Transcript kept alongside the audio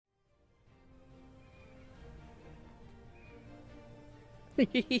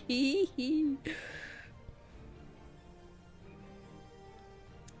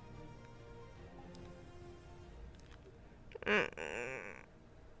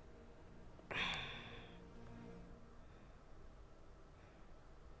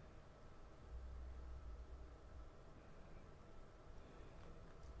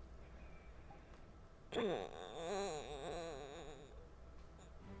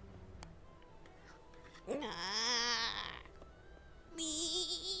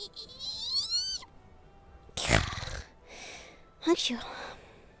Sure.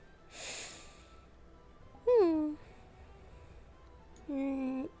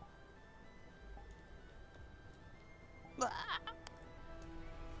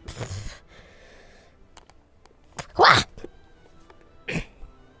 Wah!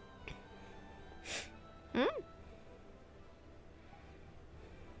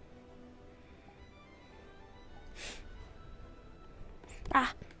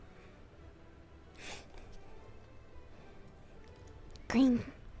 Ah. Green.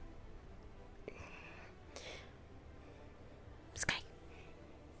 Sky.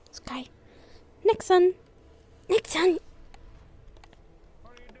 Sky. Nixon. Nixon.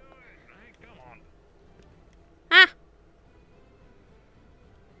 What are you doing? Hey, come on. Ah.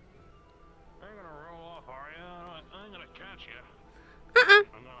 You're gonna roll off, are you? I ain't gonna catch you. Uh-uh.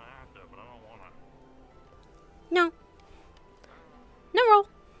 I'm gonna have to, but I don't wanna. No. No roll.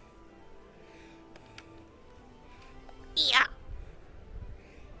 Yeah.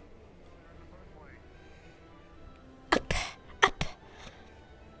 Up. Up.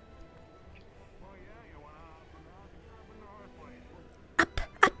 Well, yeah, you went out, but now you're up in the right place. Up.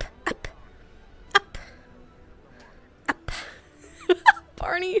 Up. Up. Up. Up.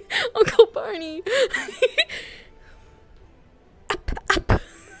 Barney. Uncle Barney. Up. Up.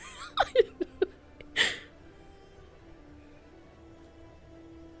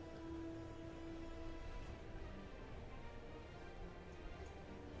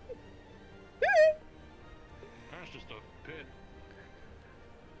 That's just a pit.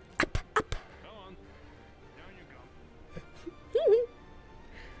 Up. Up. Come on. Down you go.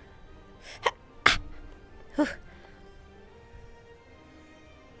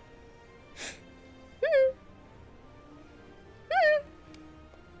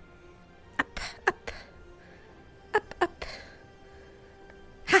 Up, up, up, up.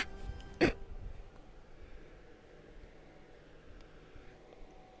 Ha! Up,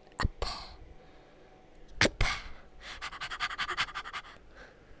 up.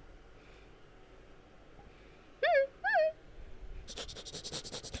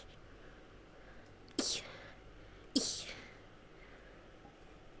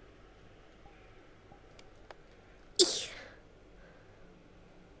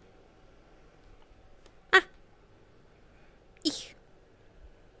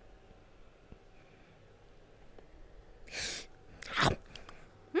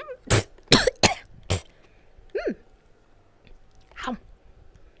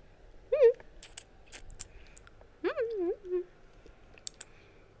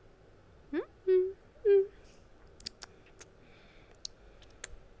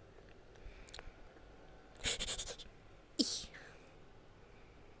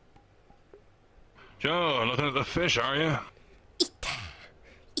 Joe, looking at the fish, are you? Eat.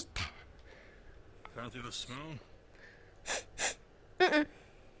 Eat. Fancy the smell?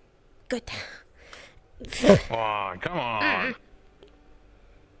 Good. Come on, come on.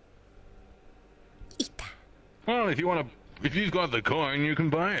 Eat. Well, if you've got the coin, you can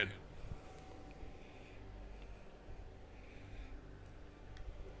buy it.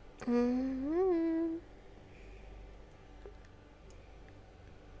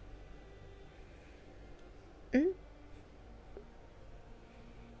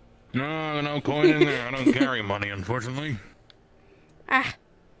 No coin in there. I don't carry money, unfortunately. Ah.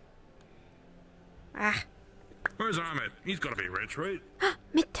 Ah. Where's Ahmed? He's gotta be rich, right?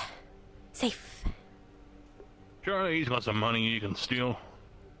 Mitt. Safe. Surely he's got some money you can steal.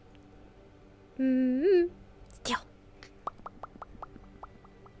 Still.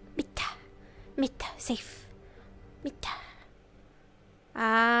 Mitt. Mitt. Safe. Mitt.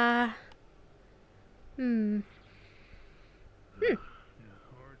 Ah.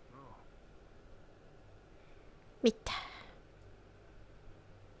 Mitt.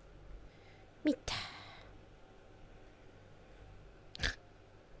 Mitt.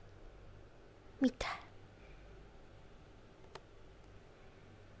 Mitt.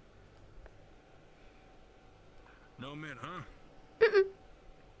 No mid, huh?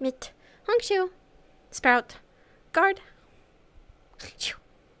 Mitt. Hongshoe. Sprout. Guard. Shoo.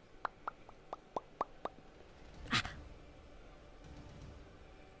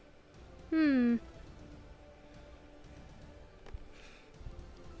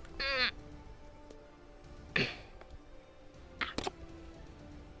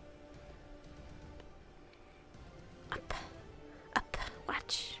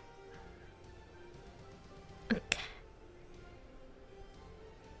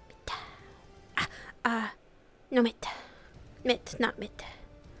 Mit, not mit.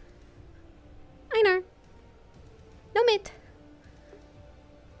 Einar. No mit.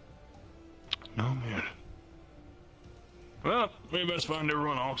 No, man. Well, we best find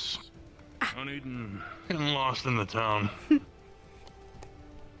everyone else. I'm getting lost in the town.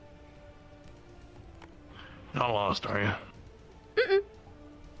 Not lost, are you? Mm-mm.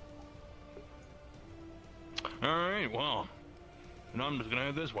 Alright, well. Then I'm just gonna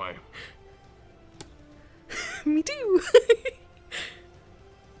head this way. Me too.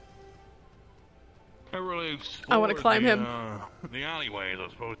 I really explored I want to climb him. The alleyways, I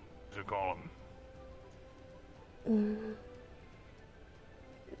suppose to call them.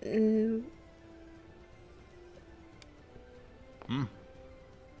 Hmm.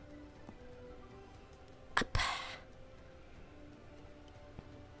 Up.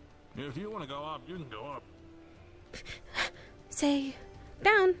 If you want to go up, you can go up. Say,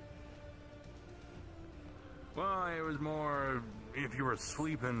 down. Well, it was more if you were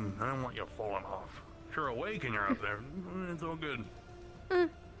sleeping, I don't want you falling off. If you're awake and you're up there, it's all good.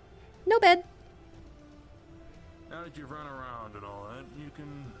 No bed. Now that you've run around and all that, you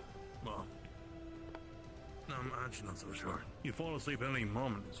can, well, no, I'm actually not so sure. You fall asleep at any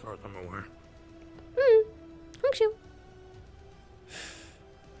moment, as far as I'm aware. Hongshu.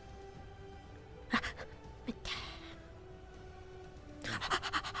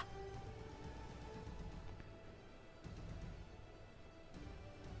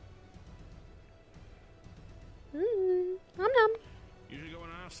 Nom nom. You should go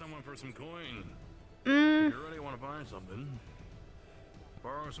and ask someone for some coin. Mm. If you really want to buy something,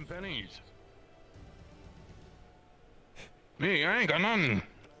 borrow some pennies. Me, I ain't got none.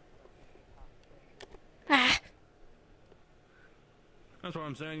 Ah. That's what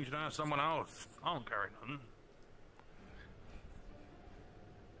I'm saying. You should ask someone else. I don't carry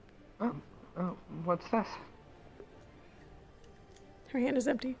nothing. Oh, what's this? Her hand is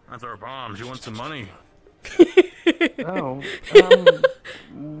empty. That's our bomb. She wants some money. Oh,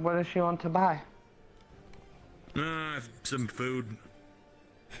 what does she want to buy? Some food.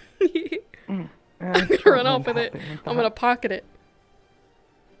 I'm gonna run off with it. I'm gonna pocket it.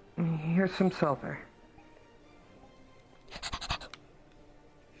 Here's some silver.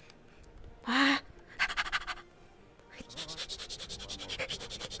 Ah.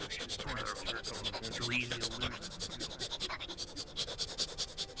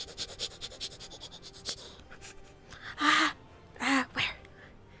 Where?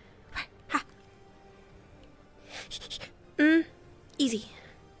 Ha. Easy.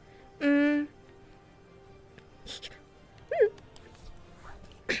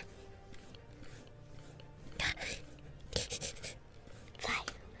 Fly.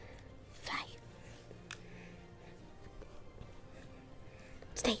 Fly.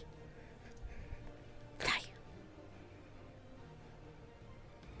 Stay. Fly.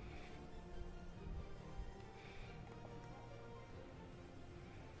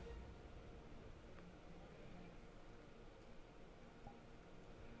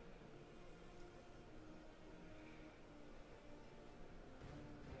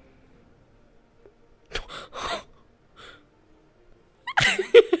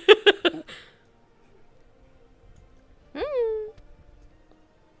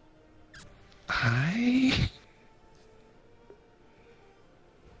 Hi.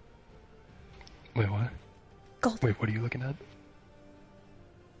 Wait, what? Gold. Wait, what are you looking at?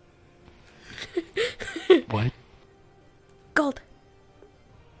 What? Gold.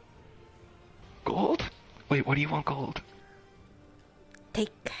 Gold? Wait, what do you want gold?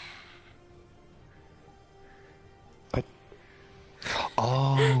 Take. What?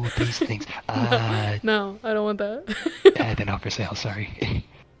 Oh, these things. No, I don't want that. They're not for sale, sorry.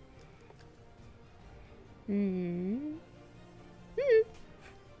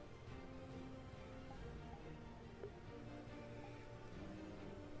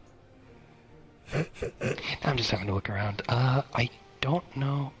 I'm just having to look around. I don't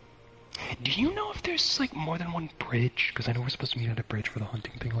know. Do you know if there's, like, more than one bridge? Because I know we're supposed to meet at a bridge for the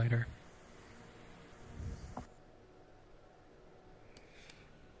hunting thing later.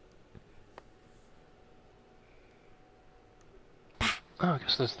 Oh, I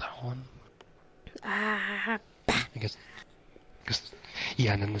guess there's that one. I guess,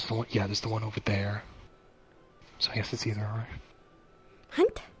 yeah, and then there's the one, yeah, there's the one over there. So I guess it's either or.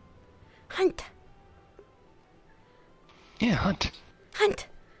 Hunt. Hunt. Yeah, hunt. Hunt.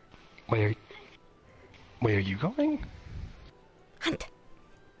 Where are you going? Hunt.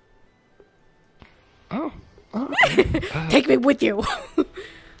 Oh. Take me with you.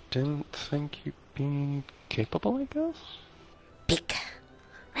 Didn't think you'd be capable, I guess? Peek.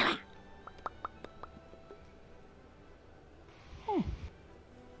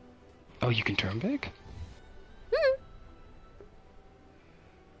 Oh, you can turn big?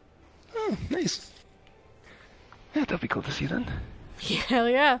 Oh, nice. Yeah, that'd be cool to see then. Hell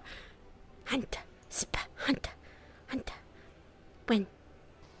yeah. Hunt. Hunt. Hunt. When?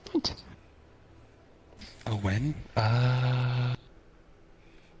 Hunt. Oh, when?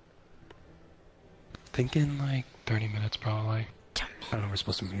 Thinking like 30 minutes probably. I don't know, we're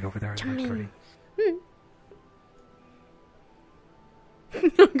supposed to meet over there in like 30.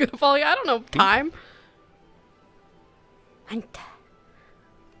 I'm gonna follow you. I don't know time. Hunt.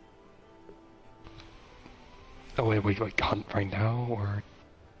 Oh, wait, like hunt right now, or?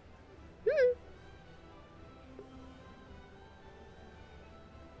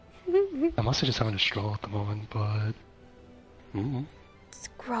 I'm also just having a stroll at the moment, but...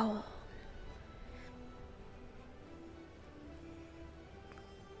 Scroll.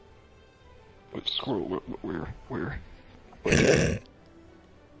 Wait, scroll, where?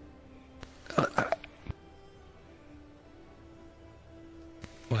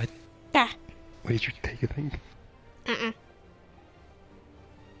 What? Ah. Wait, did you take a thing?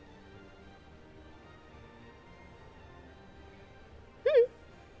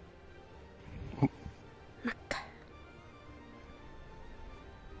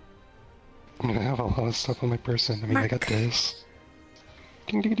 I mean, I have a lot of stuff on my person. I mean, I got this.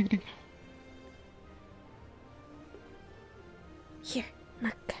 Ding, ding, ding, ding. Here.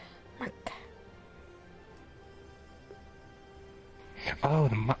 Mark. Oh,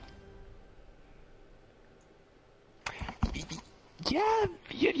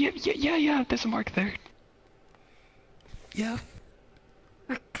 yeah, there's a mark there. Yeah.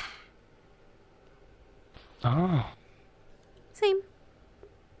 Mark. Oh. Same.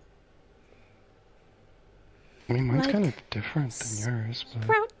 I mean, mine's Like kind of different than yours, but...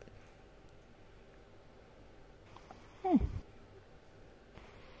 Sprout.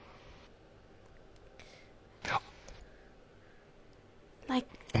 Like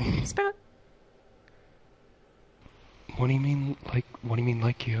Sprout. What do you mean,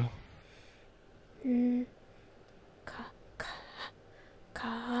 like, you?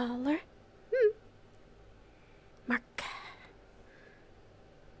 Collar. Mark.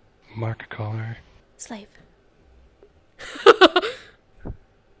 Mark a collar. Slave.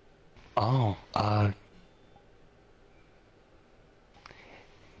 Oh,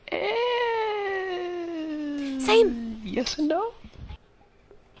 Same. Yes and no?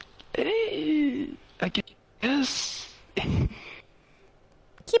 I guess...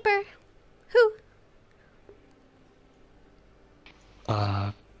 Keeper. Who?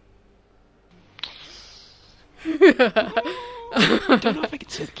 I don't know if I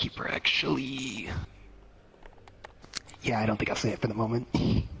could say the keeper, actually. Yeah, I don't think I'll say it for the moment.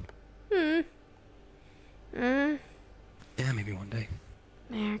 Yeah, maybe one day.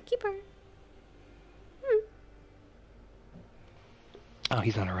 There, keeper. Oh,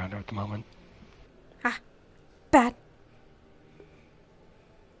 he's not around her at the moment. Ah, bad.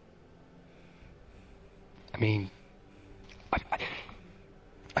 I mean,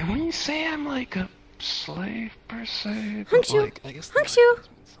 I wouldn't say I'm like a slave per se, but Hunkshu. like, I guess the Hunkshu. icons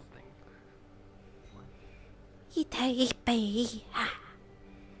mean something.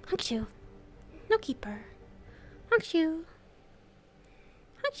 Hunkshu. No keeper. Hunkshu.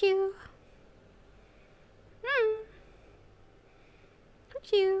 Hunkshu.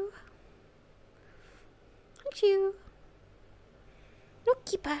 Hunkshu. Hunkshu. No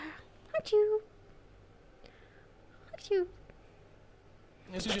keeper. Hunkshu. Hunkshu.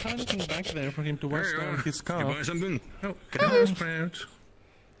 Yeah, did you have anything back there for him to wash down his You scarf? buy something? Oh, can I Sprout?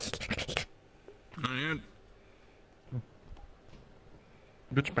 Not yet.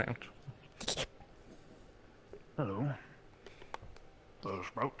 Good Sprout. Hello. Hello,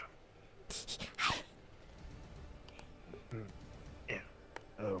 Sprout. Yeah.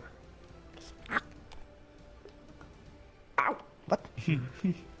 Oh. Ow! What?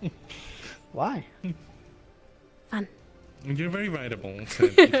 Why? Fun. You're very rideable, so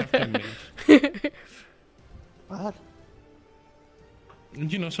you have to admit. What?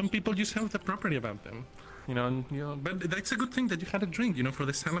 You know, some people just have the property about them. You know, and, you know, but that's a good thing that you had a drink, you know, for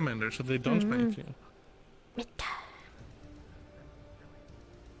the salamander, so they don't bite you. Mita.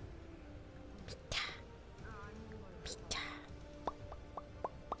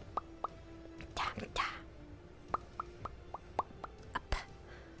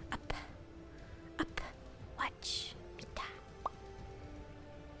 Up. Watch. Mita.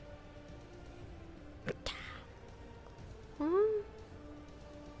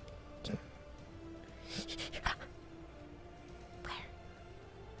 Where?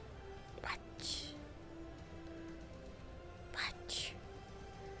 Watch.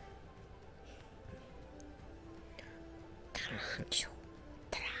 Shoo.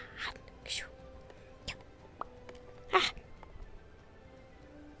 Ta-da. Han. Shoo. Yep. Ah.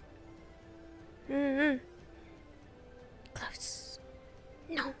 Close.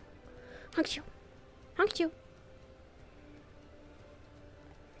 No. Honk you. Honk you.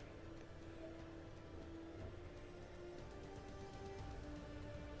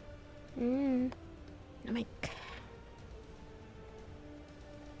 No mic.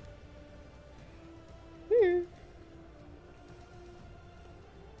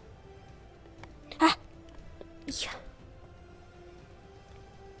 Ah. Yeah.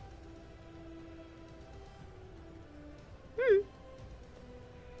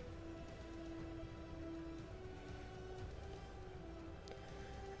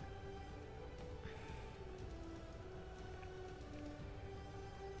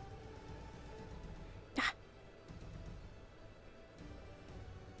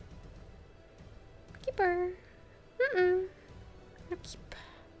 Keeper. No keep.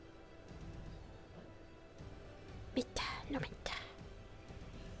 Mita, no mita.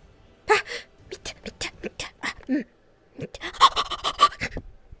 Ah, mita, mita, mita. Ah, mita.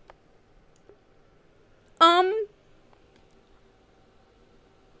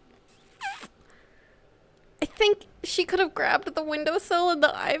 I think she could have grabbed the windowsill and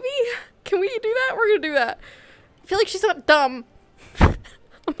the ivy. Can we do that? We're gonna do that. I feel like she's not dumb.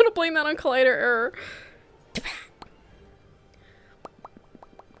 I'm gonna blame that on collider error.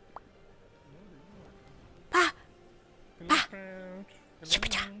 Ah! Ah! Oh,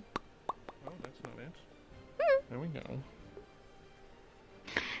 that's not it. There we go.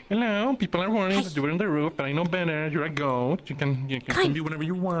 Hello, people are worried that you were on the roof, but I know better. You're a goat. You can do whatever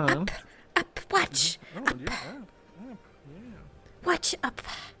you want. Up, watch. Oh, yeah, up, yeah. Watch up.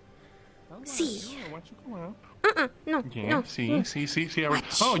 See. Yeah, watch you go up. No, Yeah, no. see everything.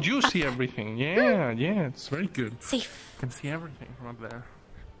 Watch Oh, you see everything. Yeah, yeah, it's very good. Safe. You can see everything from up there.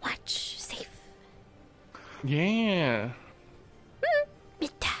 Watch. Safe. Yeah.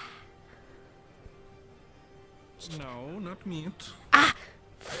 Mita. No, not meat. Ah!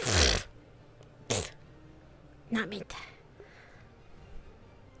 Not Mita.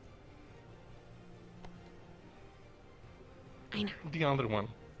 I know. The other one.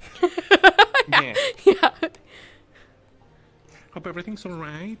 Yeah. Yeah. Hope everything's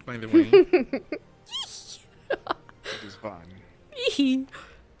alright, by the way. It is fine.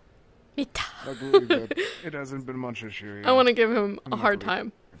 Mita. I believe that it hasn't been much issue yet. I want to give him a hard Luckily,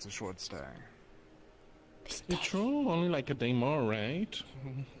 time. It's a short stay. It's true, only like a day more, right?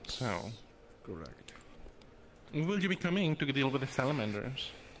 So, Correct. will you be coming to deal with the salamanders?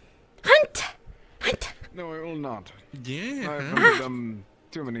 Hunt! Hunt! No, I will not. Yeah. I've hunted them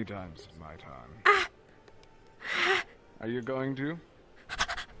too many times in my time. Are you going to?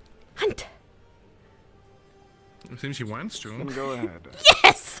 Hunt! It seems she wants Then to. go ahead.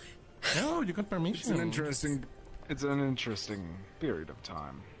 Yes! No, you got permission. It's an interesting period of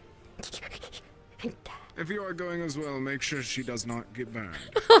time. Hunt. If you are going as well, make sure she does not get burned.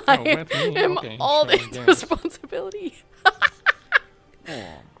 Oh, with me? am Okay, all sure, the yes. responsibility.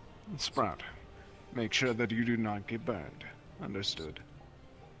 Or, Sprout, make sure that you do not get burned. Understood?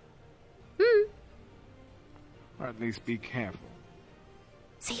 Or at least be careful.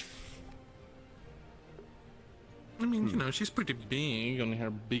 Safe. I mean, you know, she's pretty big. Big on her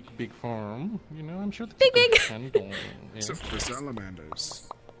big farm. You know, I'm sure that's Big, a good big. handle. Yeah. Except for salamanders.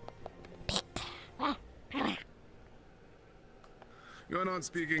 You're not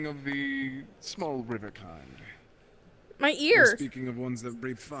speaking of the small river kind. My You're ear. speaking of ones that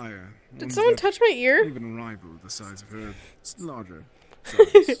breathe fire. Did ones someone that touch my ear? even rival the size of her larger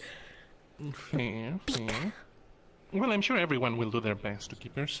size. Fair. Well, I'm sure everyone will do their best to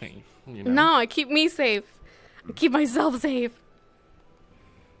keep her safe. You know, No, I keep me safe. I keep myself safe.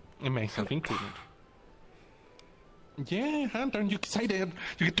 and myself included. Yeah, hunt, aren't you excited?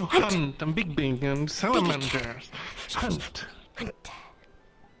 You get to hunt and big and salamanders. Hunt. Hunt.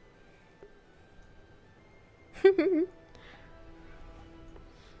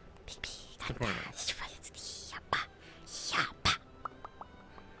 Good morning.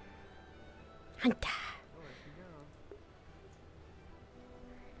 Hunt.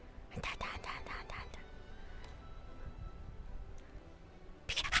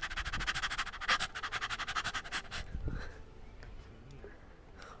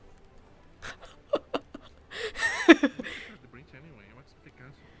 The breach anyway. What's the big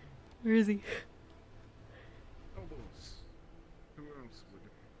castle? Where is he? Nobles. Who else would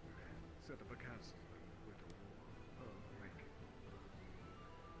set up a castle with a war? Oh, like,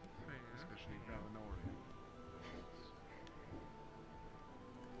 especially Valinorian.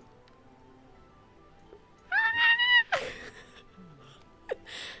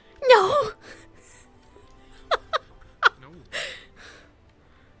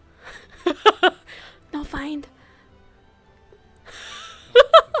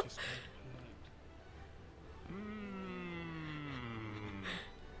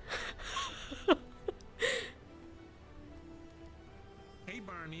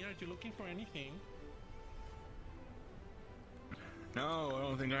 looking for anything? No, I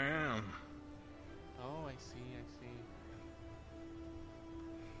don't think I am. Oh, I see, I see.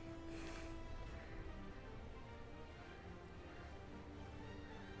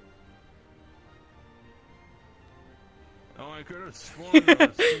 Oh, I could have sworn there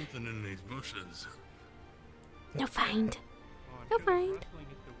was something in these bushes. No find. Oh, I'm No sure find. it's rustling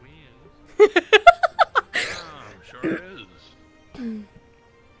at the wind. Yeah, I'm sure it is.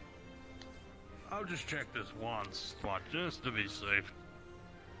 I'll just check this one spot just to be safe.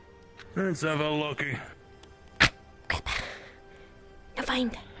 Let's have a looky. No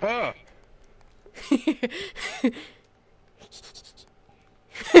find. Ah!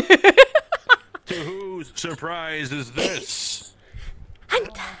 To whose surprise is this? Hunt.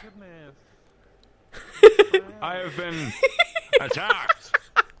 Oh my goodness. I have been attacked.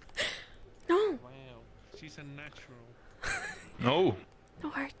 No. Wow, she's a natural. No, No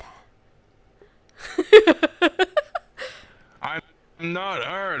hurt. I'm not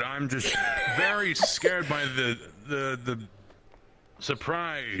hurt. I'm just very scared by the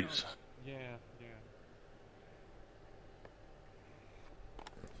surprise. Yeah, yeah.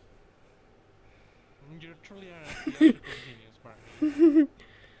 You truly are a theatrical genius,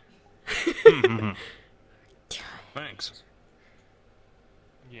 Barney. Thanks.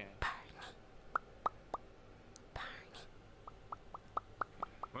 Yeah.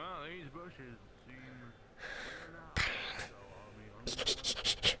 Well, these bushes seem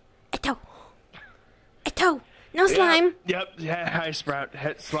Eto. Eto. No slime. Yep. Yeah. Hi, Sprout.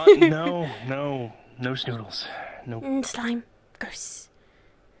 Slime. No. No. No snoodles. No. Slime. Gross.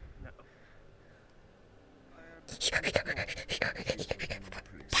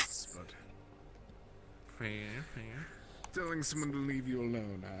 Priests, but Fair, fair. telling someone to leave you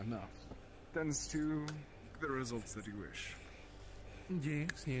alone enough tends to the results that you wish.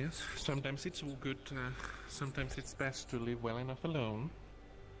 Yes, yes. Sometimes it's all good. Sometimes it's best to live well enough alone.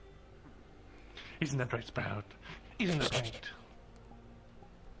 Isn't that right, Sprout? Isn't that right?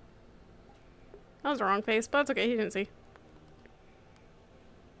 That was the wrong face, but it's okay. He didn't see.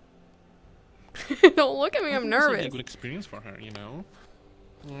 Don't look at me. I'm I think this will be nervous. a good experience for her, you know.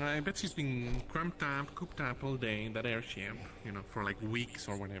 I bet she's been cramped up, cooped up all day in that airship, you know, for like weeks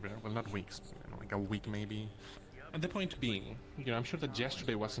or whatever. Well, not weeks, you know, like a week maybe. And the point being, you know, I'm sure that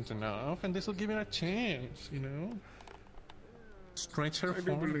yesterday wasn't enough, and this will give her a chance, you know. Stretch her I do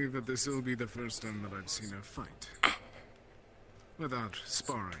form. believe that this will be the first time that I've seen her fight. Without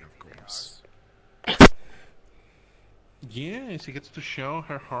sparring, of course. Yeah, she gets to show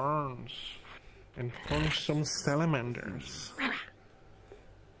her horns and punch some salamanders.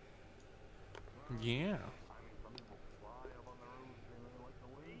 Yeah.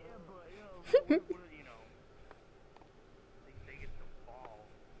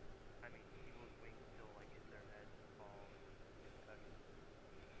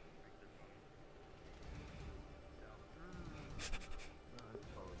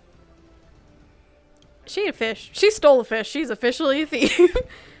 She a fish. She stole a fish. She's officially a thief.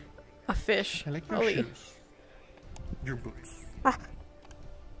 A fish. I like your Holy. shoes. Your boots. Ah.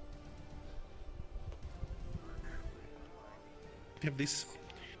 You have this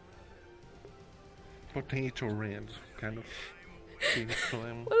potato red kind of thing to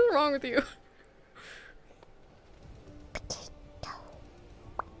them. What is wrong with you?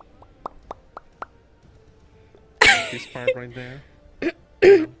 This part right there.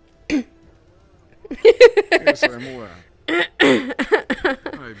 Yes, I'm aware.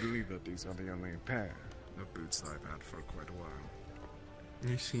 I believe that these are the only pair of boots that I've had for quite a while.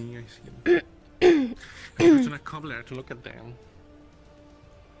 I see, I see. I go to a cobbler to look at them.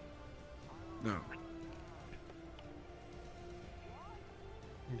 No.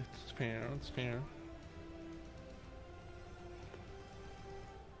 That's fair, that's fair.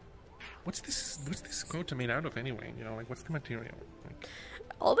 What's this coat made out of anyway? You know, like what's the material? Like,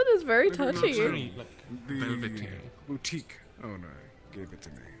 Alden is very Maybe not touchy. very like The velvety. boutique owner gave it to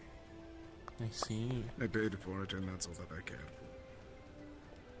me. I see. I paid for it, and that's all that I cared for.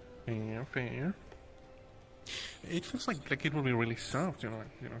 Fair, fair. It feels like it will be really soft, you know,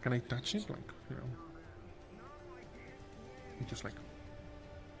 like, you know, can I touch it? Like, you know. Just like,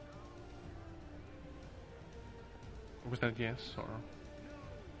 was that yes or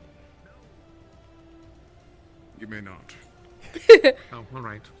You may not. oh, all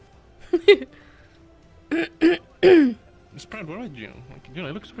right. Sprout, what are you? Like, you know,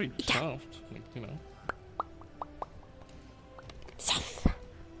 it looks very soft. Like, you know. Seth.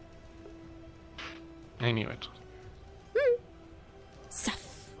 I knew it.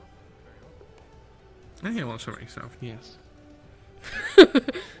 Seth. I am also very soft. Yes.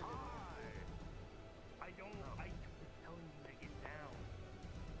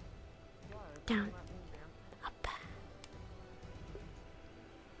 Down. Up.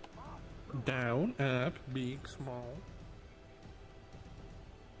 Down, up, big, small.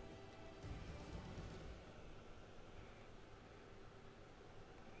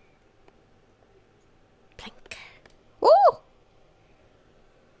 Blink. Woo!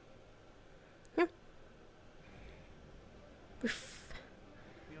 Yeah. Woof.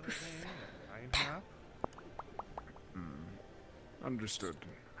 Woof. Understood.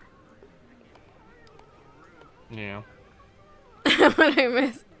 Yeah. What I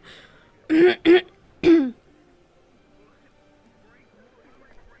miss?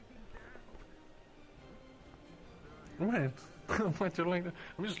 What? What you like?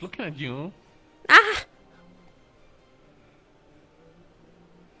 I'm just looking at you. Ah!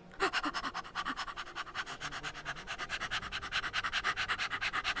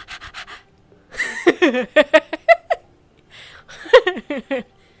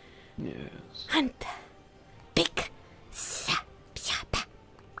 Yes. Hunt. Big. Sap.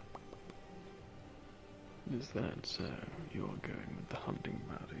 Is that so? You're going with the hunting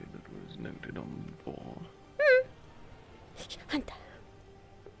party that was noted on the board? Hunt.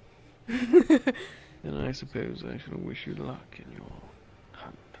 Then I suppose I shall wish you luck in your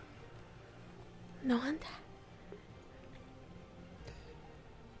hunt. No hunt.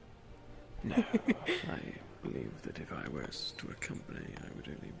 No, I believe that if I was to accompany, I would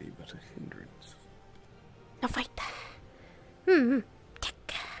only be but a hindrance. No fight.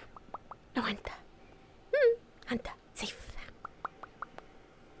 Check. No hunt. Hunt. Safe.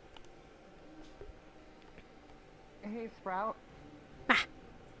 Hey, Sprout. Ah.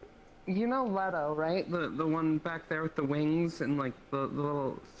 You know Leto, right? The one back there with the wings and like the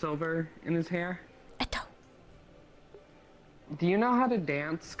little silver in his hair? Eto. Do you know how to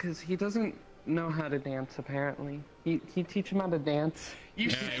dance? Cause he doesn't know how to dance apparently. He teach him how to dance. You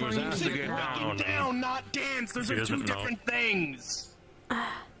Yeah, should he was train asked to to get fucking down. not dance. Those He are two doesn't know. different things.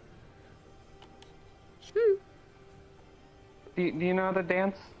 Do you know how to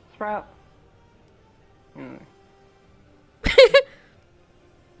dance, Sprout? Hmm.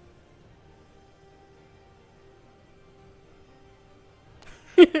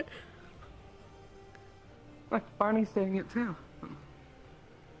 Look, Barney's doing it too.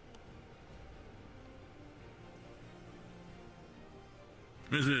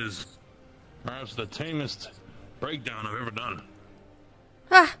 This is perhaps the tamest breakdown I've ever done.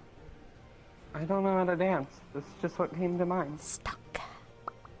 Ah. I don't know how to dance. That's just what came to mind. Stuck.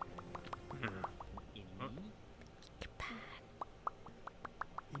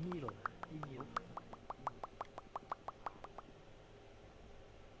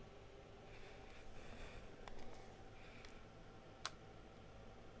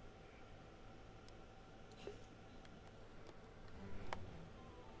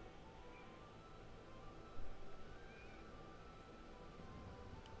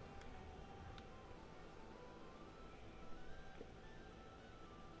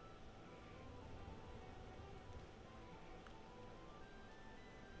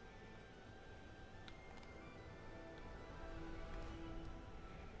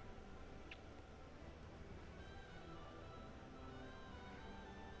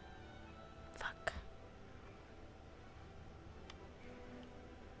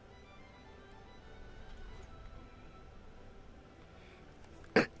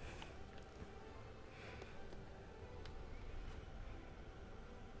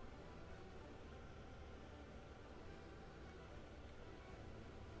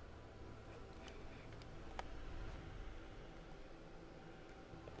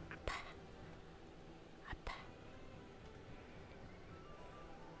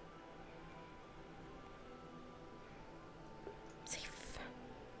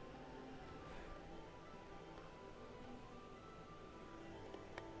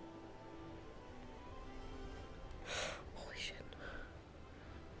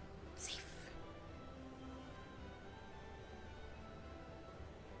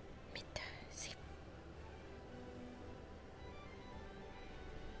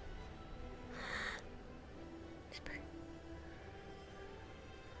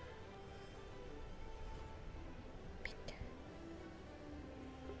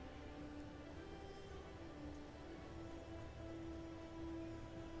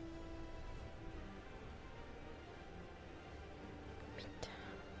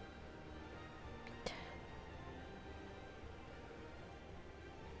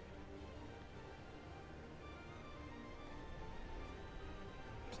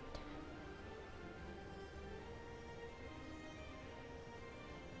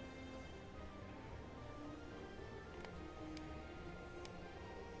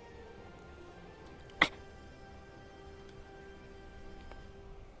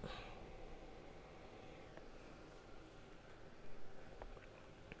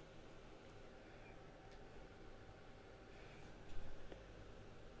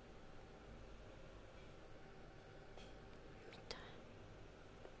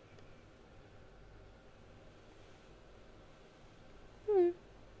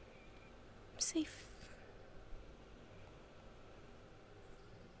 Safe.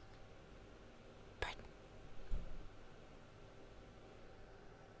 Bread.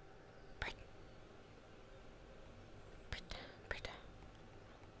 Bread. Bread. Bread.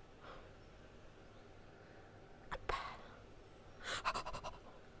 Up.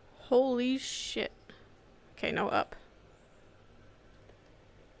 Holy shit. Okay, no, up.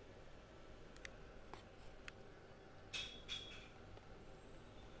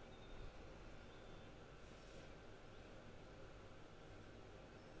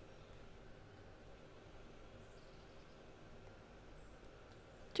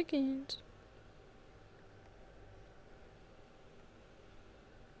 Chickens.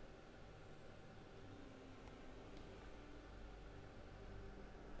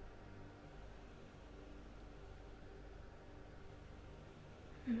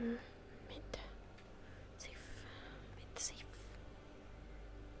 Mid. Safe. Mid safe.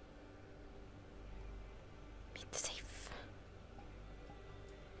 Mid safe.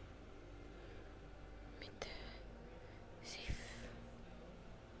 Mid safe.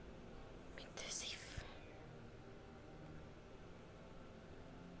 Mid safe.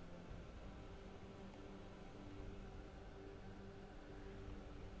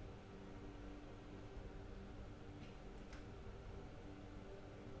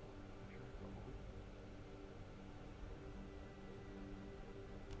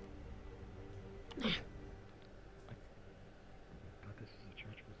 Thought this was a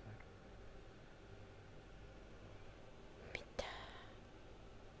church for a sec. Mid.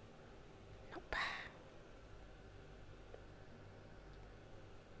 Nope.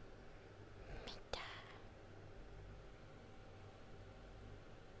 Mid.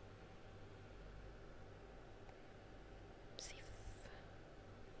 Safe.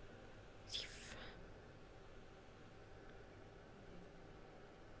 Safe.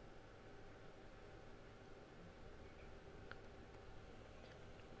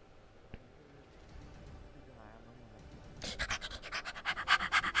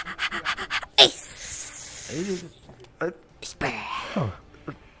 Oh.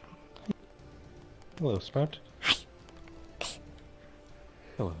 Hello, Sprout.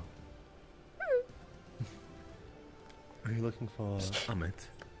 Hello. Are you looking for Amit?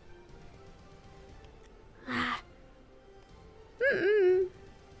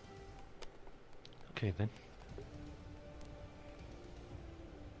 Okay then.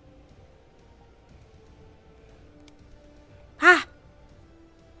 Ah!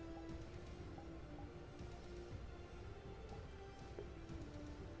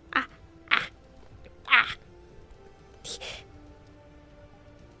 Ah! Ah! Ah!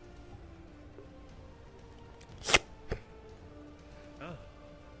 Oh.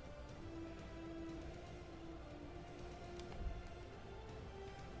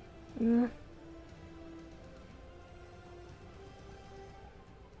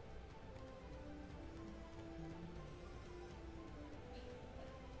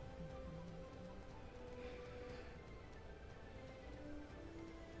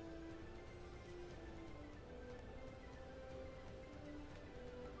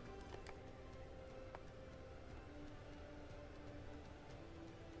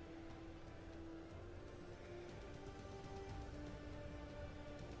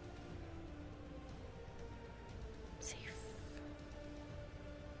 Safe.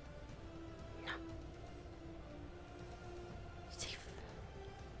 No. Safe.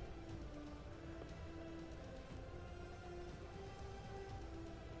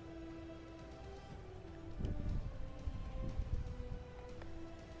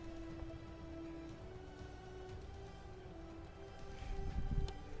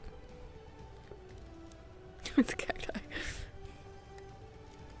 It's a cacti.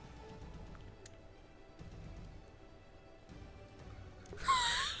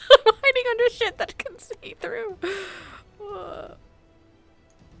 I'm hiding under shit that I can see through.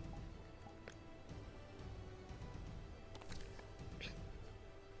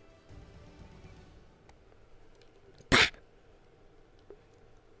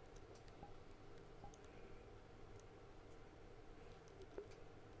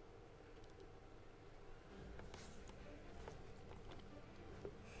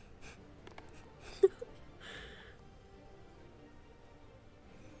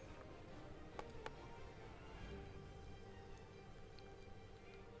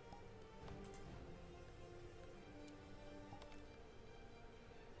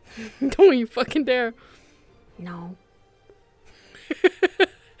 Don't you fucking dare. No.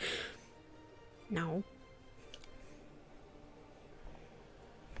 No.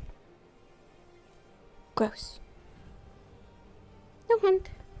 Gross. No hunt.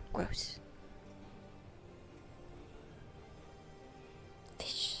 Gross.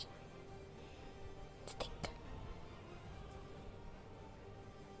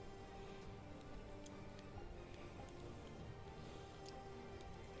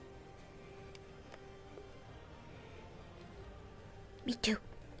 Me too.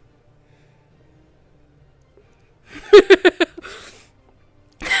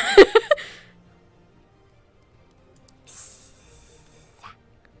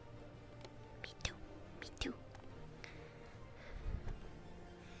 Me too. Me too.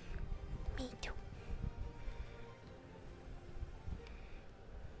 Me too.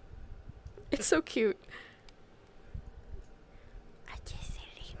 It's so cute.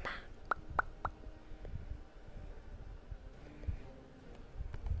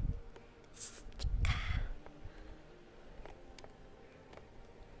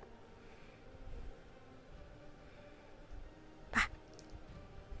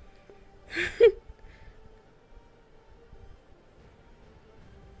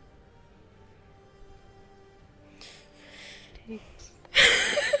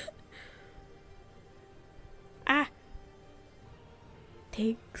 Ah.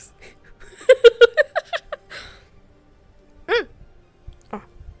 Takes. Oh.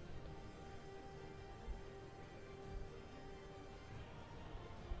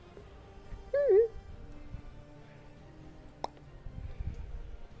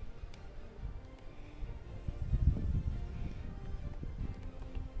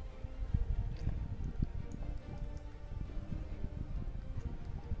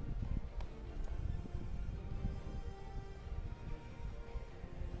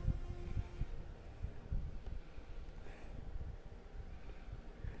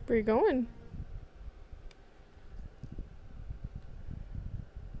 Where you going?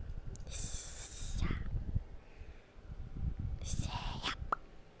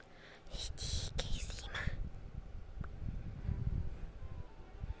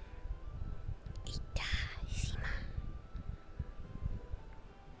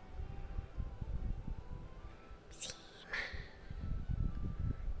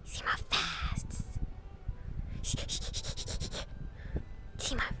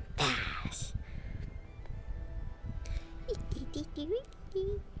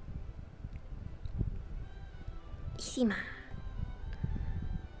 Sima.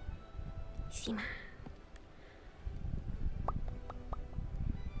 Sima.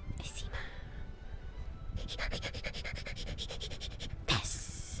 Sima.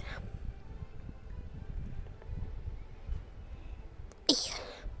 Yes.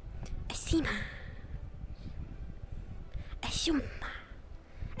 Sima. Ashuma.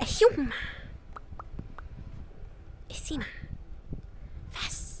 Ashuma. Sima.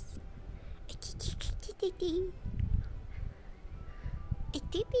 Fast.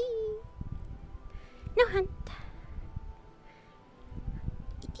 No hunt.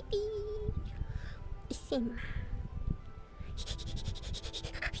 Sima.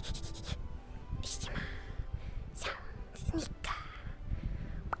 Sima. Sound sneaker.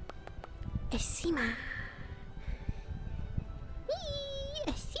 Sima.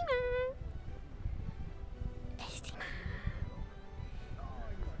 Sima.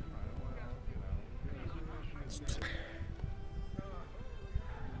 Sima.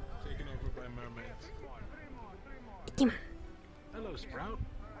 Taken over by mermaids. Sima. Hello, Sprout.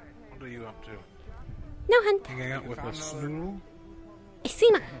 What are you up to? No hunt. Hanging out with a snoodle?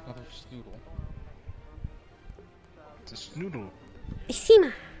 Sima. Another snoodle. It's a snoodle.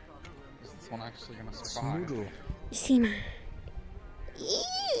 Sima. Is this one actually gonna survive? Snoodle. Sima.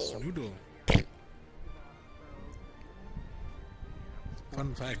 Noodle.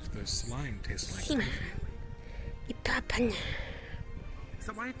 Fun fact, the slime tastes like Sima. Ipapan. Is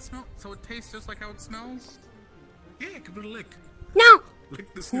that why it smells? So it tastes just like how it smells? Yeah, give it a lick. No.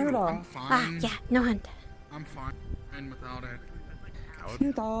 Lick the snoodle. I'm Ah, fine. yeah. No hunt. I'm fine without it. Coward.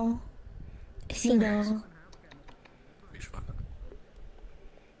 Sima. Fish fuck.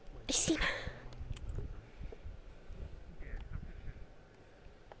 Sima.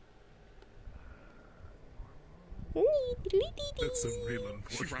 That's some real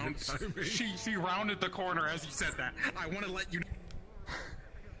unfortunate timing. She rounded the corner as you said that. I want to let you know.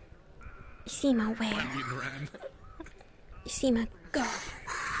 Sima, where? Onion ran. Sima, go.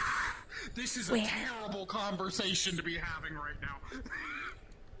 This is Where? a terrible conversation to be having right now.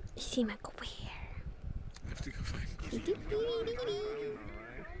 Sima, go where? I have to go find.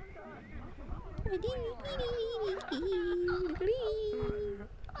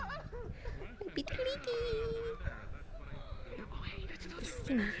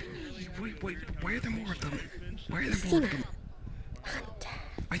 Sima. Wait, why are there more of them? Why are there more Sima. of them? Hunt.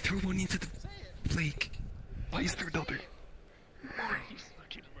 I threw one into the lake. Why is there another?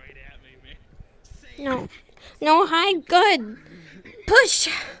 No. No, hi, good. Push.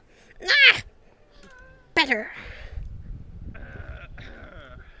 Ah. Better.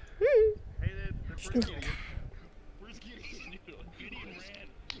 Sneak.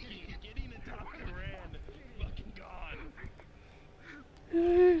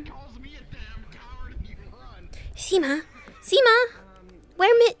 Calls me a damn coward and you run. Seema, Seema,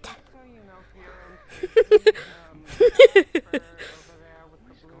 where Mitt?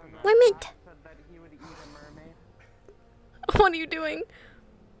 Where Mitt? What are you doing?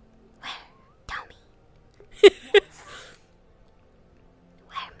 Where? Tell me.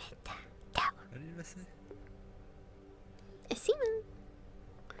 Where Mitt? Tell. What did I say? Seema.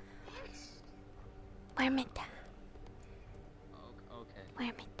 Where Mitt? Okay. Where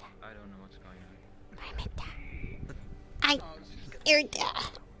Mitt? I don't know what's going on. Where Mitt? I. You're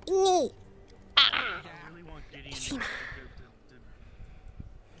knee. Ah. Seema.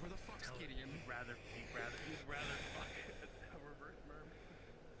 Where the fuck's Gideon? He'd rather fuck a reverse mermaid.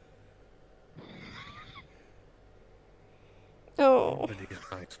 Oh. What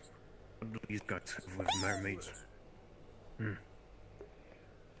do these guys have with mermaids? Hmm.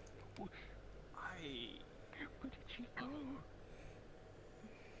 Where did she go?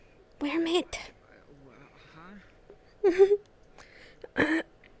 Where Mitt?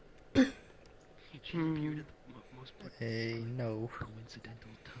 She appeared at the most Hey, no. coincidental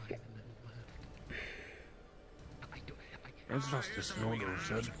time and then left. That's just a snoodle,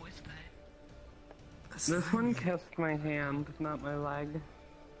 said. This one kissed my hand, not my leg.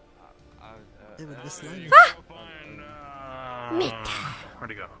 Yeah, but this line Mitt.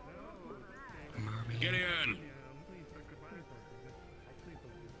 Where'd he go? Get in!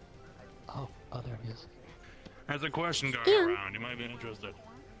 Oh, there he is. There's a question going Yeah. around. You might be interested.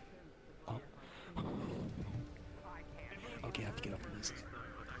 Oh. Okay, I have to get up on this.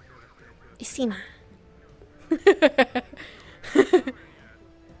 Seema.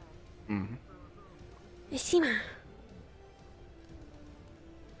 Mm-hmm. Seema.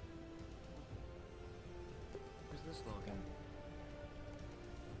 Who's this Logan?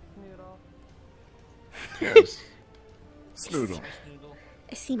 Yes. Snoodle.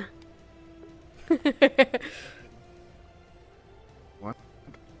 Seema. What?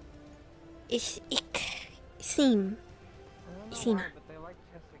 Seem. Seema. But they like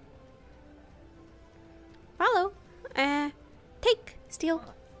kissing. Follow. Take. Steal.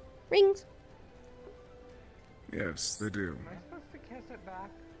 Rings. Yes, they do. Am I supposed to kiss it back?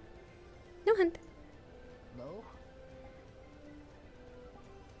 No hunt. No?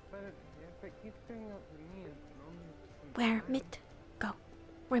 But if it keeps doing that to me, it's only... Where Mitt? Go.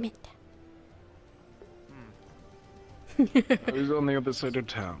 Where Mitt? I was on the other side of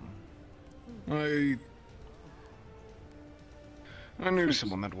town. I knew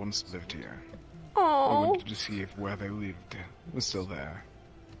someone that once lived here. I Oh. wanted to see if where they lived was still there.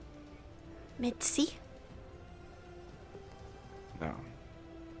 Mitzi. No.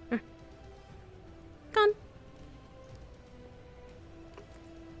 Gone.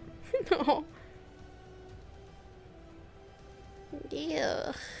 No.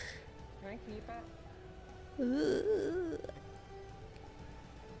 Yeah. Can I keep it? Ooh.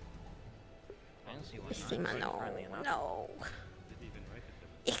 I don't see why Seema, no. No.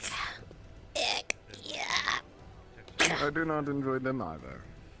 Ick. Ick. Yeah. I do not enjoy them either.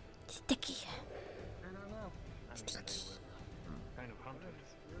 Sticky. I don't know. Sticky.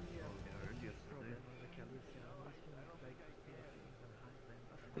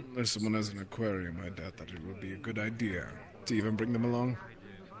 Unless someone has an aquarium, I doubt that it would be a good idea to even bring them along.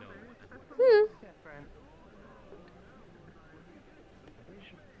 Different.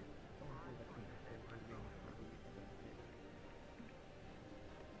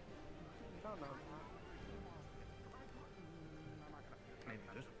 You don't know that.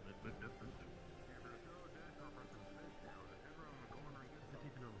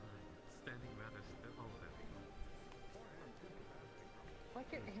 Look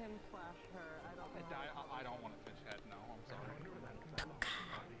at him flash her. I don't know. I don't want to fish head, no, I'm sorry.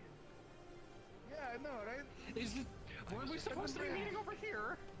 Yeah, no, right? Is it, were we supposed to be meeting over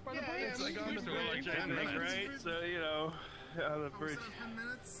here? By the bridge? It's like on the bridge, I think, right? So, you know, on the bridge.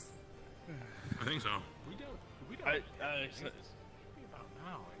 I think so. We don't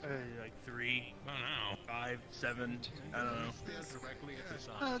Like 3, About now. 5, 7, I don't know. directly at the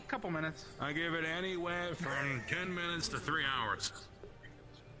side. A couple minutes. I give it anywhere from 10 minutes to 3 hours.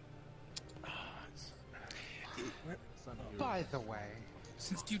 By the way,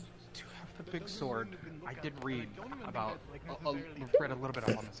 since you do have the big sword, I did read about, read a little bit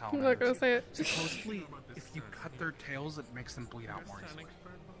up on this I'm not gonna element. say it. Supposedly, if you cut their tails, it makes them bleed out more easily.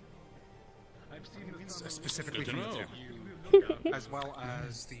 Specifically Good to from the know. tip. As well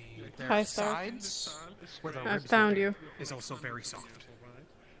as their Hi, Star. sides, where the I ribs found would be, you. is also very soft.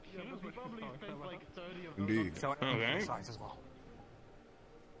 Indeed. So Okay. okay. Sides as well.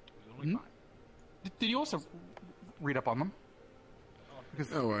 Did you also read up on them?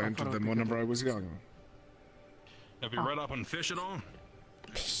 Because I entered them whenever I was young. Have you read up on fish at all?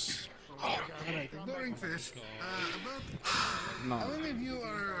 Boring fish. No. How many of you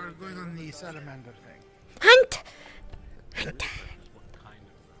are going on the salamander thing? Hunt! Hunt!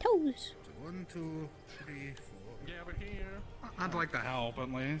 Toes. 1, 2, 3, 4. Yeah, we're here. I'd like to help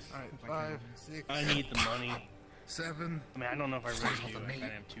at least. Alright, 5, 6. I need the money. 7. I mean, I don't know if I really do. I kind of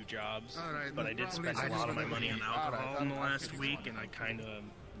have 2 jobs, Alright, but no I did problem. spend a lot of my money on alcohol Alright, in the I'll last give you week, one. and I kind of,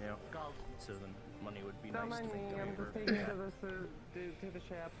 you know, so then money would be Don't nice to mind me, make I'm up just for. taking it to the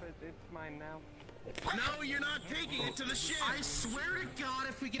shop. It's mine now. No, you're not taking it to the ship! I swear to God,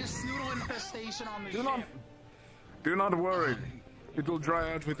 if we get a snoodle infestation on the Do ship. not, do not worry. It will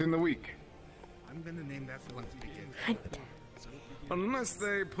dry out within the week. I'm gonna name that one to begin. Hunt. Unless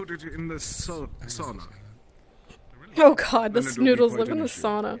they put it in the sauna. Oh god, the Then it'll be snoodles quite live in an the issue.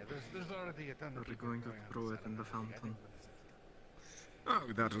 sauna. There's already a ton of people going to throw it in the fountain. Oh,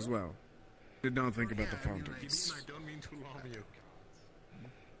 that as well. Did not think about the fountains. I don't mean to alarm you.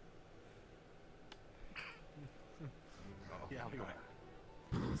 Yeah, I'll go ahead.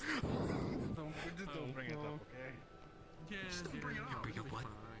 Don't bring it up, okay? Yeah, just bring it up. Bring up what?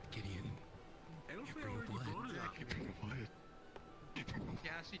 Gideon. Elsie already brought it up.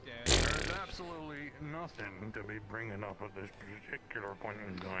 Yeah, she did. There's absolutely nothing to be bringing up at this particular point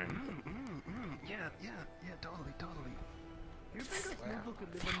in time. Yeah, totally. You think a snoodle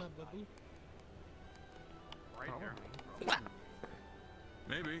could live in that bubble? Right here.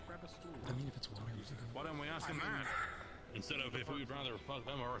 Maybe. I mean, if it's water, you Why don't we ask him that? Instead of if we'd rather fuck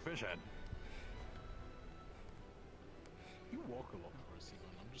them or a fish head. You walk a lot for a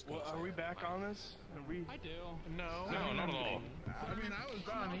seaman. I'm just. Well, are we back on this? Are we? I do. No, No, not at all. I mean, I was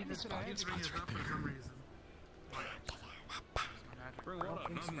gone. He just bring it up for some reason. Bring what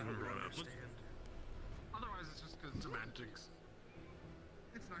up? Nothing to bring up. Otherwise, it's just because Semantics.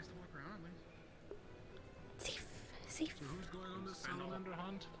 It's nice to walk around at least. Safe. Safe. So who's going on this salamander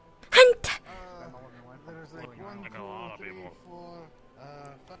hunt? Hunt! There's like I 1, know a lot of 2, 3, people. 4,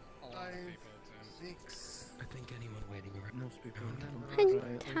 5, 6. I think anyone waiting around. Most people Hunt,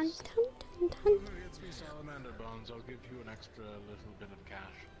 hunt, hunt, hunt. Whoever gets me salamander bones, I'll give you an extra little bit of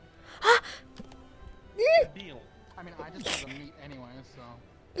cash. Deal. I mean, I just have the meat anyway, so.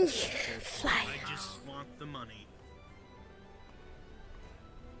 Fly. I just want the money.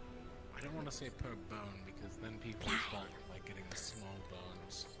 I don't want to say per bone because then people start like getting the small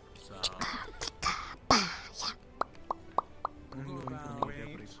bones. So. I'm going to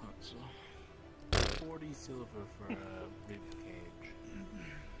need every pot, so 40 silver for a rib cage.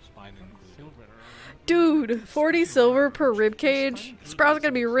 Spine included. Silver. Dude, 40 silver per rib cage. Sprout's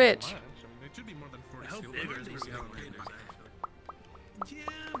gonna be rich. I mean, it should be more than 40 How silver. big are these salamanders, actually? Yeah,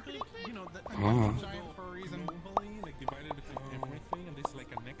 but you know that Giant for a reason. globally, like divided between everything, and this is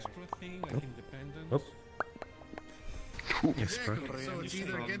like an extra thing, like independence. Exactly. So it's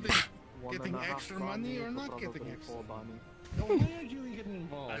either getting extra money or not getting extra. No, why are you getting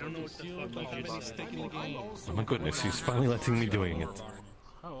involved? I don't know what the fuck don't have any stake in the game. Oh my goodness, he's finally letting me doing it.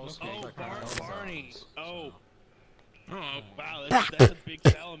 Oh, Barney. Oh. Oh, wow, that's a big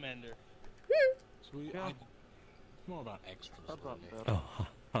salamander. So it's more about extras. Oh,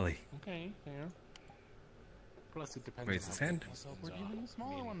 Holly. Okay, fair. Plus it depends Raise on his how hand. big the We're ones are. giving the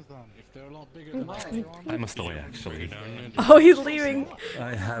smaller ones then. If they're a lot bigger than that, I must away, actually. Oh, he's leaving.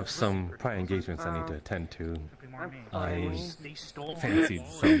 I have some prior engagements I need to attend to. I They stole fancied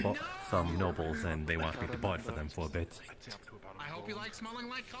some nobles, and they want me to bard for them for a bit. I hope you like smelling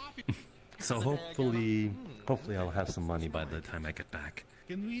like coffee. So hopefully I'll have some money by the time I get back.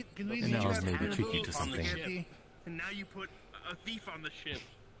 Can we And I'll maybe treat you to on the something. ship. And now you put a thief on the ship.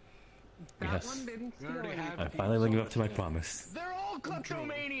 That Yes. one didn't steal anything. I'm finally living up to my promise. They're all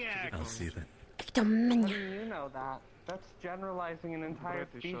kleptomaniacs! I'll see you then. How do you know that? That's generalizing an entire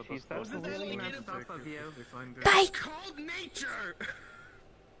species. That's Wasn't that really what they messed did? up of you. Guys! It's called nature!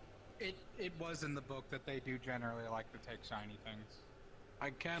 It was in the book that they do generally like to take shiny things.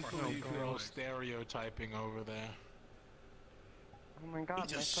 I can't believe you're all stereotyping over there. Oh my god, my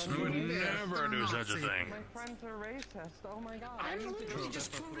friends You are would racist. never do such a thing. My friends are racist. Oh my god. I'm literally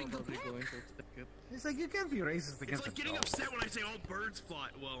just quoting the book. It's like you can't be racist It's against like a getting dog. upset when I say all birds fly.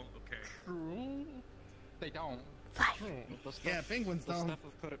 Well, okay. True. They don't. Yeah, penguins don't. Staff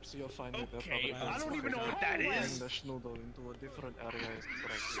of Kalypsia you'll find it up Okay, other I don't even know what that and is. the Schnoodle into a different area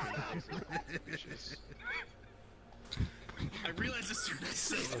is I realized as soon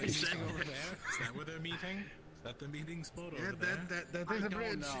as I said Over there? Is that where they're meeting? Is that the meeting spot Yeah, over there? that is a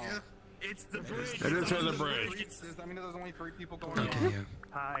bridge. know. Yeah. it's the bridge. It is It's where on the bridge. I mean, there's only 3 people going Okay, on. yeah.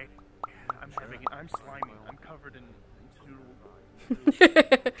 Hi. I'm slimy. I'm covered in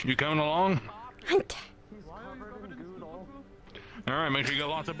You coming along? Hunt. Alright, make sure you got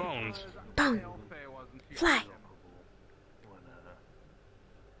lots of bones. Bone. Fly.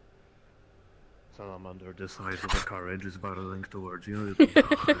 Salamander the size of a carriage is battling towards you.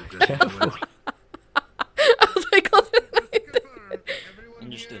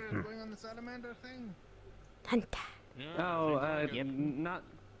 Understood. Going on the salamander thing? Hunt. Oh,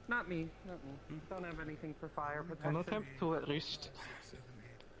 not me. Don't have anything for fire protection. An attempt to at least.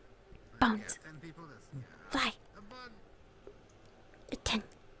 Bones. Fly. A 10.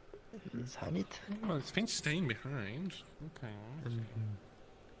 Is Hamid? Well, it's Finch staying behind. Okay.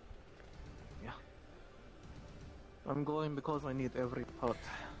 Yeah. I'm going because I need every part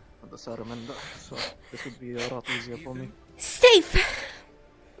of the salamander, so this would be a lot easier for me. Safe!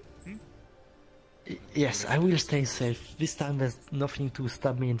 Yes, I will stay safe. This time there's nothing to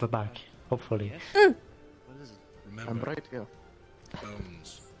stab me in the back. Hopefully. Mm. Remember, I'm right here.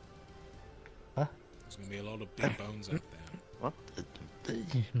 bones. Huh? There's gonna be a lot of big bones out there. What?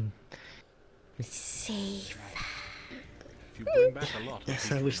 Safe. If you bring back a lot,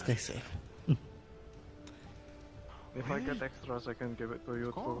 Yes, I will stay safe. If I get extras, I can give it to you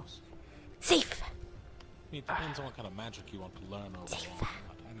Of course. Safe. It depends on what kind of magic you want to learn or what.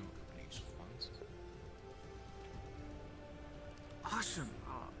 I know a couple useful ones. Awesome.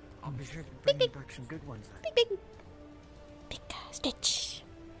 I'll be sure to bring you back some good ones then. Big. Big stitch.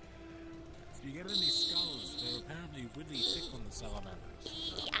 If you get any skulls, they're apparently really thick on the salamanders.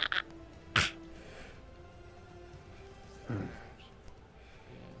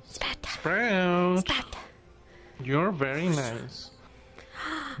 Sprout! You're very nice.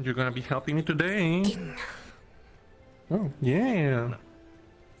 You're gonna be helping me today. Oh, yeah.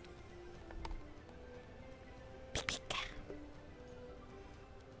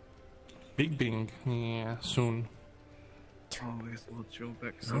 Big Bing, yeah, soon. Always will show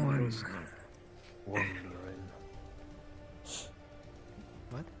back some wondering.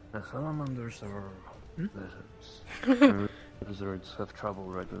 What? The salamanders are lizards. Lizards have trouble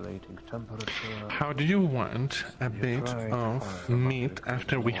regulating temperature. How do you want a bit of meat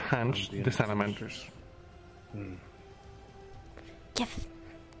after we hunt the salamanders? Give.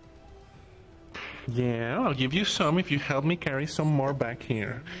 Yeah, I'll give you some if you help me carry some more back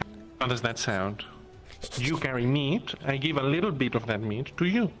here. How does that sound? You carry meat, I give a little bit of that meat to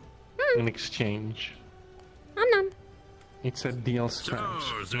you in exchange. Nom. It's a deal, Sprout.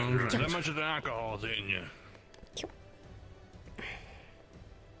 So, that much of the alcohol's in you.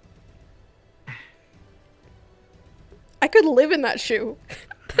 I could live in that shoe.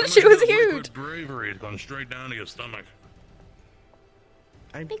 That shoe was huge. Bravery has gone straight down to your stomach.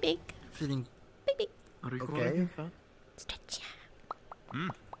 I'm big. feeling Big. Are you okay. Stretch.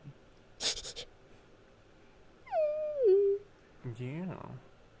 Yeah.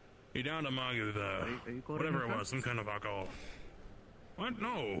 You down to mug with whatever it was, some kind of alcohol. What?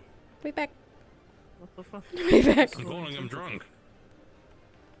 No. Way back. What the fuck? Way back. I'm calling him drunk.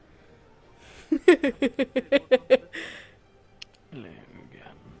 You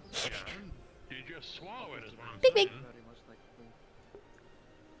just swallow it, is what I'm Big. saying.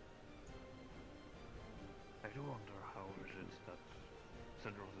 I do wonder how it is that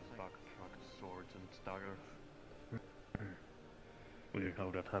Syndrose's back track swords and daggers. Weird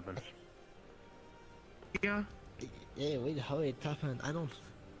how that happens. Yeah, wait, how it happened? I don't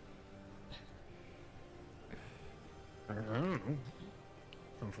know.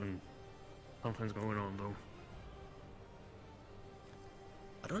 Something's going on though.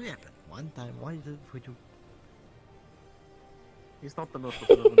 It only happened one time. Why did you? He's not the most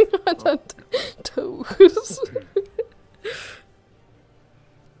observant. Toes.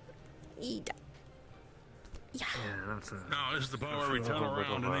 Eat. Yeah, that's a... No, this is the part where we turn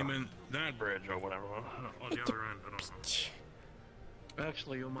around and aim in that bridge or whatever. On the other end, I don't know.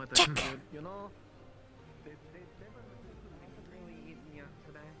 Actually, you might have good, you know? They haven't really eaten yet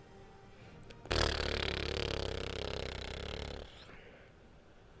today.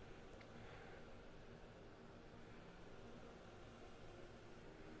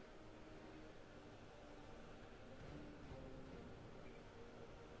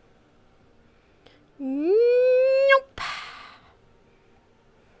 Nope.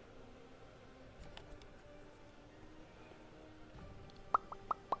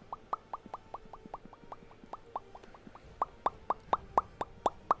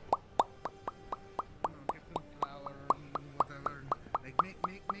 Flour and whatever. Like make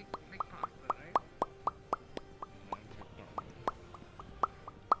pasta, right?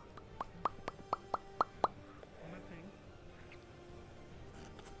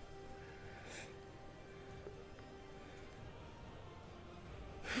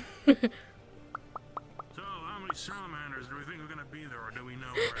 So, how many salamanders do we think are gonna be there, or do we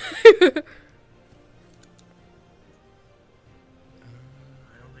know where?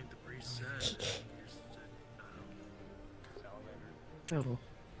 I don't think the priest said. Oh.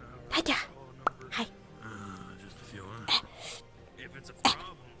 Hiya. Hi. Just a few, huh? If it's a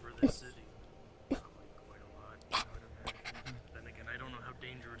problem for the city, probably quite a lot, I would imagine. Then again, I don't know how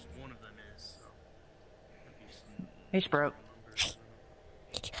dangerous one of them is, so. Hey, Sprout.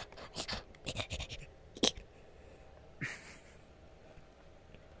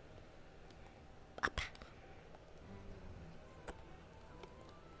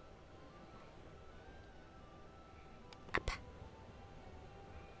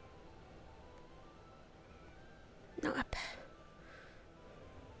 No, up.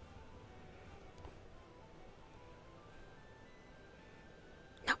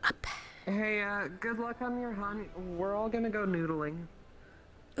 No, up. Hey, good luck on your hunt. We're all gonna go noodling.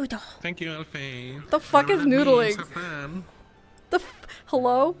 Udo. Thank you, Alfie. The fuck is noodling?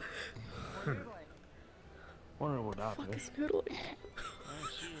 Hello? Wonder what that Fuck is noodling?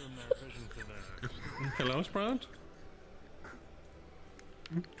 Hello, Sprout?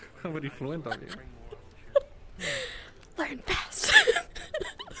 How very fluent are you? Learn fast.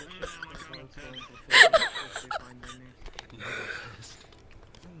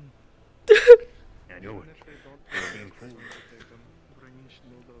 I know it.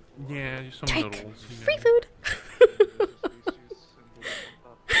 Yeah, just some Take noodles. You know. free food.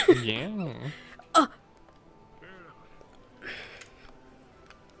 Yeah.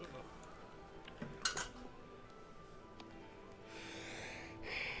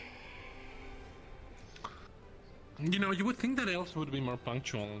 You know, you would think that elves would be more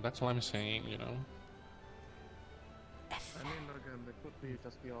punctual. That's what I'm saying, you know. I mean, again, they could be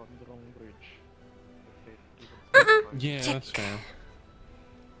just be on the wrong bridge. Yeah, that's fair.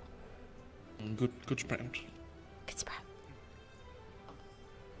 Good sprout. Good sprout.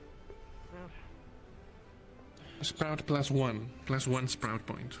 Sprout +1. +1 sprout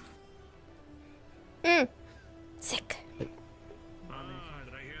point. Sick.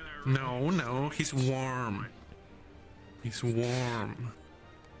 No, he's warm. He's warm.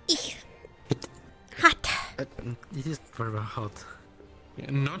 Hot. It is very hot. Yeah,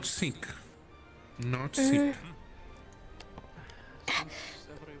 not sick. Not sick.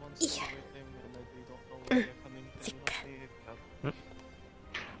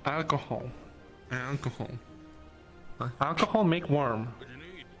 Alcohol. Alcohol. Alcohol make warm.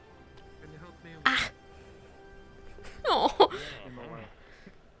 Oh.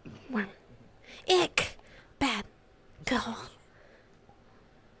 Worm. Ick. Bad. Go.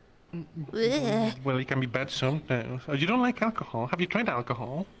 Ugh. Well, it can be bad sometimes. Oh, you don't like alcohol? Have you tried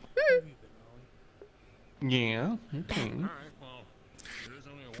alcohol? Yeah. Okay.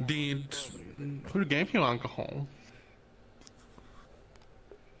 Did who gave you alcohol?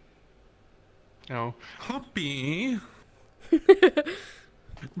 Oh, Hoppy.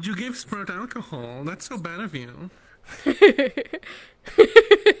 You gave Sprout alcohol. That's so bad of you.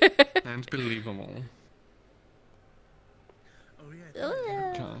 Unbelievable.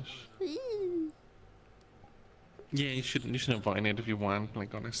 Gosh. Yeah, you should avoid it if you want.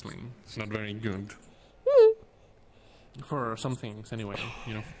 Like honestly, it's not very good. For some things, anyway.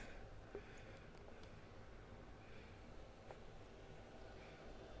 You know.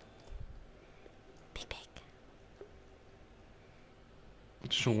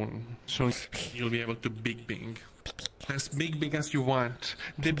 So you'll be able to big. As big as you want.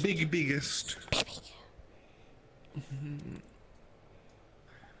 The biggest.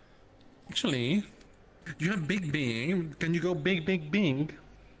 Actually, you have big. Can you go big?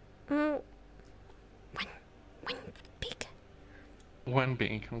 One big. One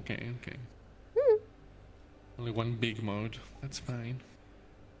big, okay. Only one big mode. That's fine.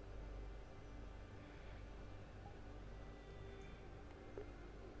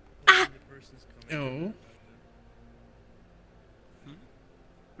 Oh.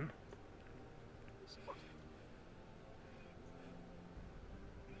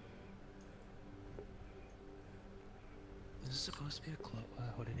 Is this supposed to be a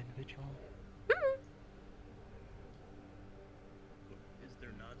hooded individual? Is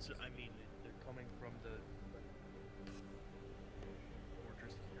there not? I mean, they're coming from the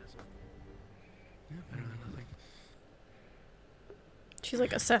fortress castle. Yeah, better than nothing. She's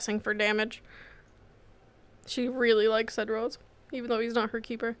like assessing for damage. She really likes Cedros, even though he's not her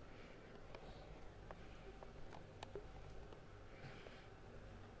keeper.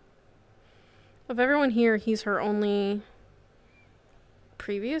 Of everyone here, he's her only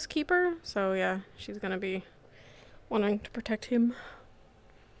previous keeper, so yeah, she's gonna be wanting to protect him.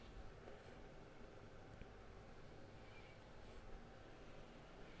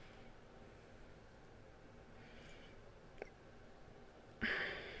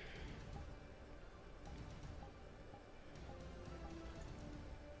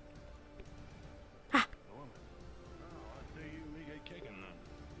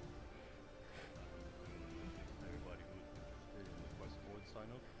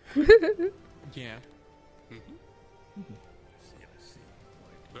 Yeah.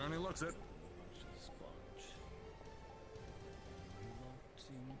 Barney looks it.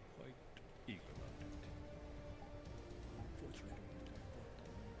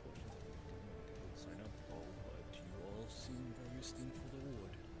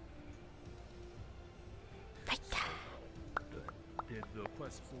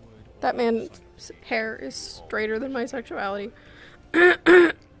 That man's hair is straighter than my sexuality.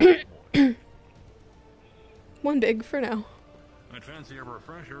 One big for now. I'd fancy a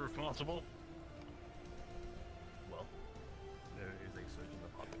refresher if possible. Well, there is a surge in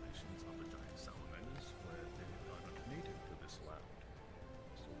the populations of the giant salamanders where they are not native to this land.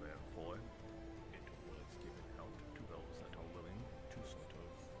 So therefore, it was given out to those that are willing to sort of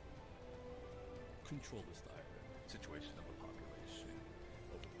control this situation of the population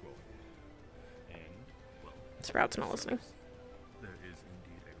overgrowing. And, well... Sprout's not listening. There is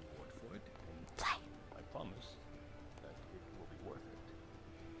indeed a reward for it, and I promise that it will be worth it.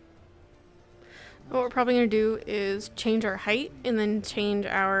 What we're probably going to do is change our height and then change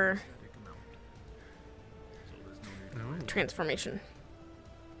our transformation.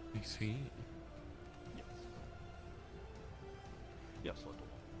 I see. Yes, little.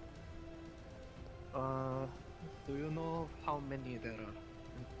 Do you know how many there are?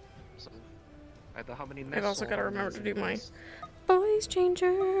 So, either how many I've also got to remember to do my nests? voice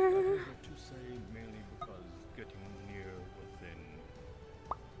changer. To say mainly because getting near within,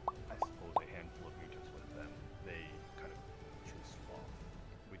 I suppose, a handful of meters with them, they kind of chase you off.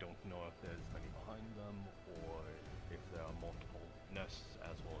 We don't know if there's many behind them or if there are multiple nests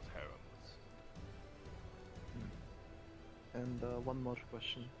as well as harems. And one more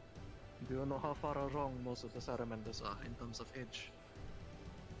question. Do you know how far along most of the salamanders are in terms of age?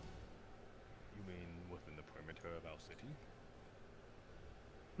 You mean within the perimeter of our city?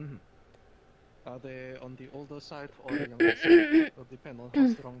 Are they on the older side or the younger side? It will depend on how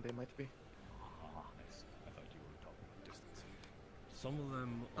strong they might be. I see. I thought you were talking about distance. Some of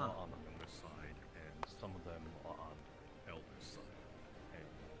them are on the younger side, and some of them are on the elder side. And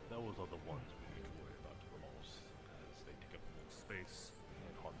those are the ones we need to worry about the most, as they take up the most space and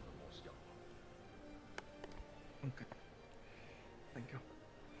harm the most young. Okay. Thank you.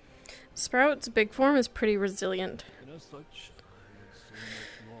 Sprout's big form is pretty resilient. And as such, I assume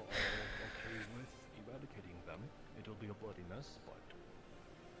if you are all okay with eradicating them, it'll be a bloody mess, but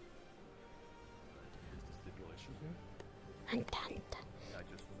that is the stipulation here. I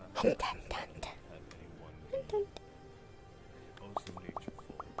just remember have anyone be opposed to nature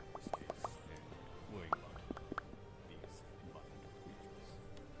for this case and worrying about these environmental creatures.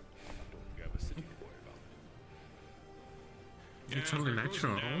 Don't you have a city to worry about? It's only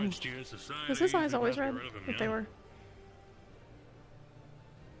natural. Was his eyes always red? But they were.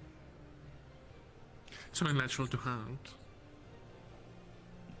 It's only natural to hunt.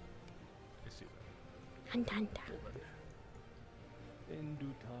 I see that. In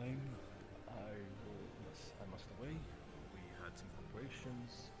due time, I must away. We had some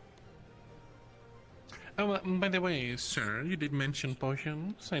preparations. Oh, by the way, sir, you did mention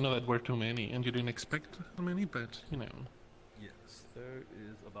potions. I know that were too many, and you didn't expect how many, but, you know. Yes, there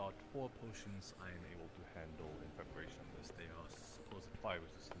is about 4 potions I am able to handle in preparation list. They are supposed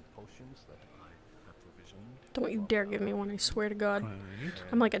fire-resistant potions that I have provisioned. Don't you dare give me one, I swear to God. Right.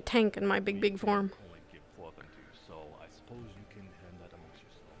 I'm like a tank in my big form. Only give 4 of them to you, so I suppose you can hand that amongst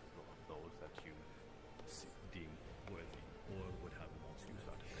yourself, those that you deem worthy or would have the most use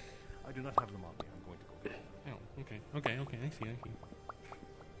out of it. I do not have them on me. I'm going to go get them. Oh, okay, I see.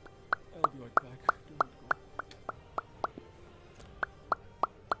 I'll be right back. Do not go.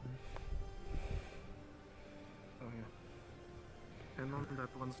 Oh yeah. And on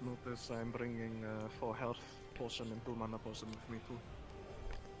that one's notice, I'm bringing 4 health potion and 2 mana potion with me too.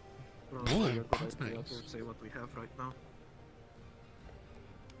 Probably a good that's idea nice. to say what we have right now.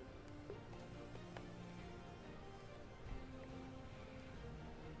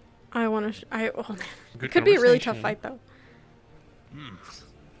 I want to. Oh, Good it could be a really tough conversation. fight, though.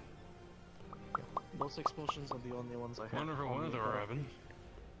 Those 6 potions are the only ones I have. Wonderful on me weather, currently. Evan.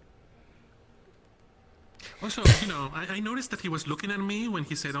 Also, you know, I noticed that he was looking at me when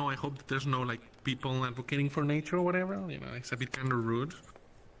he said, "Oh, I hope that there's no like people advocating for nature or whatever." You know, it's a bit kind of rude.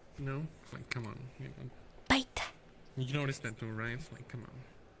 You know, it's like, come on. You know. Bite. You noticed that too, right? It's like, come on.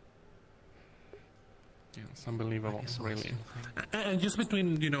 Yeah, it's unbelievable, really. And just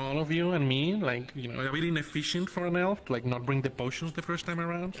between, you know, all of you and me, like, you know, a bit inefficient for an elf to, like, not bring the potions the first time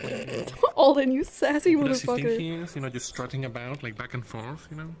around. Like, you know, Alden, you sassy what does he think motherfucker. he is? You know, just strutting about, like, back and forth,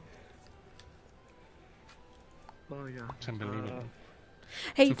 you know? Oh yeah. It's unbelievable.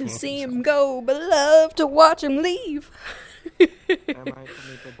 Hate to see him go, but love to watch him leave. I might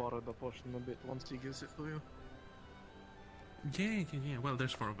need to borrow the potion a bit once he gives it to you. Yeah. Well,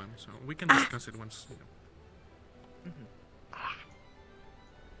 there's 4 of them, so we can discuss it once. You know.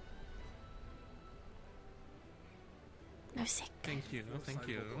 No sick. Thank you. Thank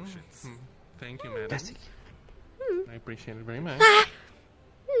you, madam. Bessie. I appreciate it very much.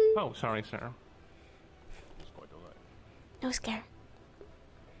 Oh, sorry, sir. No scare.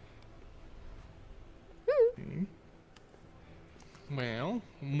 Well,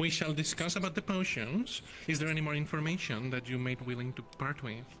 we shall discuss about the potions. Is there any more information that you made willing to part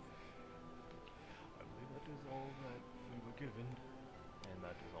with? I believe that is all that we were given, and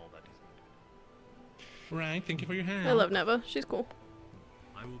that is all that is needed. Right, thank you for your help. I love Neva. She's cool.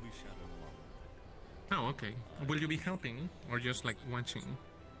 I will be shadowing along with it. Oh, okay. Will you be helping, or just like watching?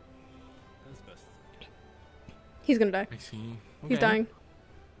 As best. He's gonna die. I see. He's dying.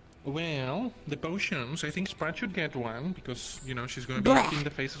 Well, the potions, I think Sprat should get one, because, you know, she's gonna be in the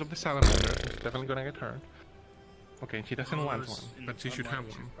faces of the salamander. She's definitely gonna get hurt. Okay, she doesn't want one, but she should have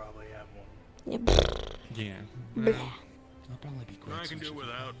one. Probably have one. Yeah. I'll probably be great. I can do it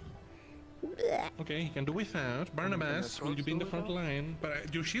without. Okay, you can do without. Barnabas, will you be in the front line?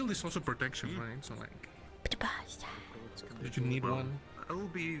 But your shield is also protection, right? So, like... Did you need one? I'll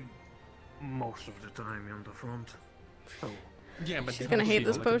be most of the time on the front. Oh. Yeah, but she's gonna hate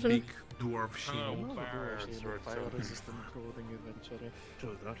this potion. Big dwarf shield. Fire resistant clothing eventually.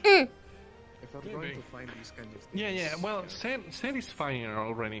 If I'm going to find these kind of things. Yeah. Well, Sand is fire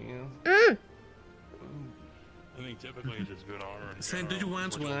already. I think typically it's just good armor. Sand, do you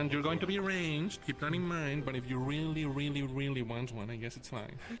want one? You're going to be ranged. Keep that in mind. But if you really want one, I guess it's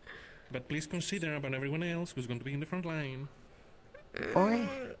fine. But please consider about everyone else who's going to be in the front line. Oi.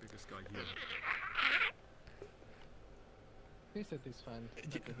 He said he's fine.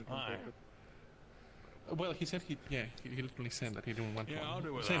 Well, he said he literally said that he didn't want one. Yeah, I'll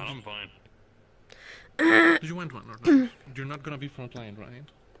do it. Sand, I'm fine. Do you want one or not? You're not gonna be front line, right?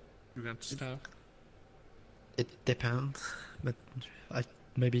 You got stuff. It depends, but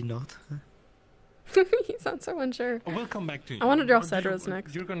maybe not. He sounds so unsure. We'll come back to you. I want to draw Cedra's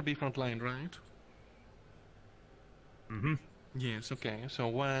next. You're gonna be front line, right? Mm-hmm. Yes, okay. So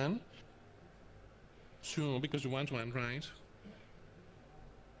 1, 2, because you want one, right?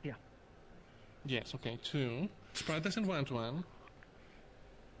 Yeah. Yes, okay, 2. Sprite doesn't want one.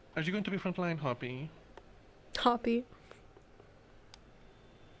 Are you going to be front line, Hoppy? Hoppy.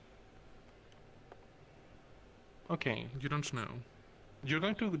 Okay, you don't know. You're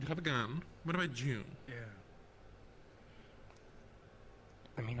going to have a gun. What about you? Yeah.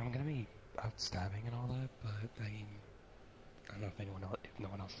 I mean, I'm gonna be out stabbing and all that, but I mean, I don't know if no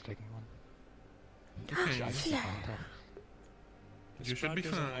one else is taking one. Okay. I should be fine, though. You should be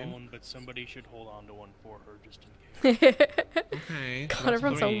fine. One, but somebody should hold on to one for her just in case. Okay. God, so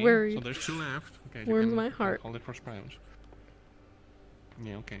everyone's so 3. worried. So there's 2 left. Okay. Warms my heart. Hold it for Sprout.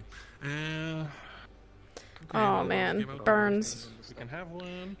 Yeah. Okay. Oh man, burns. We can have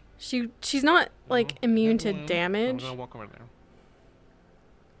one. She's not like immune to damage. I'm gonna walk over there.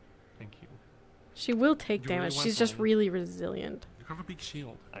 Thank you. She will take You damage. really She's want just one? really resilient. You have a big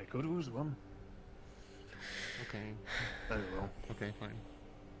shield. I could use one. Okay. I will. Okay, fine.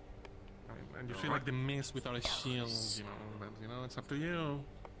 And you feel like the mist without a shield, you know, but you know, it's up to you.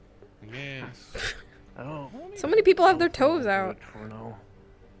 Yes. Oh. So many people have their toes out. For now.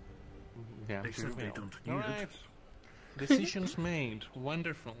 Yeah. They said they don't need Alright. Decisions made.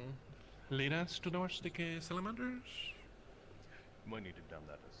 Wonderful. Lead us towards the salamanders. You might need to done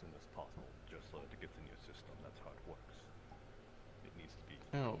that as soon as possible, just so that it gets in your system. That's how it works. It needs to be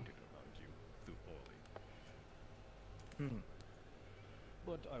rotated around you through orally.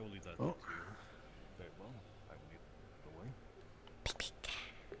 But I will leave that to you. Very well. I will leave the way.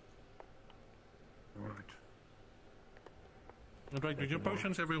 Alright. Alright, do your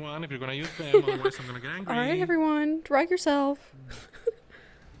potions, everyone, if you're gonna use them, otherwise I'm gonna get angry. Alright, everyone, drag yourself.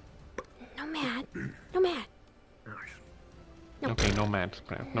 No mad. No mad. Okay, no mad,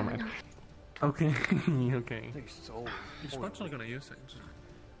 Brad. No mad. Okay, okay. So Your spot's not gonna use it.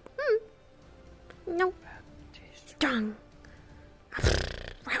 No. Strong.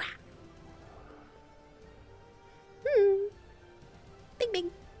 Big.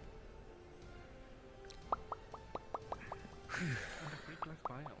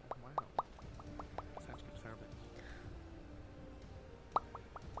 Wow. Such good service.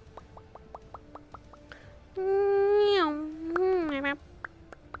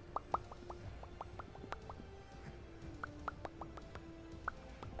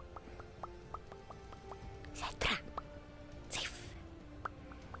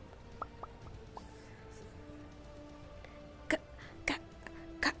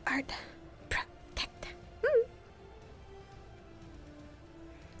 Guard. Protect. Mm.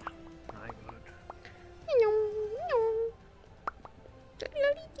 I good.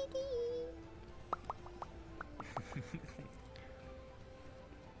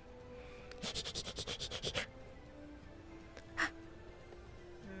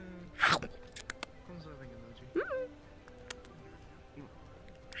 Conserving energy.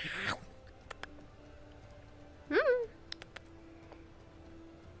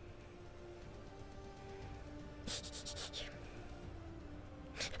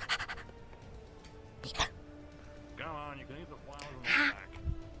 Come on, you can eat the flowers on the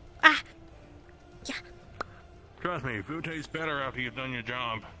back. Yeah. Trust me, food tastes better after you've done your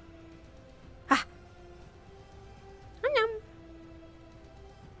job.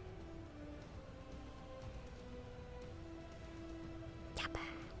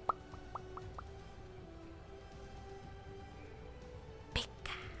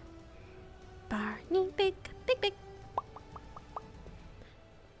 Barney, big.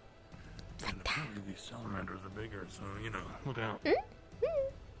 And apparently these salamanders are bigger, so, you know, look out.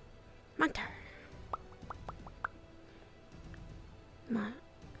 Munter.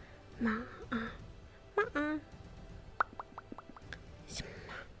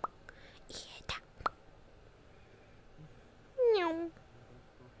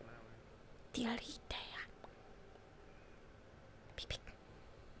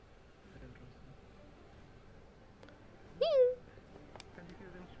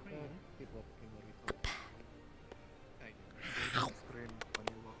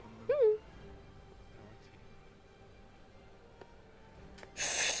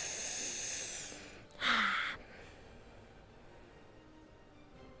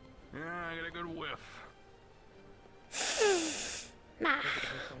 Yeah, I got a good whiff.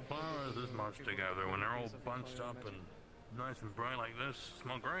 Flowers this much together, when they're all bunched up and nice and bright like this,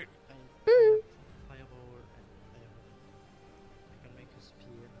 smell great. Fireball and I can make a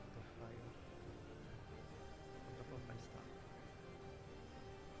spear out of fire on top of my staff.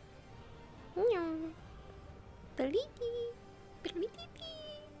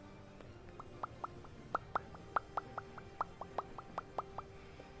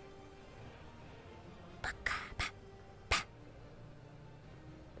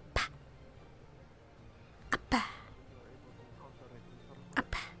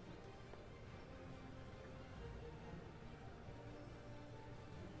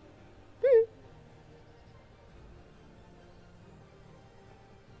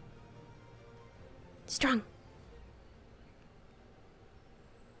 Strong.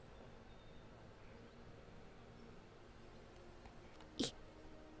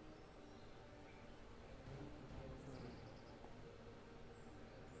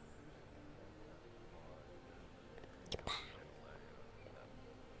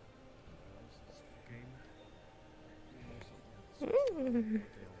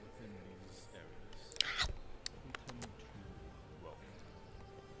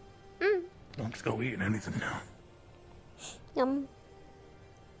 Let's go eating anything now. Yum.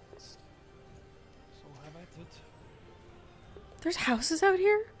 So how about it? There's houses out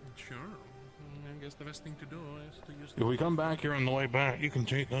here? Sure. I guess the best thing to do is to use If we come back here on the way back, you can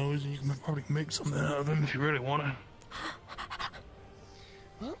take those and you can probably make something out of them if you really want to.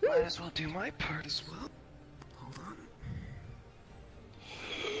 Well, might as well do my part as well. Hold on.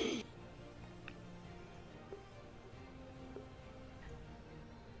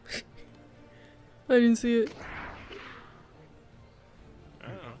 I didn't see it.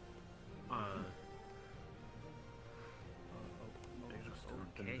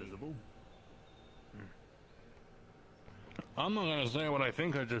 Invisible. I'm not gonna say what I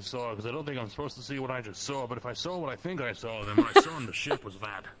think I just saw because I don't think I'm supposed to see what I just saw. But if I saw what I think I saw, then what I saw on the ship was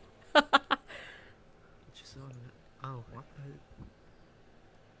that. What you saw? Oh, what?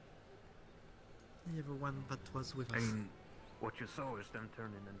 Everyone that was with us. What you saw is them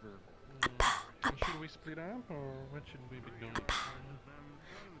turning invisible. Should we split up, or what should we be doing?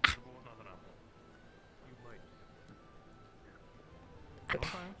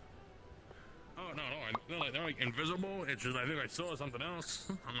 Oh no, they're like invisible. It's just I think I saw something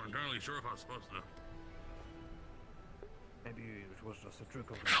else. I'm not entirely sure if I was supposed to. Maybe it was just a trick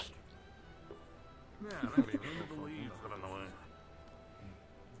of light. Yeah, maybe. Maybe the leaves got in the way.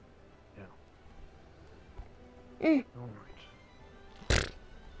 Yeah. Alright.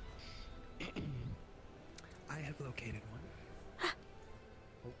 I have located one.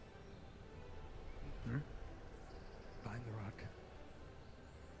 Behind the rock.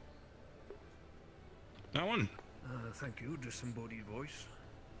 That one? Thank you. Disembodied voice.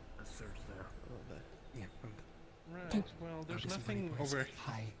 That search there. Yeah. Right. Well, there's nothing over.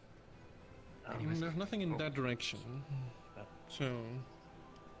 Hi. There's nothing in that direction. So...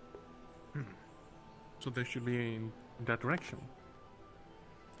 So there should be in that direction.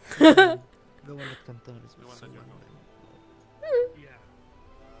 The one at Canton is The one that you're going. Yeah.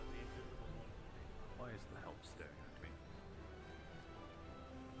 The invisible one. Why is the help staring at me?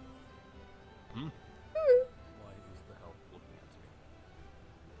 Why is the help looking at me?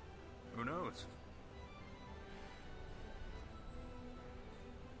 Who knows?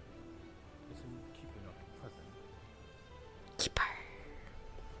 Isn't keeping up present? Keeper.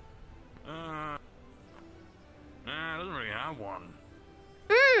 Doesn't really have one.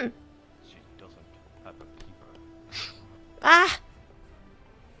 She doesn't have a keeper. Ah!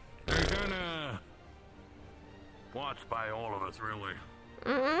 They're kinda watched by all of us, really.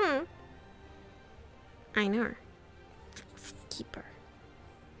 Einar. Keeper.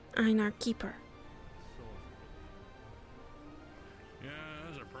 Einar Keeper. Yeah,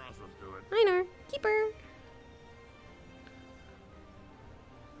 there's a process to it. Einar Keeper.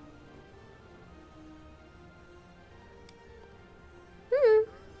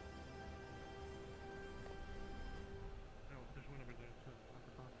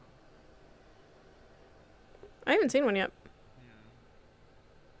 I haven't seen one yet.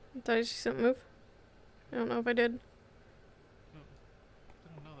 Did I see something move? I don't know if I did.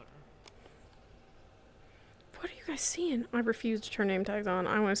 What are you guys seeing? I refuse to turn name tags on.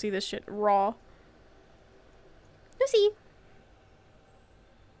 I want to see this shit raw. Lucy.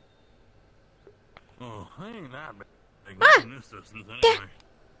 Oh, I ain't that big. Ah! In this distance, anyway.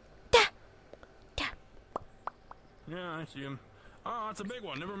 Yeah, I see him. Oh, that's a big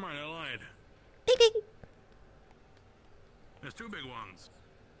one. Never mind, I lied. Big, big. There's two big ones.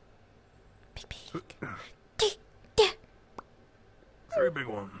 Three big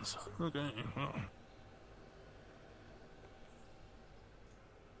ones. Okay. Well.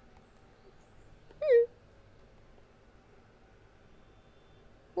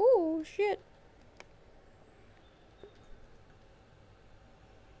 Oh, shit.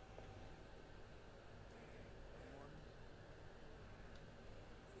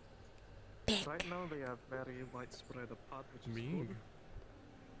 Right now they are very widespread apart, which is good.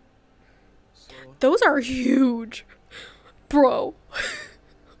 So, Those are huge. Bro.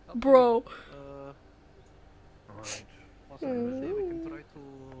 Bro. Alright. Also, we can try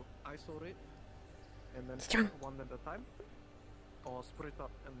to isolate and then Strong. one at a time, or split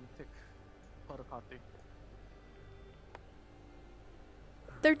up and take per party.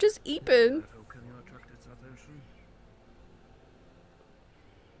 They're just eeping.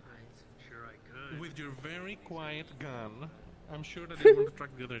 Sure I could. With your very quiet gun, I'm sure that it will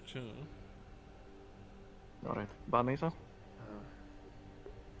attract the other two. Alright, Banisa?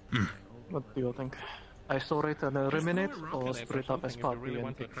 What do you think? Isolate and eliminate, or split up as party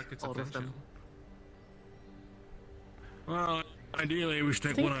and take all of them? Well, ideally we should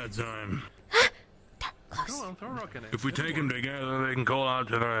take one at a time. Go on, throw a rock in it. If we take them together, they can call out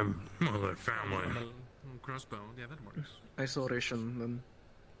to their, well, their family. Crossbow, yeah, that works. Isolation, then.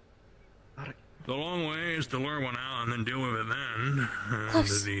 Alright. The long way is to lure one out and then deal with it then. And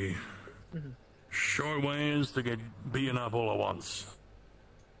Close. the short way is to get beaten up all at once.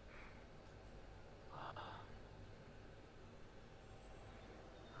 I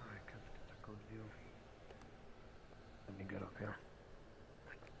can't get a good view. Let me get up here.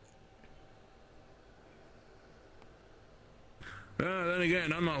 Then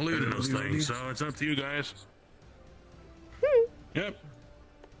again, I'm not looting those things, so it's up to you guys. Yep.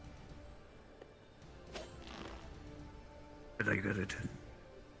 Did I get it?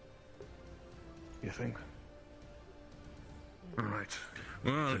 You think? Alright.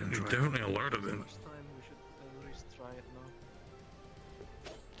 Well, you definitely alerted them. Next time we should at least try it now.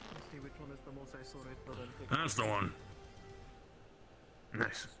 See which one is the most isolated, and take That's the one.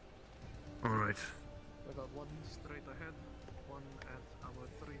 Nice. Alright. I got one straight ahead, one at our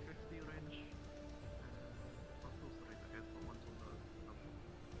 350 range, not two straight ahead, but one to the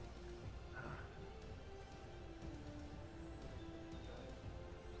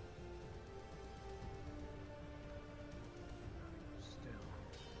Still.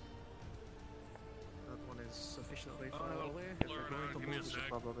 That one is sufficiently far I'll away. If blur we're it going out, to give me a move, we should sec.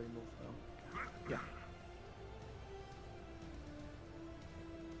 probably move now. Yeah.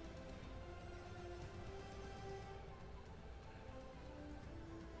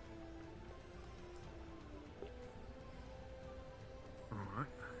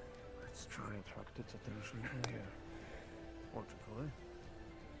 Alright. Let's try and attract its attention from here. Logically.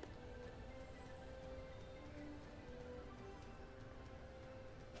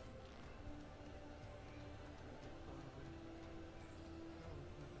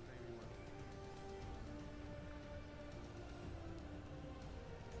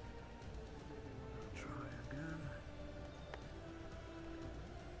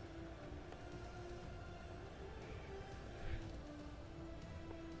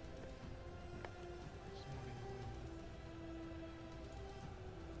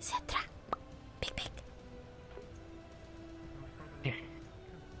 Citra. Big, big. Here.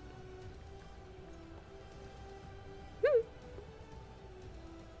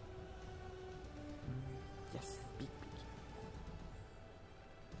 Yes, big, big.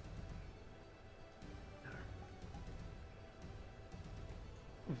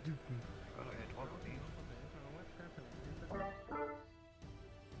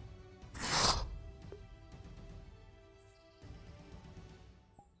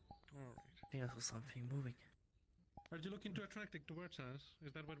 I think I saw something moving. Are you looking to attract it towards us?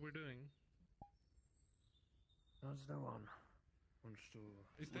 Is that what we're doing? That's the one. Wants to.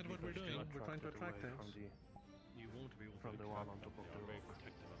 Is that what we're doing? We're trying to attract away us. from the. You won't be able From to the one attract on top them. of They the are very roof.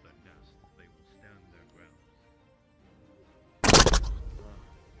 protective of that nest. They will stand their ground.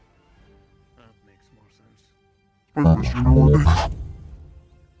 That makes more sense. Unless you know what it is.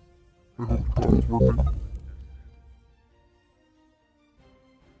 I hope that's working.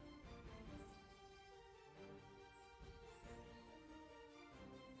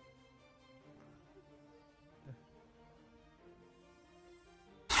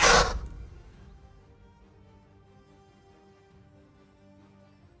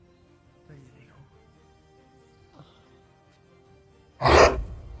 There you go.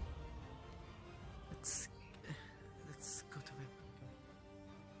 Let's go to him.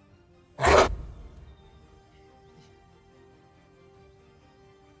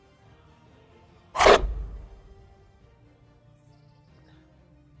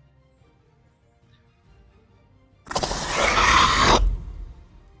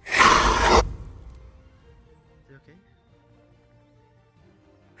 You okay?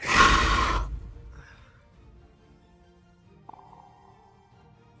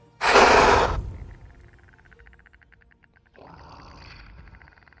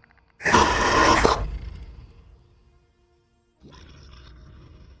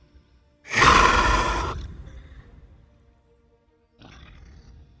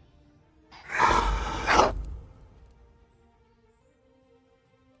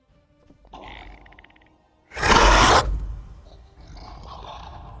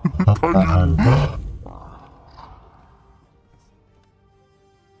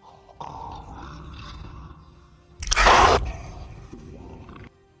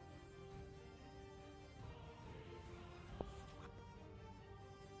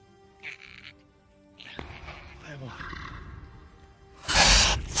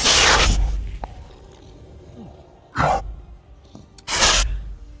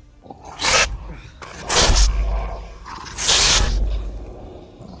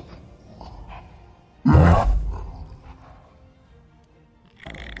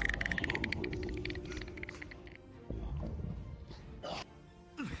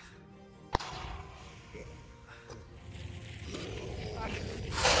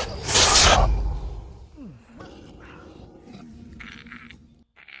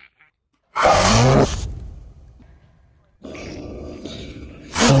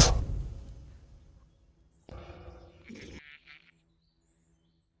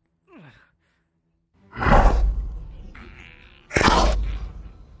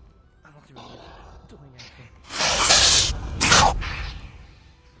 I'm not even doing anything.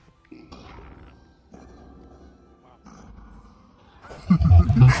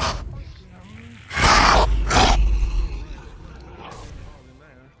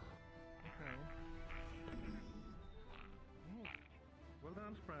 Well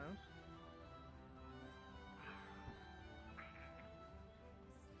done, Sprout.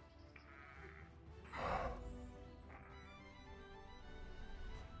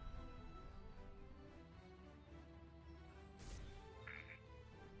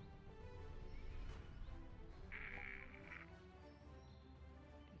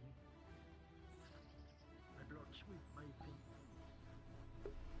 My blood sweet, my thing.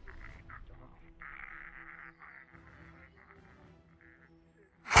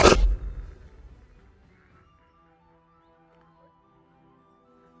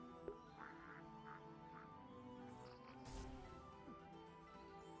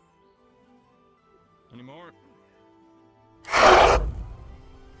 Any more?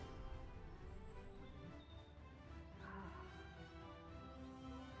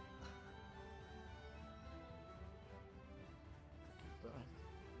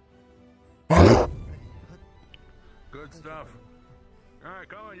 Good stuff. All right,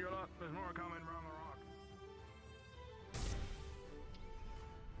 come on, you're up. There's more coming around the rock.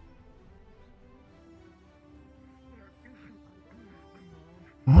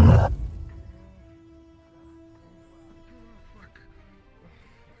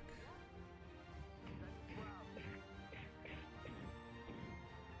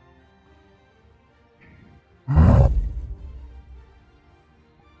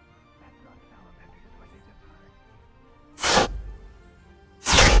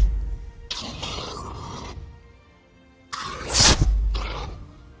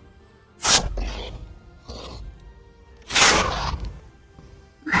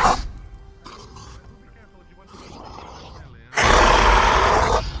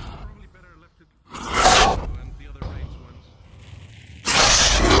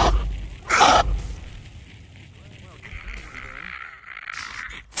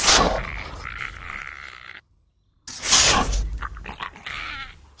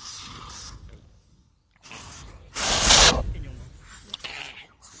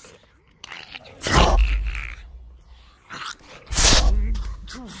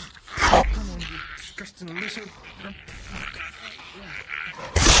 disgusting lizard.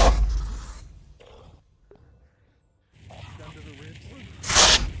 Down to the ribs.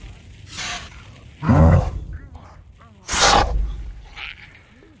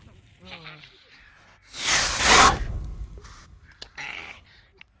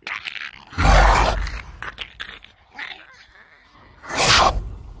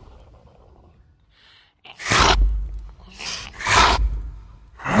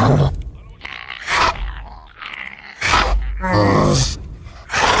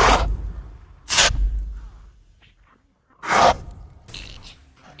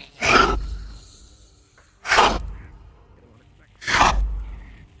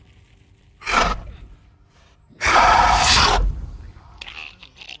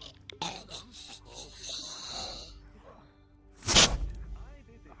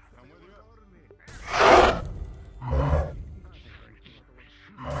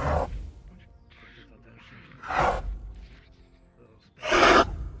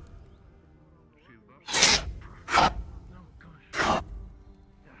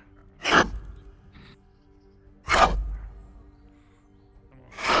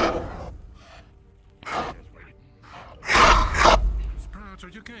 Are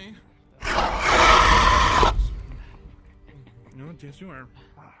you okay? No, yes you are.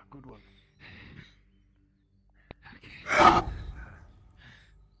 Ah, good one. I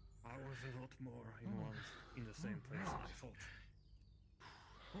was a lot more in the same place than I thought.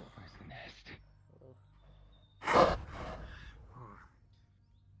 Where's the nest?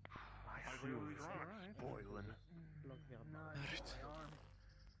 My fluid is boiling.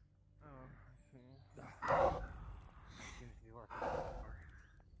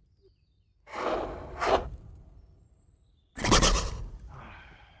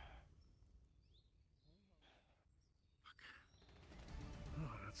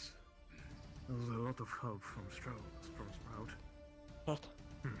 That was a lot of help from Sprout. What?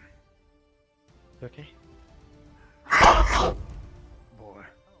 You okay? Boy,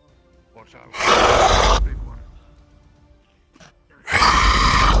 watch out. Big one.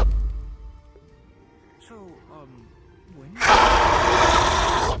 So, when?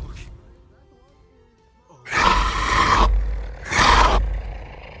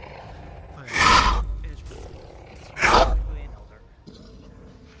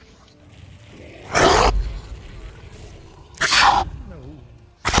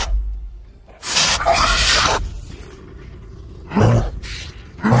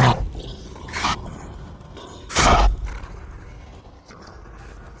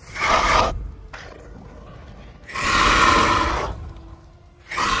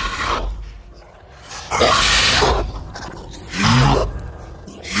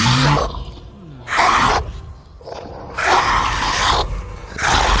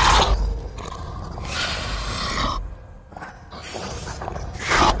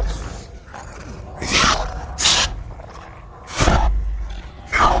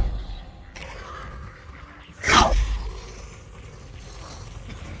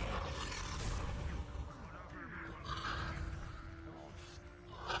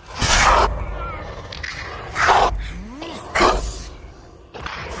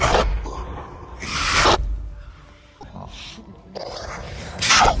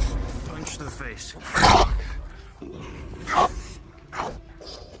 Punch to the face.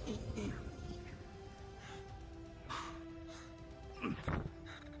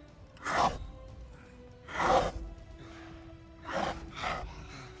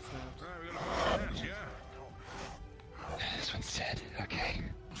 This one's dead. Okay.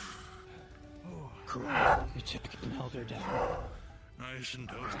 Cool. You took an elder down. Nice and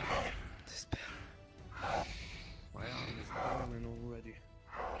toasty. This better. My arm is burning already.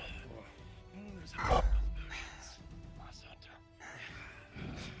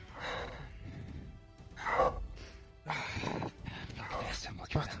 Look at this. I'm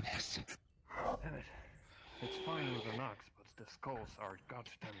looking at this. Damn it. It's fine with an axe, but the skulls are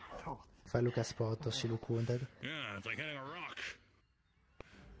goddamn tough. Fai Luca sport, si Luke wounded. Yeah, it's like hitting a rock.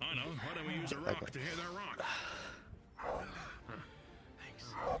 I know. Why don't we use a rock to hit that rock?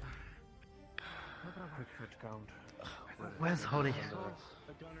 Thanks. Quick foot count. Where's Holly?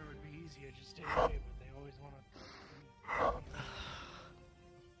 The gunner would be easier, just stay away, but they always want to.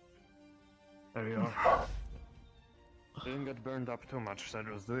 There you are. Didn't get burned up too much,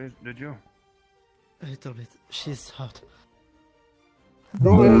 Cedros, did you? A little bit. She's hot.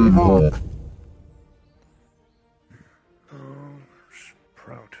 Oh,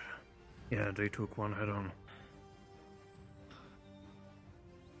 Sprout. Yeah, they took one head on.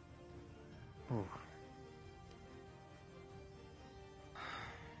 Oh.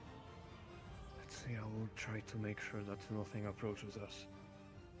 Let's see. Yeah, we'll try to make sure that nothing approaches us.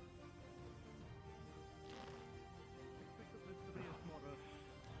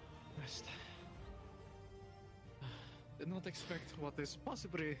 Rest. Did not expect what is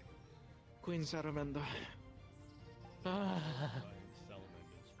possibly Queen Salamandra.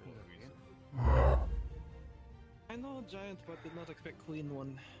 I know giant, but did not expect Queen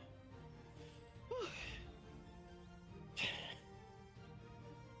one.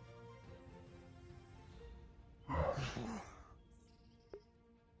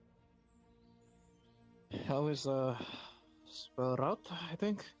 How is spell route, I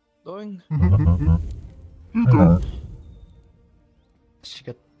think, going? She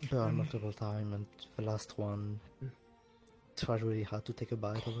got burned multiple times, and the last one tried really hard to take a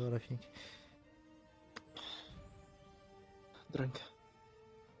bite of her, I think. Drink.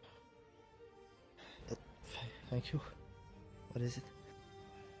 Thank you. What is it?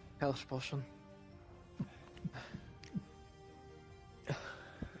 Health potion.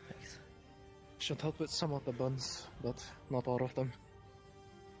 Thanks. Should help with some of the buns, but not all of them.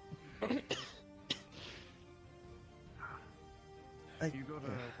 You got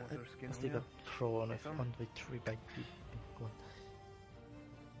a water skin. I still got throw on the tree bag. Go on.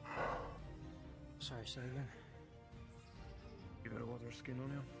 Sorry, say again. You got a water skin on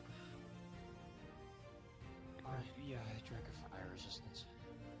you? Yeah, I drank a fire resistance.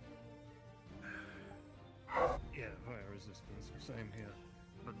 Yeah, fire resistance. Same here.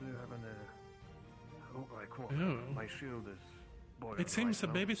 But do you have an like what? Oh. My shield is boiled. It seems right a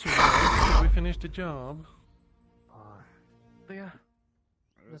now. baby survived. Did we finish the job? Yeah.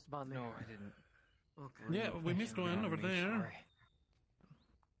 Miss Bonnie. No, I didn't. Okay. Yeah, we missed one over there.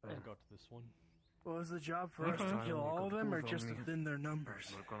 I got this one. What was the job for us Okay. to kill You all could of them, or prove just on to me. thin their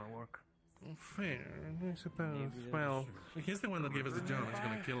numbers? Not gonna work. Fair, I suppose. Well, he's the one that gave us the job. He's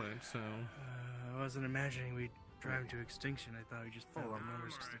gonna kill it, so. I wasn't imagining we'd drive to extinction. I thought we just thought the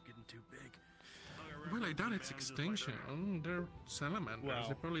numbers just kept getting too big. Well, I doubt it's extinction. They're salamanders. Well,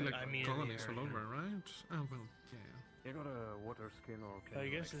 They're probably like I mean in the colonies all area. over, right? Oh, well, yeah. You got a water skin or I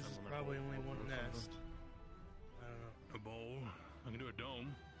guess this is probably only one nest. I don't know. A bowl. I can do a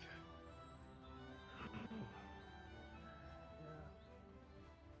dome.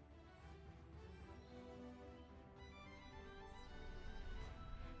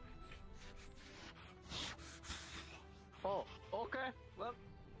 Oh, okay. Well,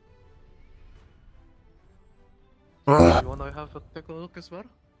 you wanna have a take a look as well?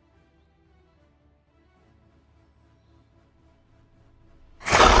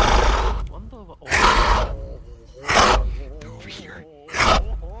 Wonder what? Over here.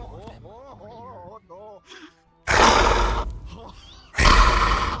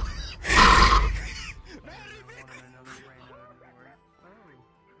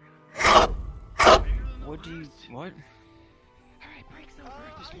 What do you... What? Alright, break's over.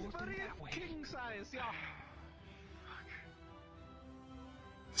 Just walk them that way. King size, yeah.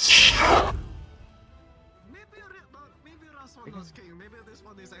 Maybe last one was king. Maybe this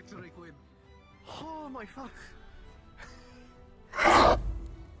one is actually queen. Oh my fuck.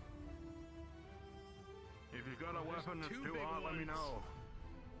 If you got a weapon that's too hot, let me know.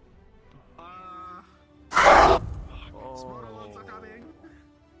 Smaller ones are coming.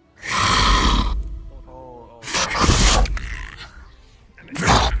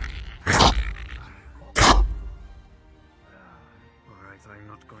 Alright, I'm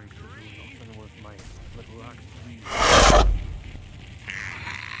not going to do nothing with my little axe, please.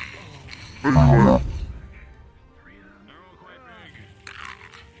 They're all quite big.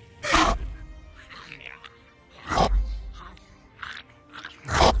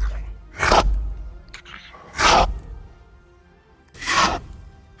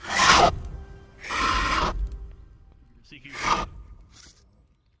 CQ.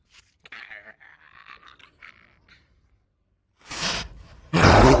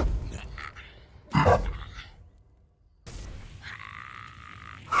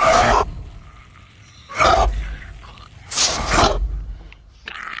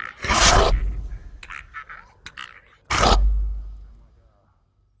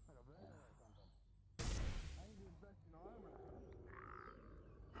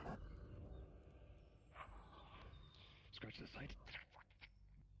 Scratch the side.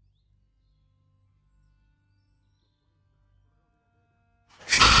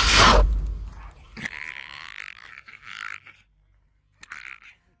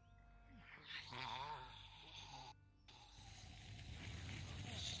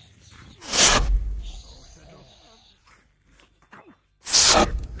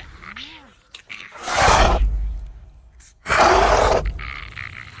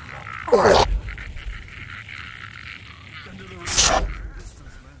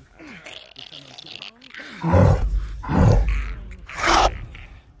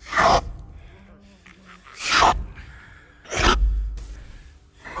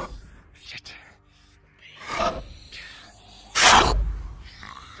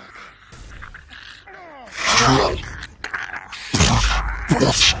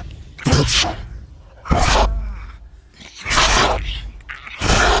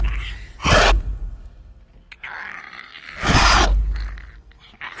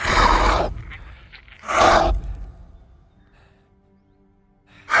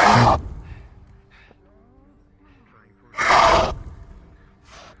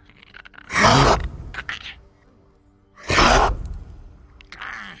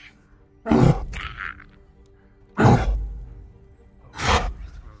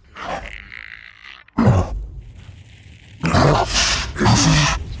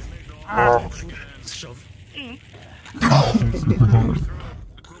 Shove.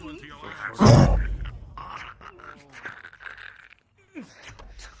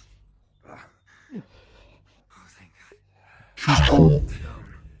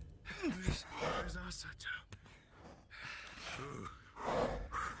 Where's Asato?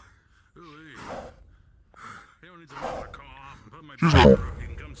 You don't need to make a call off and put my trigger up. You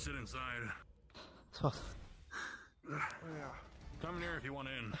can come sit inside. Spot. Come in here if you want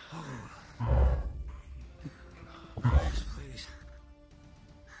in. Please.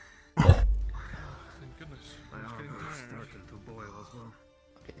 Thank goodness. My I was getting arm is tired. starting to boil as well.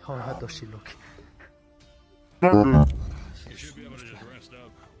 Okay, how does she look? You should be able to just rest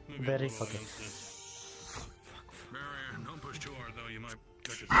up. Maybe Very a little okay. against this. Barrier, don't push too hard though, you might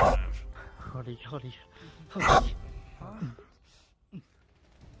cut yourself in half. Holy.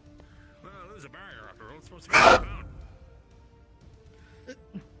 Well, there's a barrier after all. It's supposed to get you out.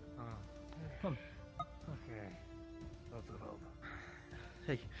 Come. Okay. That's about.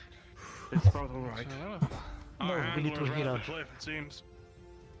 Hey. It's about alright. No, we need to heal her. Cliff, it seems.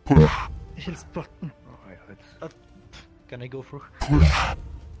 Heal Spot. Alright, let's. Can I go through? Come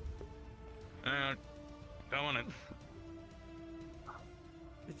on in.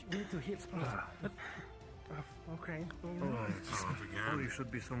 We need to heal Spot. Okay. Alright. Oh, if we Oh, can. you should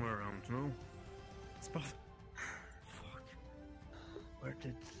be somewhere around, no? Spot. Fuck. Where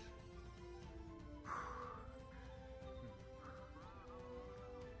did...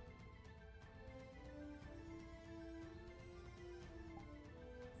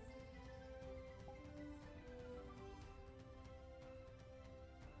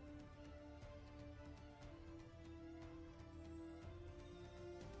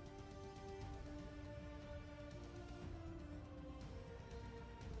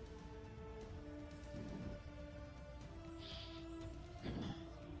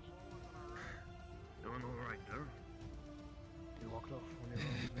 Doing alright there? You walk off when you're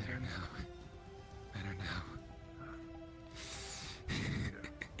home again? Better now.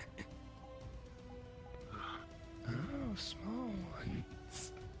 Oh, small ones.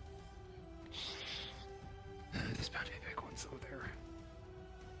 There's bound to be big ones over there.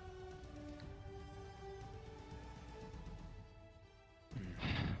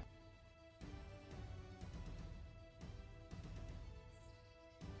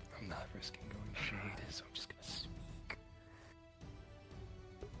 I'm not risking going shade, so I'm just gonna speak.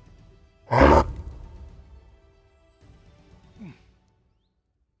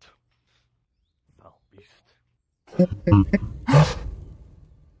 Foul beast.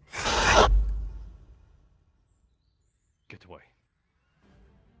 Get away.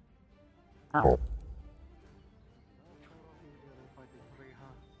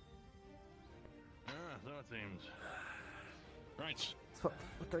 So it seems. Right. Spot.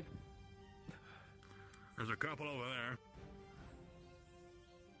 What the... There's a couple over there.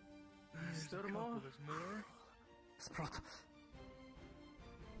 Is there more? There's more? Spot.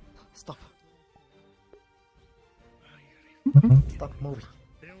 Stop. Stop moving.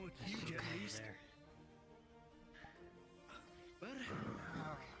 They all look huge at least. What?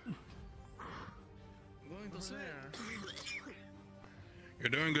 I'm going to say. You're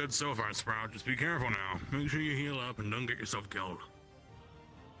doing good so far, Sprout. Just be careful now. Make sure you heal up and don't get yourself killed.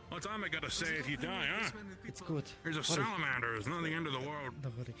 What's I gotta say if you die, huh? It's good. There's a Buddy. salamander. It's not the end of the world.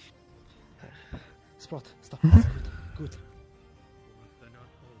 Don't worry. Spot. Stop. It's good. Good. They're not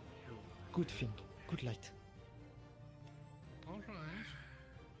all killed. Good thing. Good light. Alright.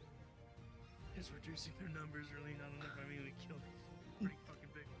 Is reducing their numbers really not enough? I mean, we killed these pretty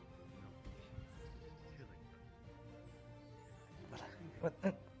fucking big ones. What?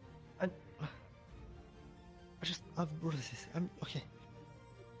 I just have bruises. I'm okay.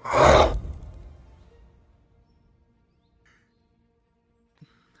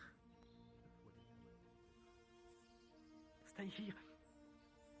 Stay here.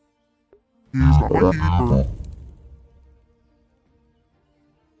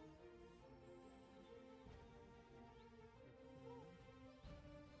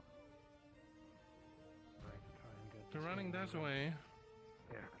 coming this way.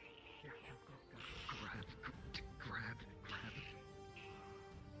 Grab.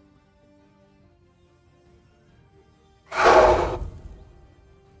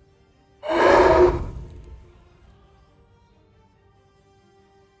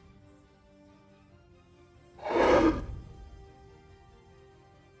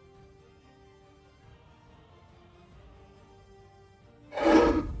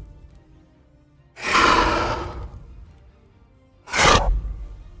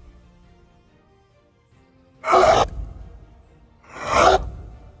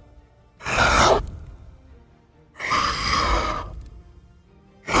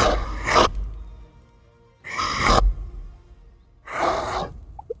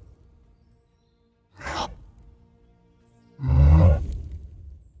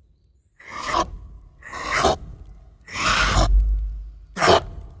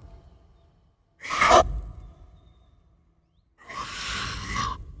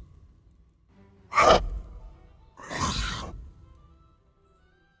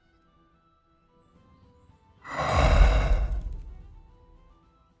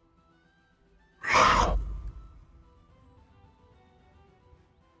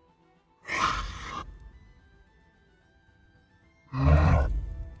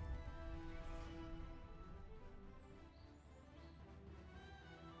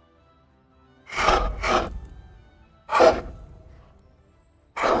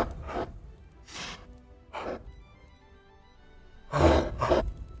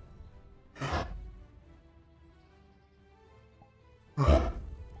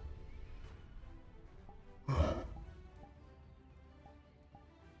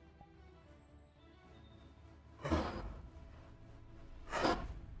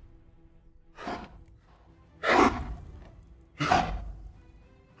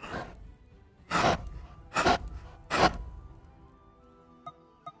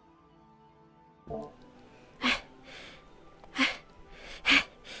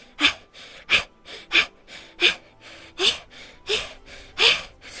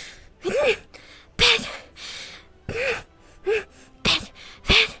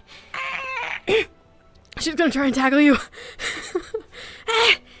 She's gonna try and tackle you.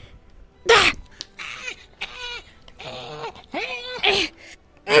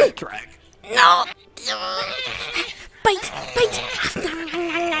 Drag. No. Bite. Bite!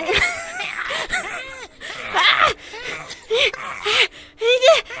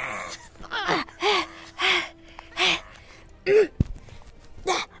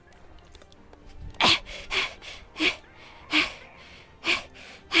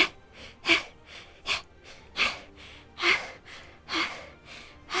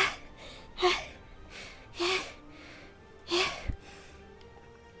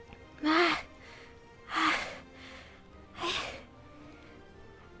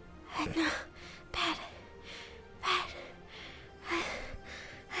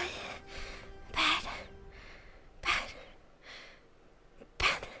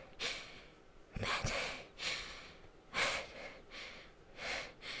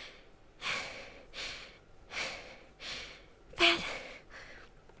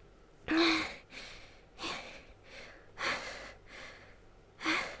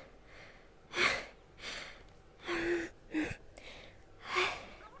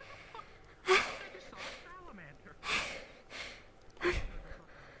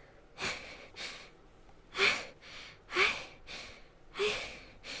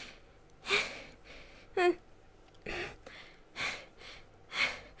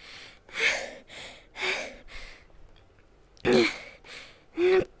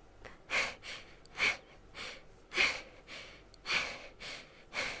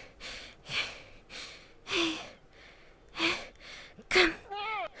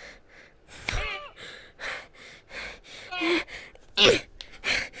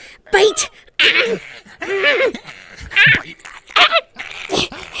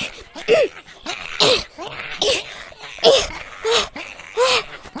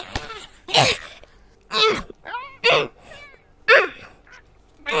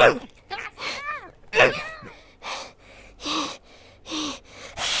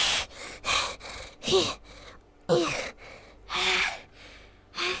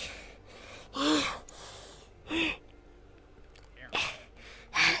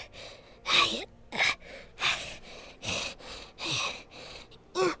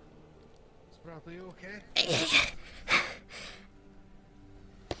 Are you okay?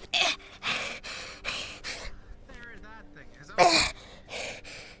 There, that thing is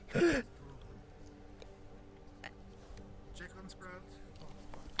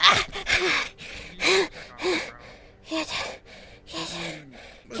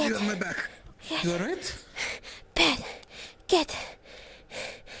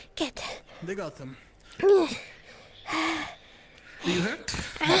They got them. Are you hurt?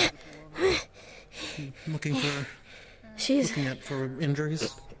 Looking for... Looking at for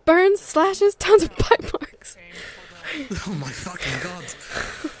injuries? Burns, slashes, tons of bite marks. Oh my fucking god.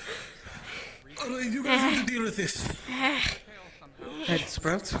 Alright, you guys need to deal with this. Hey,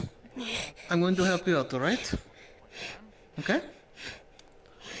 Sprout. I'm going to help you out, alright? Okay?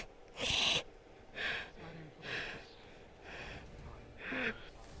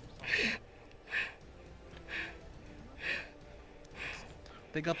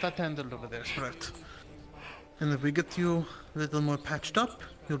 They got that handled over there, Sprout. And if we get you a little more patched up,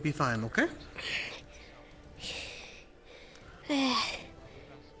 you'll be fine, okay?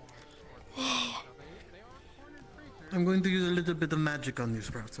 I'm going to use a little bit of magic on you,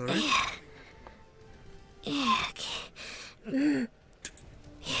 Sprouts, alright? Yeah, okay.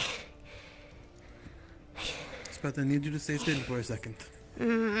 Sprout, I need you to stay still for a second.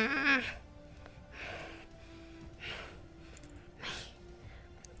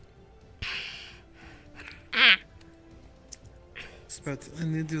 Sprout, I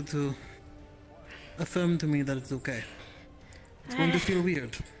need you to affirm to me that it's okay. It's going to feel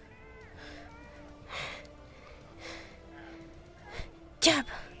weird. Jab.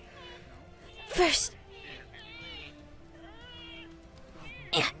 First.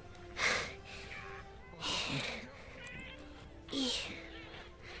 Yeah.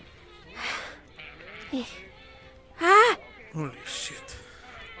 Ah! Holy shit.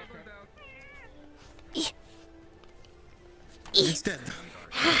 It's dead.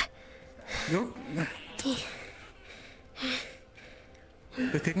 Go.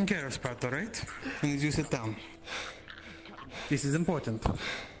 We're taking care of Sprout, alright? I need you to sit down. This is important.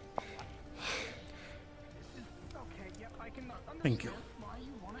 Thank you.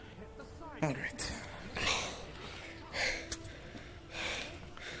 Alright.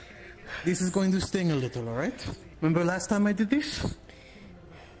 This is going to sting a little, alright? Remember last time I did this?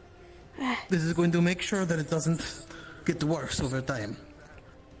 This is going to make sure that it doesn't get worse over time.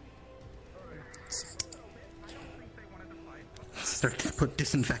 Start to put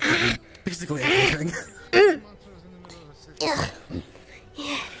disinfectant in basically everything.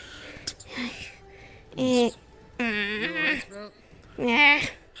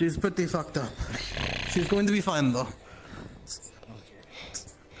 She's pretty fucked up. She's going to be fine though.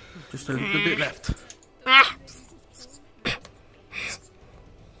 Just a little bit left.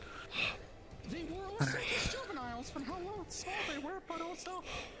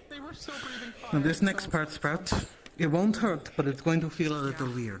 Now this next part, Sprout, it won't hurt, but it's going to feel a little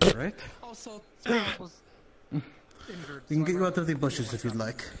weird, right? Also, We can get you out of the bushes if you'd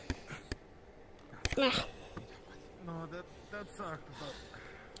like. No, that sucked, but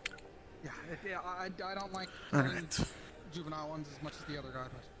yeah, I don't like juvenile ones as much as the other guy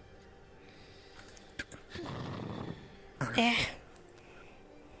does. Alright.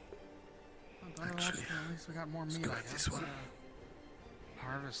 Actually, at least we got more meat. I guess. This one.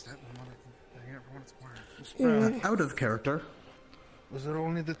 Harvest it and get it for what it's worth. Out of character. Was it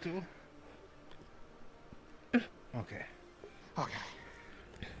only the two? Okay.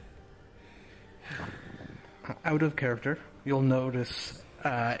 Out of character, you'll notice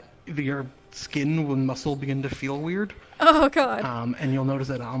your skin and muscle begin to feel weird. Oh god. And you'll notice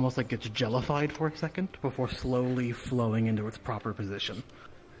that it almost like gets jellified for a second before slowly flowing into its proper position.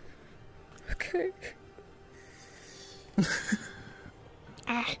 Okay.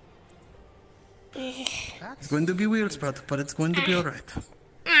 It's going to be weird, Sprout, but it's going to be alright.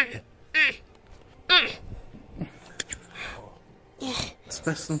 It's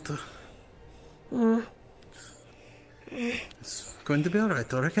best not to... It's going to be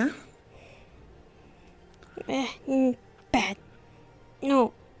alright, okay? Bad.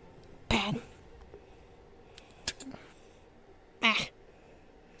 No. Bad.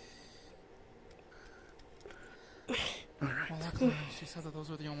 Well, luckily, she said that those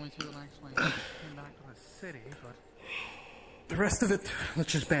were the only two that actually came back to the city, but... The rest of it,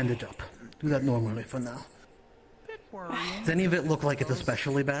 let's just bandage up. Do that normally for now. Does any of it look like it's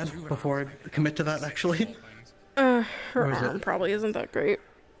especially bad before I commit to that, actually? Her Or is arm it- probably isn't that great.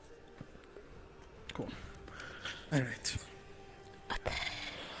 Cool. Alright. I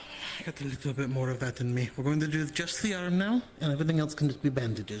got a little bit more of that in me. We're going to do just the arm now, and everything else can just be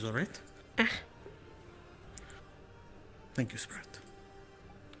bandages, alright? Thank you, Sprout.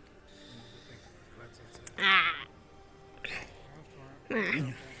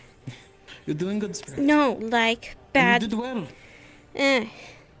 You're doing good, Sprout. No, like bad. You did well.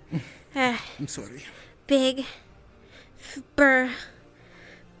 I'm sorry. Big.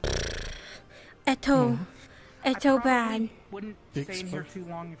 Eto bad. wouldn't stay in here too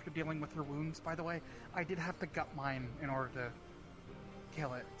long if you're dealing with her wounds, by the way. I did have to gut mine in order to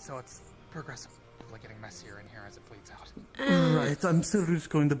kill it, so it's progressively getting messier in here as it bleeds out. Right, I'm still just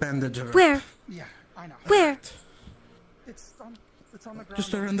going to bandage her. Where? Yeah, I know. Where? It's on the ground.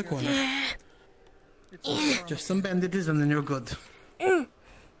 Just around the corner. Just some bandages and then you're good.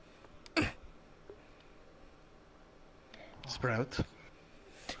 Sprout.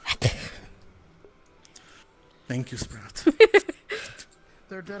 Thank you, Sprout.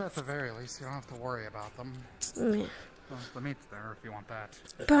 They're dead at the very least. You don't have to worry about them. Yeah. Well, the meat's there if you want that.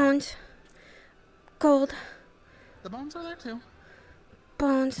 Bones. Gold. The bones are there too.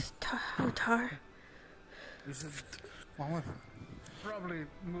 Bones. Tar. We should Well, probably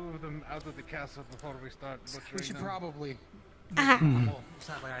move them out of the castle before we start butchering we should them. probably. Ah. Well,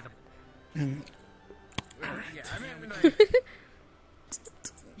 sadly, I don't. Yeah, I mean,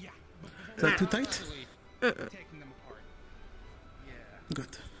 Yeah. Is that too tight? Taking them apart. Yeah.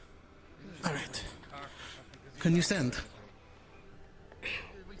 Good. Alright. Can you stand?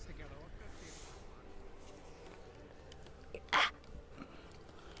 At least together.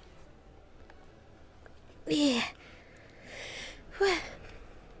 Yeah.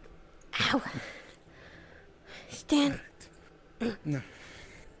 Ow. Stand. No.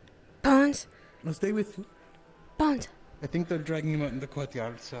 Bones. I'll stay with you. Bones. I think they're dragging him out in the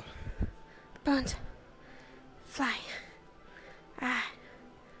courtyard, so. Bones. Fly.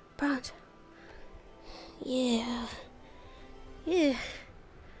 Bones. Yeah. Yeah.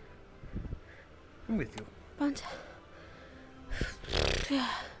 I'm with you. Bones.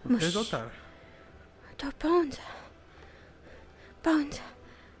 There's Otar. Bones. Bones.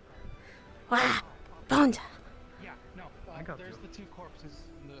 Wow. Bones. Yeah, no. I got there's the two corpses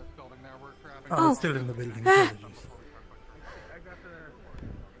in the building there. We're grabbing. Oh, it's still in the building. Ah. Apologies.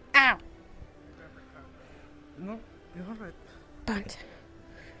 Ow. No, you're alright. Bones.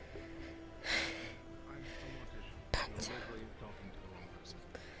 Bones.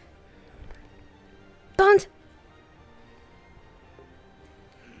 Bones.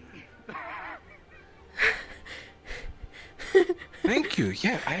 Thank you.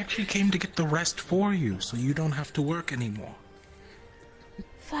 Yeah, I actually came to get the rest for you, so you don't have to work anymore.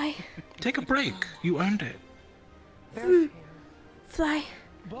 Fly. Take a break. You earned it. Fly.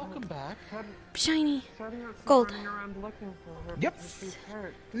 Welcome back. Shiny. Gold. Yep.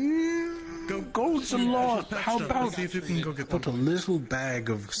 Gold's a lot. How about see if you can go get put a little bag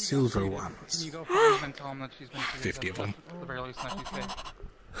of silver ones? Can you go find them and tell them that she's been 50 of them. At the very least, nice to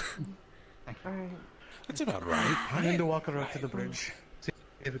That's about right. I'm going to walk her out to the bridge. See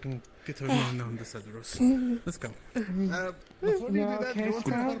if we can get her moving down the Cedros. Let's go. Before you do that, okay, you want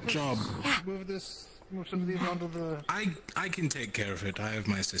to Good job. move some of these onto the... I can take care of it. I have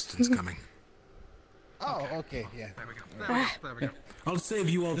my assistants coming. Oh, okay, yeah. There we go. There we go. I'll save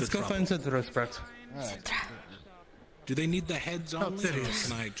you all Let's the go trouble. find Cedros, Sprout. Alright. Do they need the heads only, there or he is.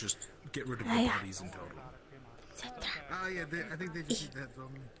 can I just get rid of the bodies in total? Ah, yeah, I think they just need that on.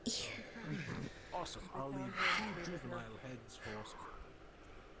 Awesome. I'll leave 2 juvenile heads for...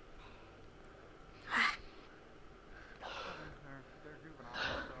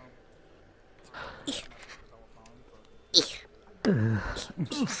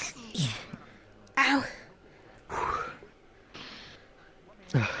 Ow.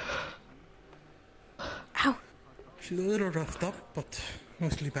 Ow. She's a little roughed up, but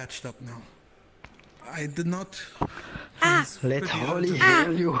mostly patched up now. I did not. Let Holly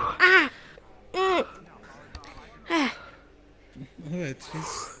heal you. Alright,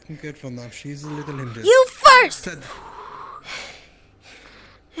 she's careful now. She's a little injured. You first!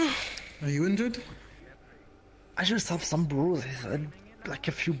 Are you injured? I just have some bruises and like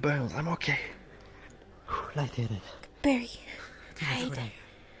a few burns. I'm okay. Lightheaded. Barry. Hide.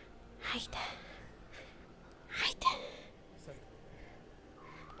 Hide. Hide.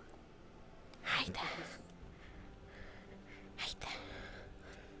 Hide. Hide.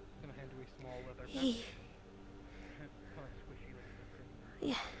 Gonna hand you a small leather Yeah. bag. Kinda squishy like this.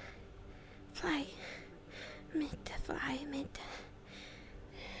 Yeah. Fly. Mit. Fly. Mit.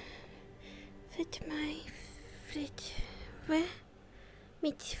 Frit my. Frit. Where?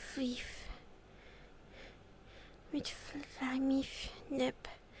 Mit flief. Mit fly me. Nip.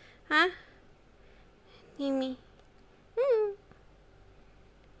 Huh? Mimi.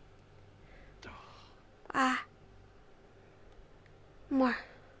 Ah. More.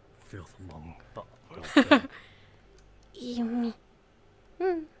 Filth among thought. Yummy.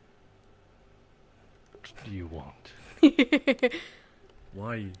 What do you want?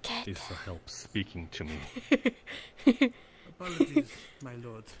 Why is the help speaking to me? Apologies, my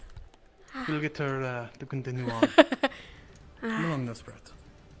lord. We'll get her to continue on. Come along now, Sprout.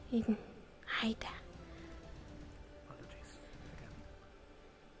 Hide. Apologies again.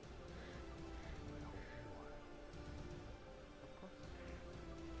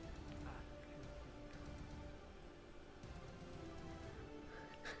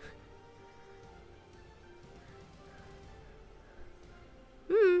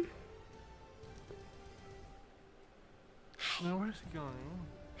 Now where's he going?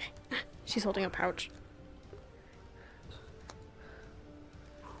 She's holding a pouch.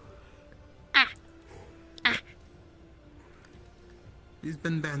 He's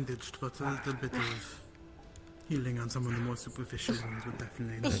been bandaged, but a little bit of healing on some of the more superficial ones would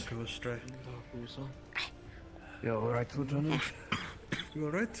definitely not go astray. You alright, Lieutenant? You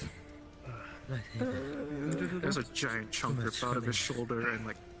alright? There's a giant chunk ripped out of his shoulder and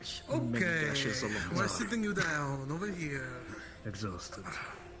like many Okay, gashes along we're his arm. sitting you down over here. Exhausted.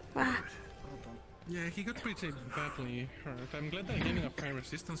 Yeah, he got pretty badly hurt. I'm glad they're giving a fire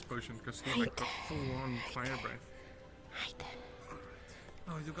resistance potion because he like got full-on fire breath.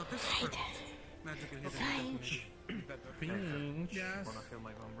 Oh, you got this? Magical hidden Finch. Yes.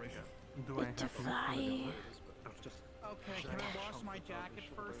 Do I have to fly? Okay, can I wash my jacket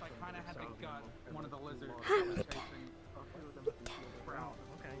first? I kind of had to gut one of the lizards.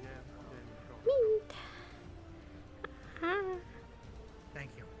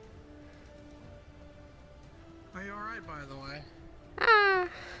 Thank you. Are you alright, by the way?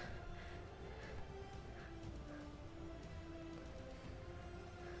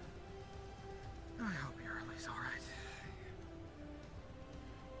 I hope you're at least alright.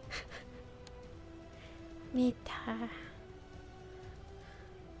 Mita.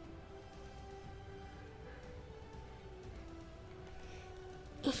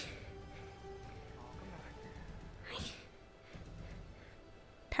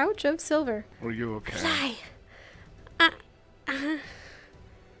 Pouch of silver. Are you okay? Fly.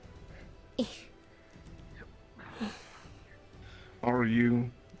 Are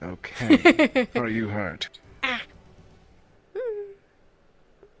you okay? Are you hurt?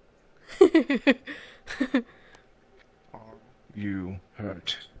 Are you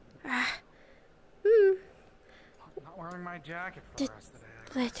hurt? Not wearing my jacket for the rest of the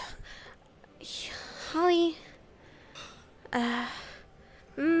day. But Holly.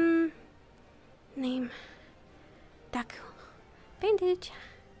 Name. Daku. Bandage.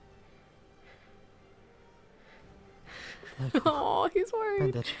 Oh, he's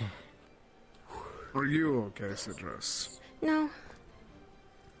worried. Bandage. Are you okay, Citrus? No.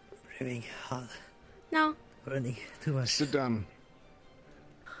 Breathing hard. No. Running too much. Sit down.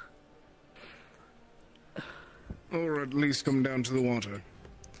 Or at least come down to the water.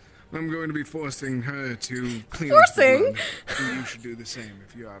 I'm going to be forcing her to clean up the blood, and you should do the same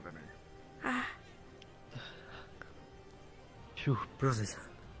if you have any. Phew, bruises.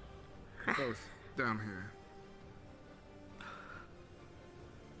 Both down here.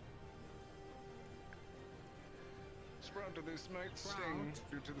 Sprout, this might sting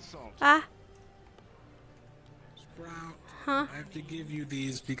due to the salt. Sprout. Huh? I have to give you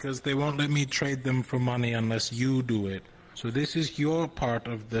these because they won't let me trade them for money unless you do it. So this is your part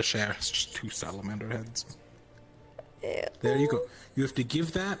of the share. It's just 2 salamander heads. There you go. You have to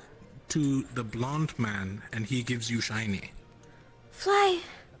give that to the blonde man, and he gives you shiny. Fly.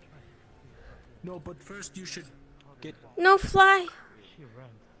 No, but first you should get... No, fly. She ran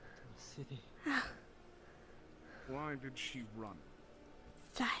to the city. Why did she run?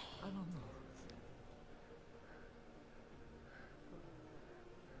 Fly. I don't know.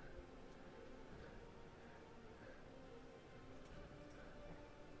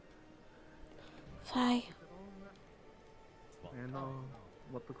 Fly. And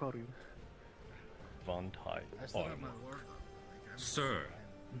what to call you? Von Ty. Sir.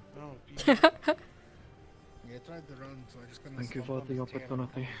 Yeah, I tried to run, so I just couldn't. Thank you for the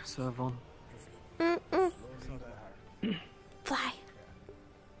opportunity, Sir Von. Fly.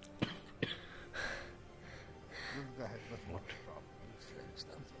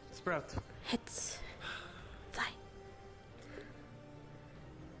 Sprout. Hits. Fly.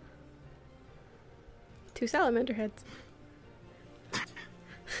 2 salamander heads.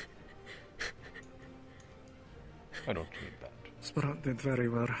 I don't need that. Sprout did very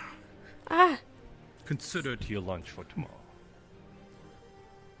well. Consider it your lunch for tomorrow.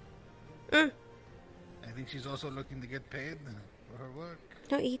 I think she's also looking to get paid for her work.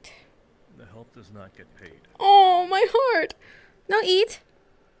 No eat. The help does not get paid. Oh, my heart. No eat.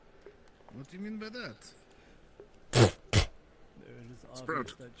 What do you mean by that? It is obvious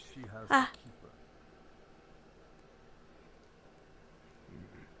Sprout. that she has a keeper.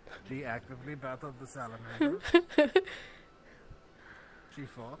 She actively battled the salamander. She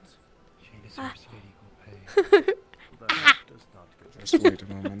fought. She deserves equal pay. That does not get Just wait a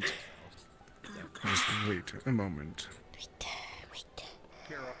moment. Just wait a moment.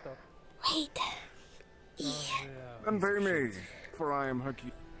 Wait. Then pay me, for I am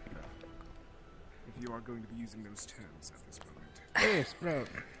Hercule. If you are going to be using those terms at this moment. Hey, Sprout.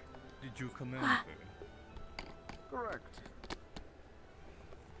 Did you command her? Correct.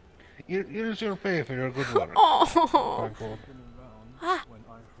 Here's your pay for your good work. Oh. Uncle. When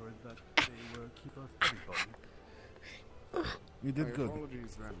I heard that they were keep of everybody. You did My good.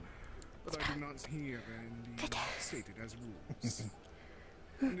 apologies then, but I do not hear them being stated as rules.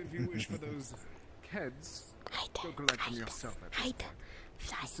 And if you wish for those heads, go collect them yourself at this point.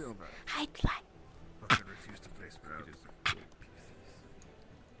 Fly. Silver. Hide, fly. But I refuse to play Sprout.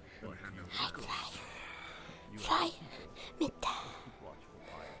 Or hand over the goods. Fly. Mitte.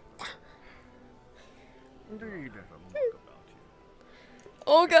 Indeed.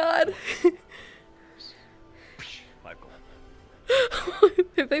 Oh god.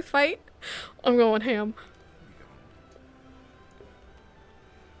 If they fight, I'm going ham.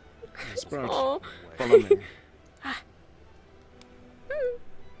 Sprout, Aw. follow me.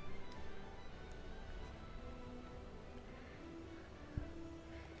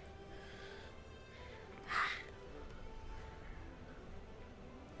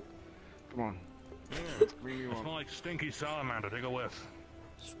 Come on. Yeah. It smells like stinky salamander. Take a whiff.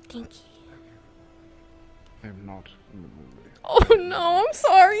 Stinky. I'm not in the mood. Oh no, I'm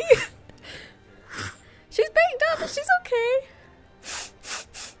sorry. She's banged up, but she's okay.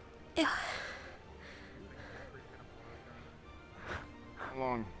 Ew. How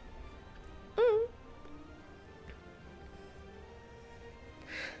long?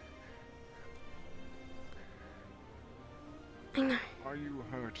 I know. Are you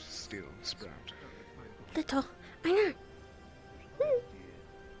hurt still, Sprout? Little. I know.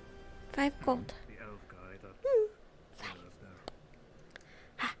 5 gold. The elf guy that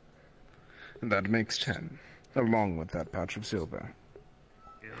And that makes 10, along with that patch of silver.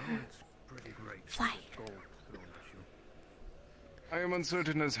 yeah, it's pretty great. Fly. Gold thrown at you. I am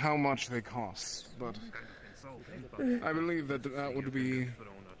uncertain as how much they cost, but Kind of insulting, but I believe that that would be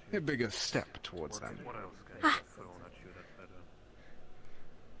a bigger step towards them. what else can I thrown at you that's better?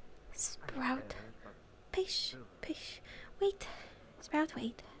 Sprout. Pish. Pish. Wait. Sprout,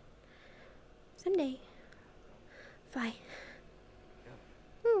 wait. Someday. Fly.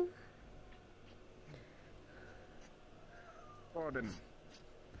 Pardon.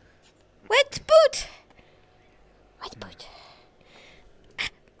 Wet boot! Wet boot.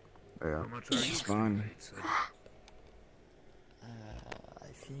 Yeah, it's fine. I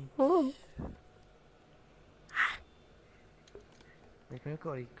think Oh. we're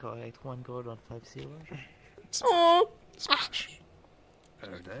gonna collect 1 gold on 5 silver. Oh.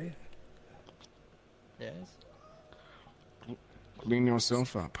 Per day? Yes. Clean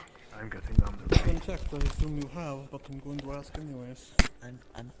yourself up. I'm getting under I can check, I assume you have, but I'm going to ask anyways.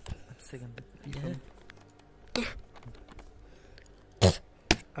 I'm second. Good.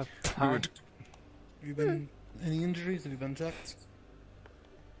 Have you been any injuries? Have you been checked?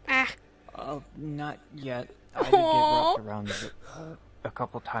 Not yet. I did get wrapped around a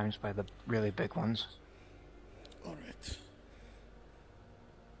couple times by the really big ones. Alright.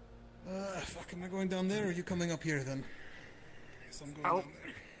 Fuck, am I going down there or are you coming up here then? Guess I'm going down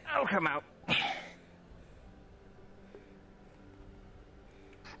there. I'll come out. How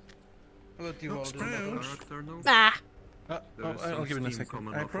about you all? I'll give it a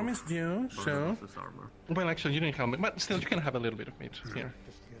second. I promised you, so... Well, actually, you didn't help me, but still, you can have a little bit of meat. Here.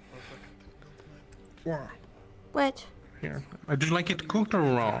 What? Here. Would you like it cooked or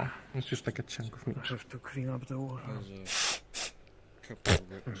raw? It's just like a chunk of meat. I have to clean up the water.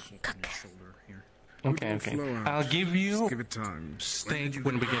 Okay, okay. I'll give you Give it time. steak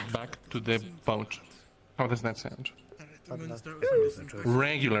when we get back to the boat. How does that sound?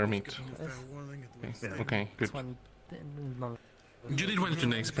 Regular meat. Okay, good. You did well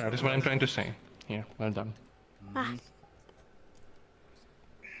today, Sprout, is what I'm trying to say. Yeah, well done.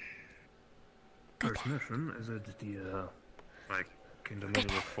 First mission, is it the, like, in the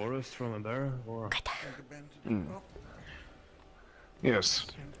middle of forest from a bear, or? Yes.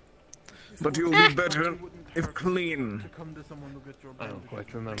 But you'll be better if clean. I don't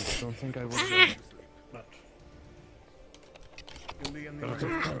quite remember. Don't think I would. But better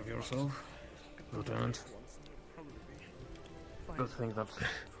take care of yourself, Lieutenant. Good thing that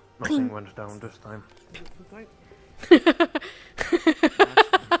nothing went down this time.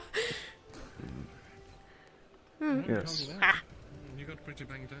 Yes. You got pretty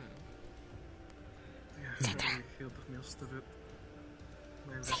banged down. Yeah, I healed most of it.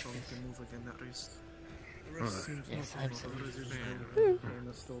 Maybe that's only to move again at least. The rest seems Yes, nothing I'm but safe. the residual pain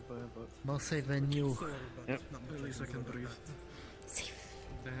is still there, but More safe than you. Yep. At least I can breathe.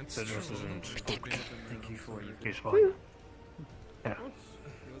 That's The dress true. isn't. Thank you for your He's fine. Yeah.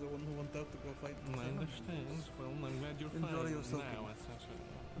 You're the one who went out to go fight. I understand. Well, I'm glad you're Enjoy fine yourself. now. I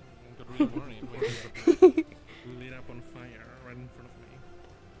got really worried when you lit up on fire right in front of me.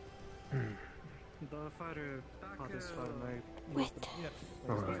 The fire part is fine, right? Wait.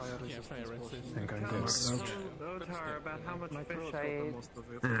 Alright. Yeah, fire resistance. I think I'm good. Otar, about how much My fish throat I got the ate. most of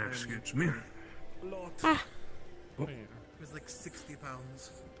it. Excuse me. Lot. Ah. It was like 60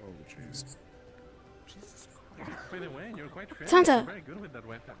 pounds. Oh, jeez. Jesus Christ. By the way, you're quite fair. Santa. You're very good with that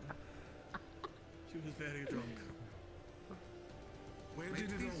weapon. She was very drunk. Where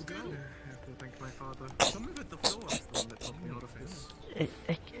did it all go? I have to thank my father. Some of it, the floor. He's the one that took me out of this.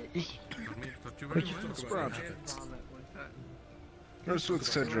 But you very well. Sprout. Vomit like that. Let's with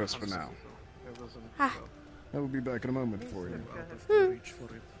Cedros for now. It wasn't Ah. I will be back in a moment for you. out of the reach for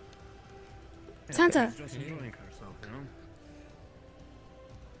it. Santa. Just enjoying herself, you know?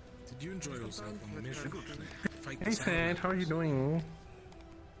 Did you enjoy yourself on the mission? Hey, Sad, how are you doing?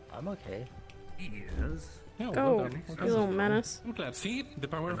 I'm okay. Yes. Yeah, Go, well done. you little menace. I'm glad. See, the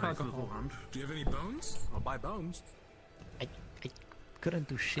power of alcohol. Do you have any bones? I'll buy bones. I couldn't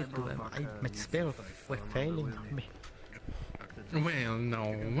do shit to them. My spells were failing me. Well, no,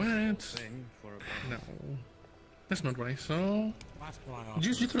 what? No. That's not what I saw.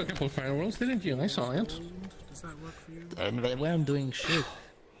 You threw a couple of fireworks, didn't you? I saw it. Does that work for you? And they weren't doing shit.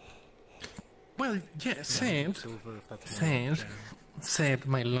 Well, yeah, Sad,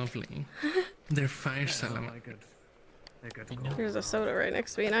 my lovely. They're fire salamander. Here's a soda right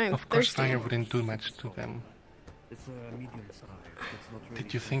next to me, and I'm Of course, thirsty. fire wouldn't do much to them. It's a medium size.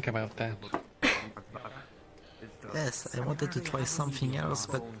 Did you think about that? Yes, I wanted to try something else,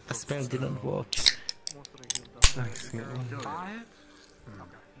 but the spell didn't work. I see.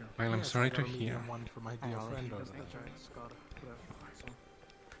 Well, I'm sorry to hear. One for my dear friend over there.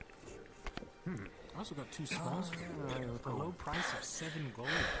 I also got 2 smalls for you. With a low price of 7 gold,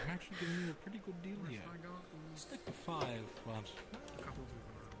 I'm actually giving you a pretty good deal here. Stick to 5,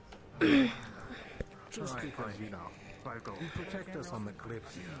 but... Just because, you know, you protect us on the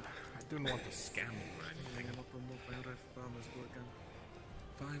Kalypsia. I didn't want to scam you or anything.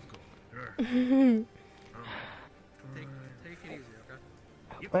 5 gold. Take it easy, okay?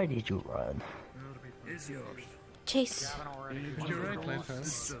 Where did you run? Is yours. Chase. You're right,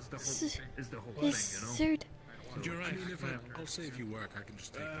 Lighthouse. Is the whole Yes, thing, you know? sir. You're right. I mean, if I'll save you work, I can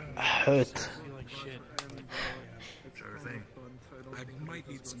just take them. Hurt. Sure thing. I might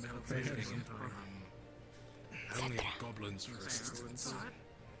need some help fishing. I only have goblins for assistance.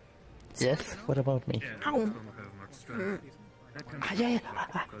 Yes, what about me? Ow. Ah, yeah.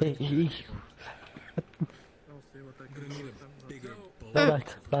 I'm gonna need a bigger bowl.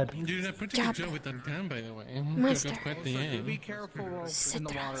 Blood. You did a pretty good job with that gun, by the way. You Monster. got quite the aim. Be careful in the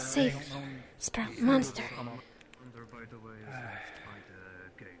Citra, water. safe. Sprout, monster. By the way, by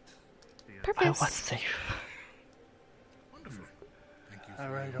the gate. I was Purpose. safe. Wonderful. Thank you. I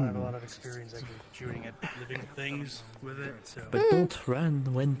really don't have a lot of experience actually shooting at living things with it, so. But don't run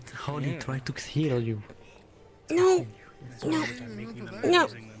when Holly tried to heal you. No. No. Making them, No.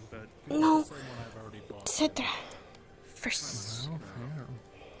 using them, but No. Citra. First.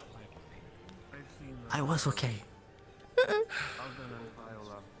 I was okay.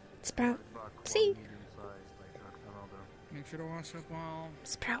 Sprout. See? Make sure to wash up while.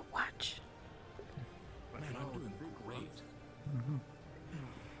 Sprout, watch. Man, I'm doing great.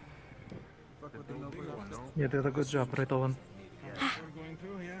 You did a good job, right, Owen? We're going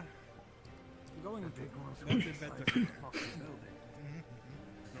to, yeah. Going to. That's it, better.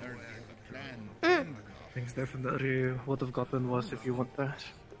 Things definitely would have gotten worse if you want that.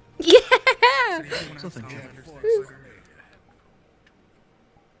 Yeah! So thank you.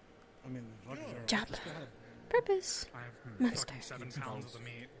 Job. Purpose. Monster. 7 pounds of the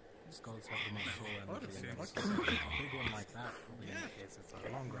meat. Skulls have the most soul energy. A big one like that probably indicates it's a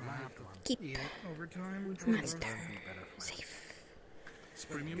longer life one. Keep. Over time. Monster. Safe.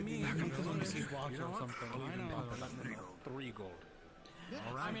 Premium meat. I know. 3 gold.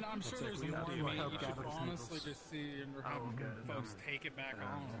 I mean, I'm sure there's more meat. You should honestly just see and have folks take it back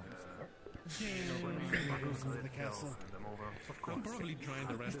on. The castle. I'll probably join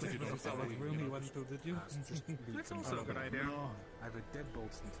the rest if you don't follow me. room he went to, did you? That's also a good idea. I have a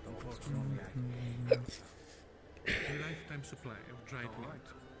deadbolt since the last A lifetime supply of dried meat.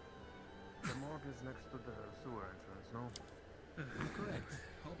 The morgue is next to the sewer entrance, no? Correct.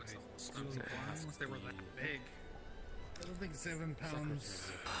 Hope it's not stealing unless they were that big. I don't think £7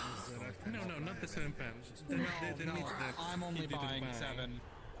 is the right price. No, not the £7. I'm only buying 7.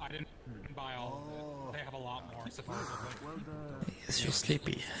 I didn't buy all of it. They have a lot more, supposedly. Is she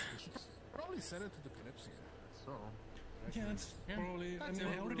sleepy? Probably sell it to the Kalypsia. So. Yeah, that's probably. I mean,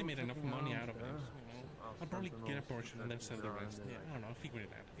 I already made enough money out of it. I'll probably get a portion and then sell the rest. Yeah, I don't know. I'll figure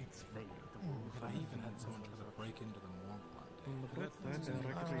it out. It's free. But I even had someone try to break into the morgue one day. On the bright side, I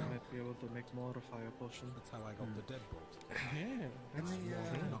reckon we might be able to make more fire potion. That's how I got the deadbolt. Yeah. That's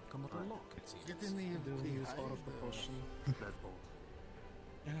not come with a lock. Get in the use all of the potion. Deadbolt.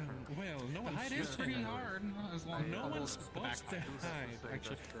 Well, no one. It is pretty hard. As long no one spots the hide.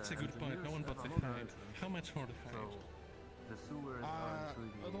 Actually, it's a good point. No one bought the hide. How much for the hide? I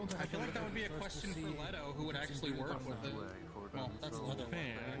feel like that would be a question for Leto, who would actually work with it. Well, that's Leto.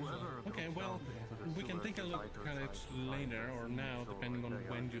 Fair. Okay, well, we can take a look at it later or now, depending on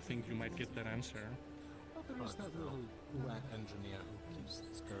when you think you might get that answer. Oh, there is that little rat engineer who keeps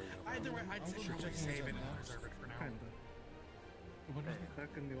scurrying around. Either way, I'd just save it and preserve it for now. What is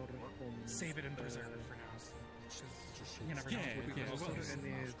Back in the order from... Save it and preserve it for now. You never know.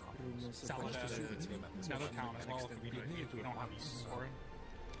 Sell it as another town as well if we don't have use for it.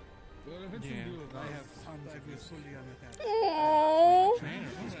 Well, if it's in blue, I have fully unattached. Aww.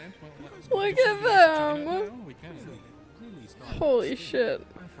 Look at them. Holy shit.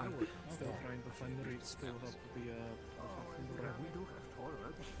 Still trying to find the reach to fill up the We do have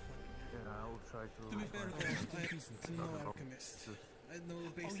toilets. Yeah, I'll try to be fair, I'm no alchemist. I know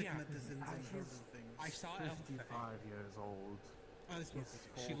basic medicines and herbal things. I saw 55 years old.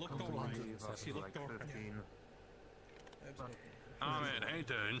 She looked alright. She looked alright. Ahmed, I hate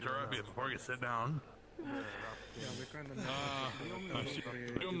to interrupt you before you sit down.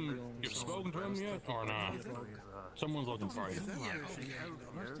 You've spoken to him yet, or not? Someone's looking for you.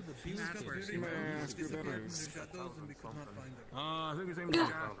 I think his name is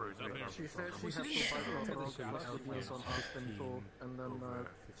Jasper. She said she had to fight for progress on Austin too, and then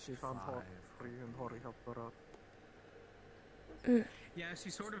she found Hori and Hori helped her out. Yeah, she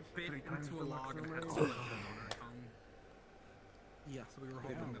sort of bit into a log and had to let yeah, so we were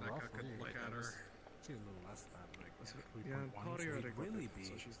hoping that I could look at her. She's a little less than like 3.1, Hori so already it'd really be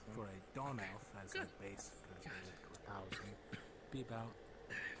for a dawn elf as a base, because it's 1,000, be about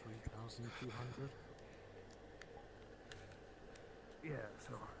 3,200. Yeah,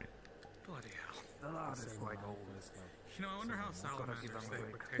 so. Bloody hell. The lot is like old as hell. You know, I wonder how salamanders think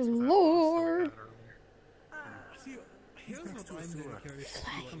would taste Lord. See, here's what I'm curious.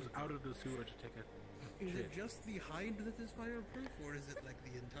 He comes out of the sewer to take a Is it just the hide that is fireproof, or is it like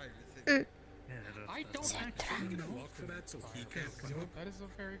the entire thing? I don't actually know for that, so he can't come up. That is a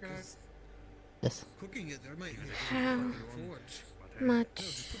very good idea. Yes. Cooking it, there might be How much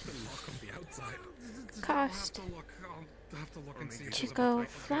cost I'll have to look and see to go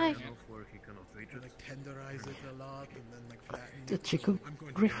fly? Like tenderize it a lot and then like flatten The it. chicken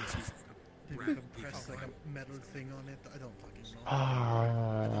griff. Press like a metal thing on it. I don't fucking know.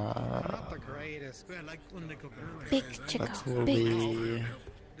 Not the greatest. I like when they cook it. Big chicken. That will Big. be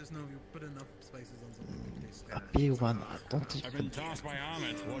Just know if you put enough spices on something, it tastes a big one. I don't think I've been tossed by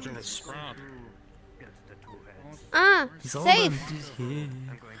Ahmed. Watch over Sprout. Ah, he's all safe. here.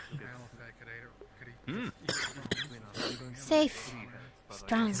 Safe.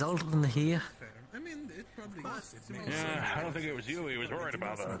 Strong. He's older than here. I mean, it probably is. Yeah, I don't think it was you. He was worried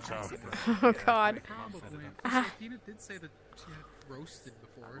about that. So. Oh God. Probably. Tina did say that she had roasted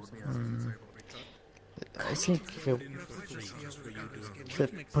before, so I think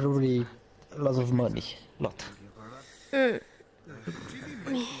probably a lot of money. Lot.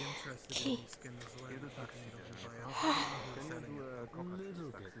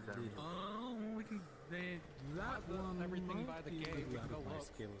 That one, everything by the gate, we go my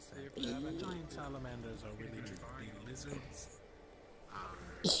skill set. Giant salamanders are really just lizards.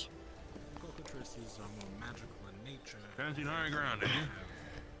 Cockatrices are more magical in nature. Fancy high ground, did you?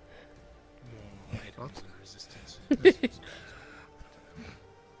 More items and resistance. You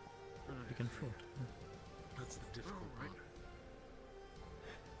can float. That's the difficult part.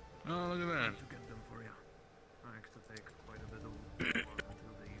 Oh, look at that. To get them for you. I have to take quite a bit of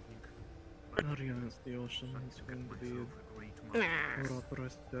until the evening. Ariana is the ocean. It's going to be a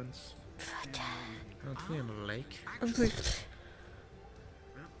residence. Aren't we on a lake?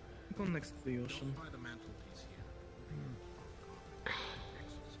 Go next to the ocean. By the mantelpiece here.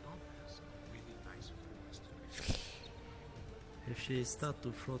 Really nice forest. If she starts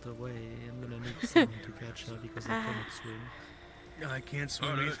to float away, I'm gonna need someone to catch her because I cannot swim. I can't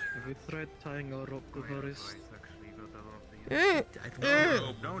swim. Have you tried tying a rope to her wrist?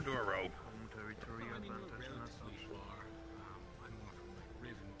 Don't do a rope.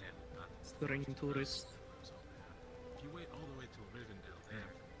 string tourist. If you wait all the way to Rivendell, they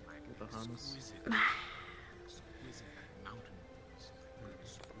have like With the harness. exquisite mountain woods where the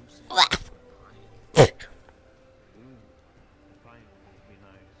spruces, Fine, would be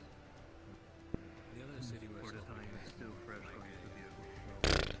nice. the other city where For the time it's still fresh on the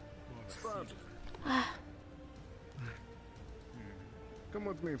vehicle. Come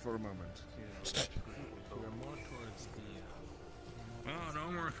with me for a moment. we're more towards the. Oh,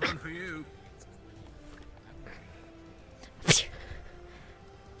 no more fun for you.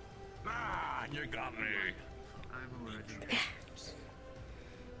 Ah, you got me. I've already got some.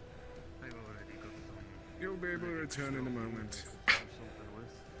 You'll be able to return in a moment.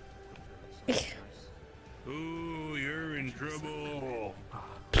 Ooh, you're in trouble.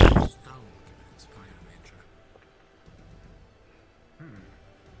 Stone given its fire nature.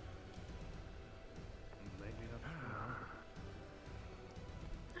 Maybe that's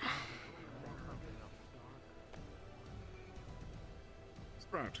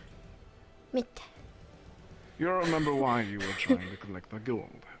Sprout, Mit. you remember why you were trying to collect the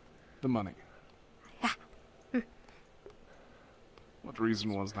gold? The money. Yeah. What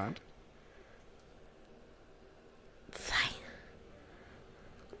reason was that? Fine.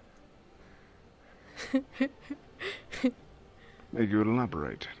 May you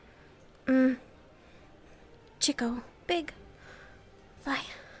elaborate? Chico. Big. Fly.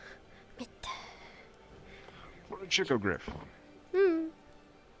 Mit. For a Chickogriff. Hmm.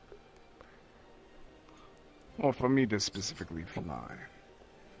 Or for me to specifically fly.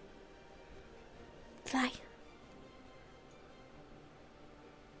 Fly.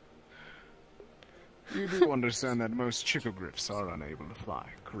 You do understand that most Chickogriffs are unable to fly,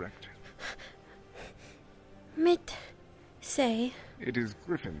 correct? Mit. Say. It is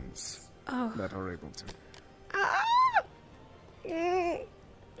griffins that are able to.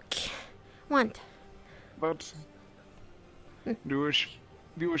 Want. But do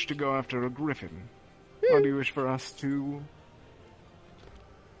you wish to go after a griffin? Or do you wish for us to...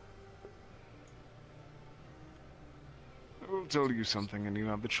 I will tell you something and you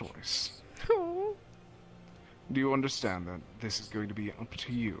have the choice. Oh. Do you understand that this is going to be up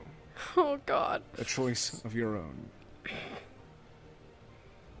to you? Oh, God. A choice of your own.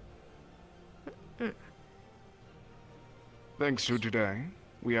 Thanks to today,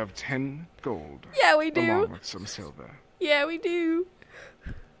 we have 10 gold. Yeah, we do. Along with some silver. Yeah, we do.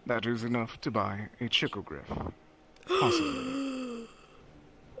 That is enough to buy a Chickogriff. Possibly.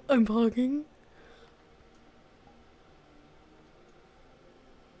 I'm bugging.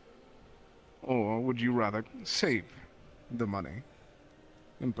 Or would you rather save the money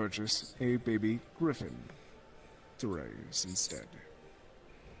and purchase a baby griffin to raise instead?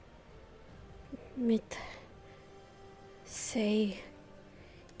 Mit. Say.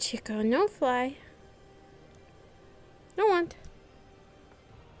 Chico, no fly. No want.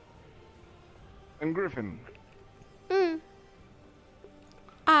 And griffin,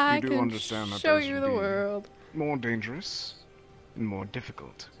 I you do can understand that show those you would the be world. more dangerous and more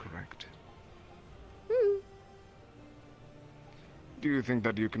difficult, correct? Do you think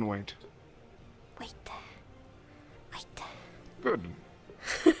that you can wait? Wait. Good.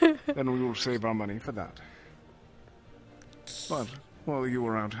 Then we will save our money for that. But while you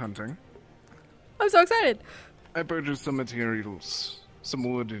were out hunting, I'm so excited. I purchased some materials, some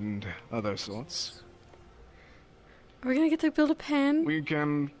wood and other sorts. Are we gonna get to build a pen? We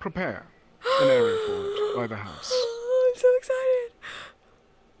can prepare an area for it by the house. I'm so excited.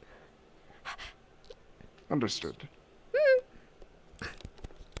 Understood.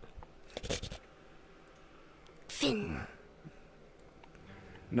 Finn.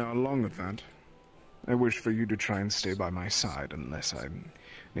 Now, along with that, I wish for you to try and stay by my side unless I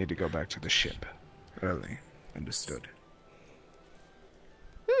need to go back to the ship early. Understood?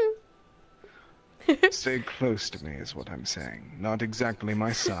 Stay close to me is what I'm saying. Not exactly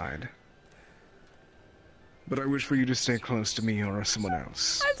my side. But I wish for you to stay close to me or someone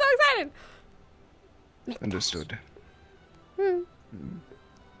else. I'm so excited. Understood?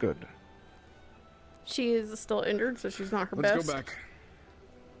 Good. She is still injured, so she's not her Let's best. go back.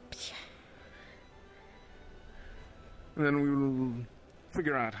 And then we will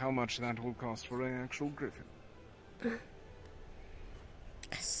figure out how much that will cost for an actual griffin.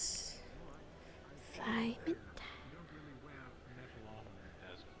 Yes. Fly.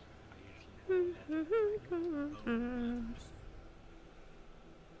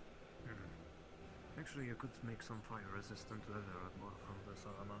 Actually, you could make some fire-resistant leather from the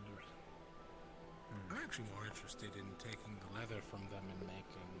salamanders. I'm actually more interested in taking the leather from them and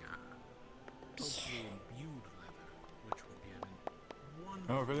making totally imbued leather, which would be an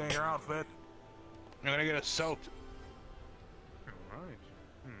Oh, if it ain't your outfit, you're gonna get soaked. Alright.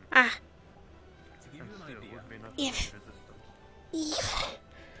 Ah. To give you an idea, If.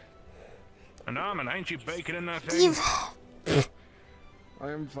 And Armin, ain't you baking in that thing?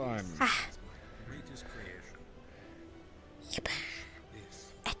 I am fine. Greatest creation.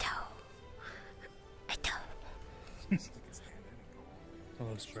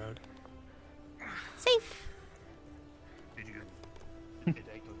 Hello, Sprout. Safe. Did you? Did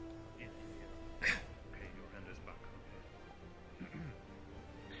I go in here? Okay, your hand is back.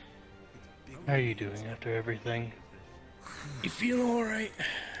 How are you doing after everything? You feel alright?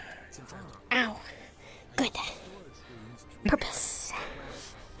 Ow. Good. Purpose.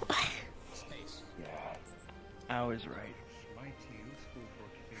 Yeah. Ow is right. Might be useful for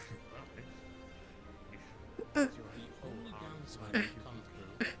keeping some profits. The only downside that you come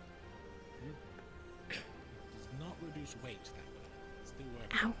through does not reduce weight that way. Still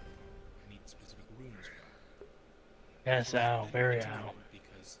working. Ow. I need specific rooms for it. Yes, ow. Very ow.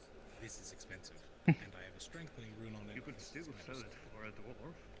 Because this is expensive. And I have a strengthening rune on it. You could still sell it for a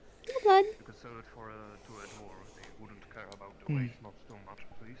dwarf. Blood. You could sell it for to a dwarf. They wouldn't care about the Hmm. weight, not so much,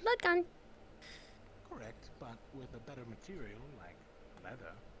 please. Blood gun. Correct, but with a better material like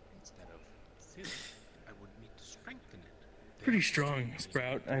leather instead of silk, I would need to strengthen it. Pretty strong,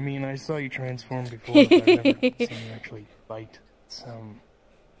 Sprout. I mean, I saw you transform before, but I've never seen you actually fight. It's,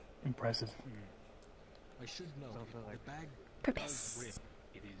 impressive. I should know if the bag Purpose. does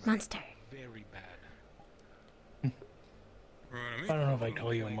rip, it is Monster. very bad. I don't know if I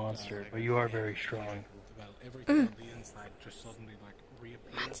call you a monster, but you are very strong. Well, everything on the inside just suddenly like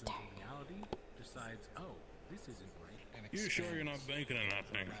reappears into reality, decides, oh, this isn't right, and You sure you're not expands baking in that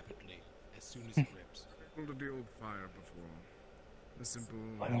thing? rapidly as soon as it rips. Under the old fire before. A simple.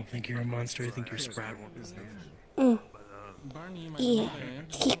 I don't think you're a monster, I think you're Sprout. Barney, my Yeah. brother,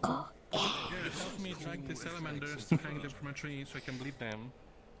 Chico. help me drag the salamanders to hang them from a tree so I can bleed them.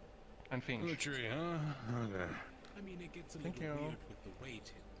 And The finish. tree, huh? Okay. I mean, it gets a Thank little you. weird with the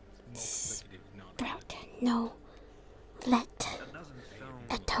weight. It's multiplicative, not Sprout. No. Let That doesn't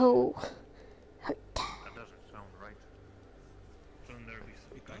sound. a toe hurt. That doesn't sound right. Shouldn't there be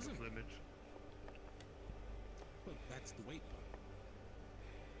some kind of limit? But that's the weight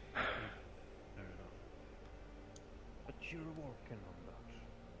part. Fair enough. But you're working on that.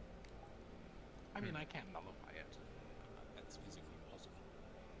 I mean, I can't nullify it. That's physically possible.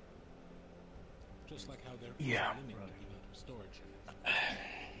 Just like how there is Yeah. a limit to the amount of storage.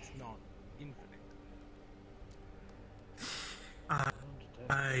 It's not infinite.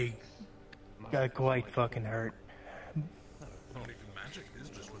 I got quite fucking hurt. Not even magic, it's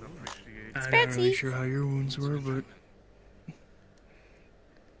just with appreciation. I'm not really sure how your wounds were, but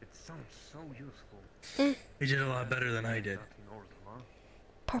It sounds so useful. you did a lot better than I did.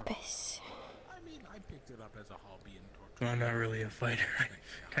 Purpose. I mean, I picked it up as a hobby and Well, I'm not really a fighter. I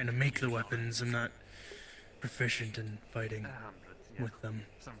kind of make the weapons. I'm not proficient in fighting with them.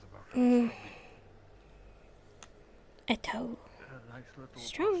 Sounds about Mm. A toe. nice little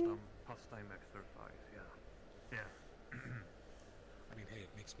Strong. pastime exercise, yeah. I mean, hey, it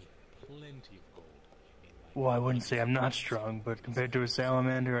makes me plenty of gold. Well, I wouldn't say I'm not strong, but compared to a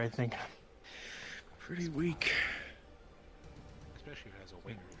salamander, I think I'm pretty weak. Especially if it has a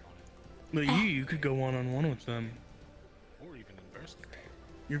weight room on it. But you could go one-on-one with them. Or even inversely.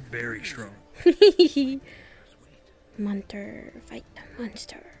 You're very strong. Monster fight the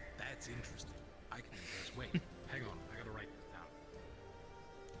monster. That's interesting. I can inverse weight. Hang on, I gotta write this down.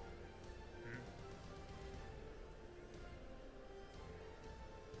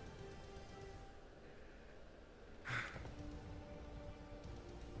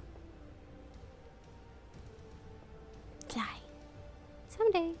 Fly.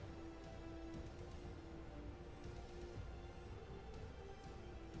 Someday.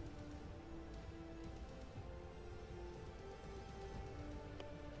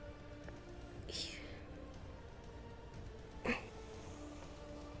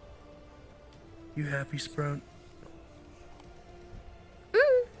 You happy, Sprout?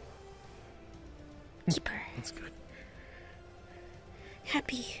 Keeper. That's good.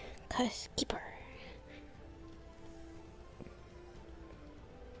 Happy cause keeper.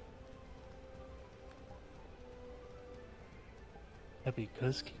 Happy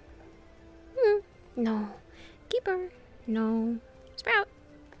cuz No. Keeper. No. Sprout.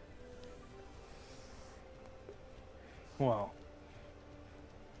 Well,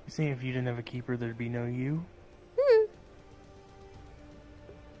 you see, if you didn't have a keeper, there'd be no you.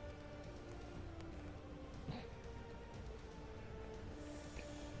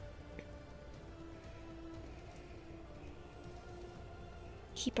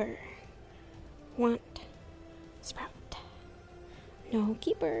 keeper. Want Sprout. No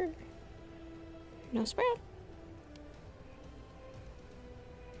keeper. No Sprout.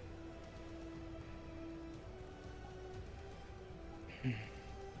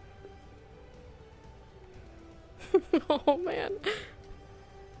 Oh man.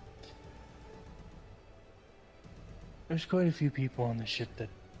 There's quite a few people on the ship that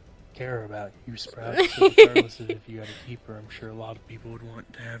care about you, Sprout. So regardless of if you got a keeper, I'm sure a lot of people would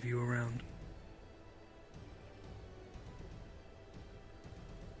want to have you around.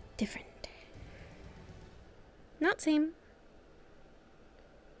 Different. Not same.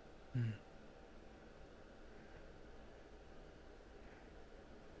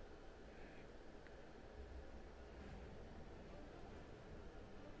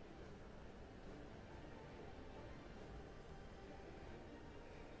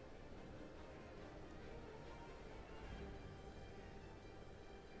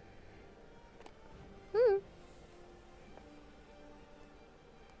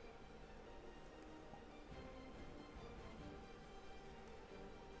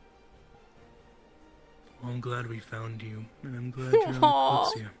 Well, I'm glad we found you, and I'm glad you're on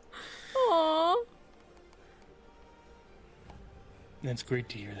Kalypsia. Aww. It's great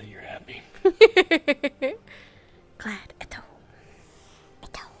to hear that you're happy. Glad. Eto.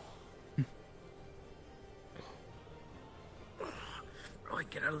 Really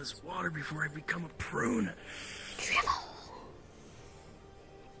get out of this water before I become a prune. Travel.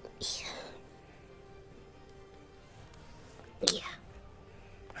 Yeah.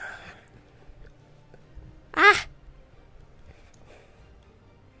 Ah!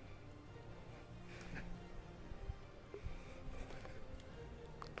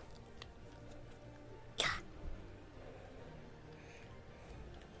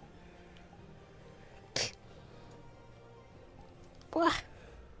 What?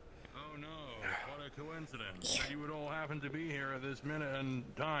 Oh no, what a coincidence that you would all happen to be here at this minute and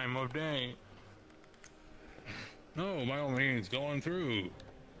time of day. No, by all means, go on through.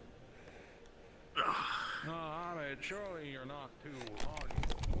 No, Ahmed, surely you're not too hot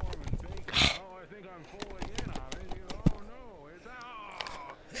and warm and bacon. Oh, I think I'm falling in, Ahmed. Oh no, it's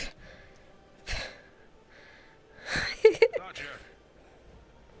Gotcha.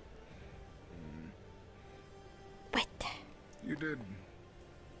 Wet. You did.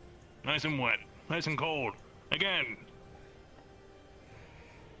 Nice and wet, nice and cold. Again.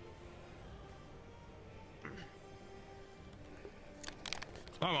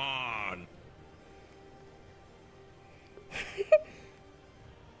 Come on.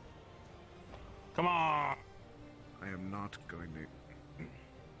 Come on. I am not going to.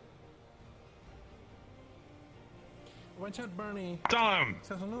 Watch out, Bernie. Tom.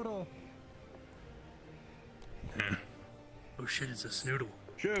 It's a noodle. Oh shit, it's a snoodle.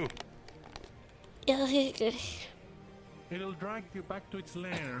 Shoo. It'll drag you back to its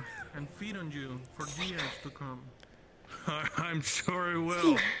lair and feed on you for years to come. I'm sure it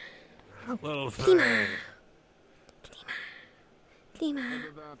will. Little thing.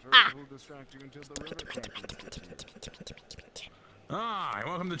 Ah,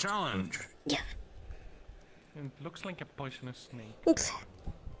 welcome to the challenge. Yeah. It looks like a poisonous snake. Oops.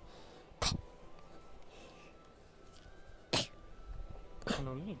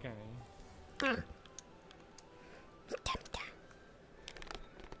 Hello, little guy.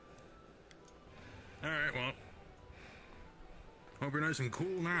 Alright, well. Hope you're nice and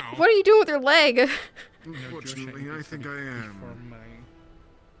cool now. What are you doing with your leg? Unfortunately, I think I am.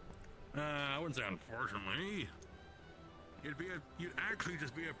 I wouldn't say unfortunately. You'd actually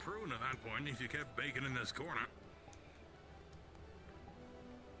just be a prune at that point if you kept baking in this corner.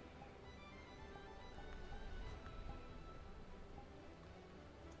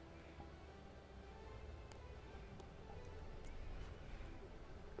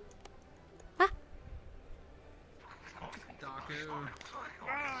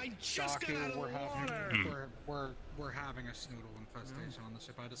 I just got out of water. We're having a snoodle infestation on the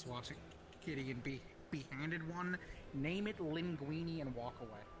ship. I just watched Gideon be handed one, name it Linguini, and walk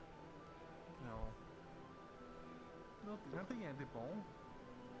away. No, nothing edible.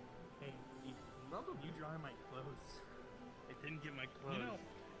 Hey, you dry my clothes. I didn't get my clothes. You know,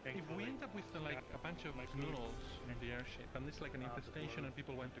 if we end up with a bunch of noodles in the airship, and this like an infestation, and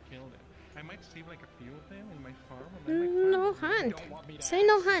people want to kill them, I might save like a few of them in my farm. And No hunt. Say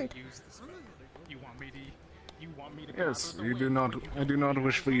no hunt. You want me to? You want me to? Yes, you do not. I do not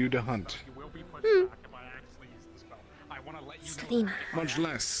wish for you to hunt. You will be pushed back if I actually use the spell. I want to let you know. Much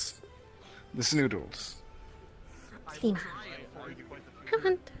less the snoodles. Hunt.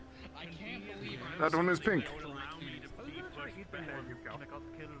 That one is pink. There you go. There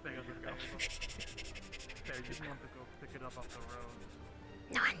you go. There you want to go pick it up off the road.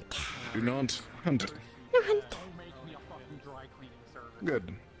 No hunt. Do not hunt it. No hunt. Don't make me a fucking dry cleaning service.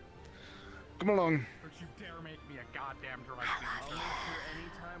 Good. Come along. Don't you dare make me a goddamn dry cleaning service.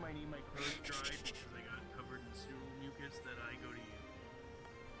 Anytime I need my clothes dried because I got covered in stool mucus, that I go to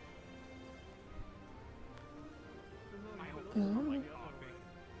you.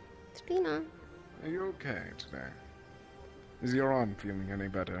 Spina. Are you okay today? Is your arm feeling any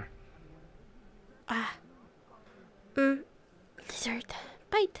better? Lizard.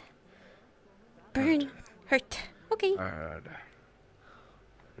 Bite. Burn. Hurt. Okay.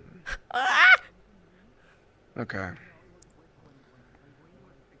 Okay.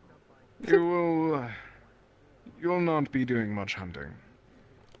 You'll not be doing much hunting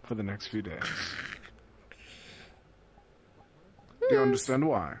for the next few days. Do you understand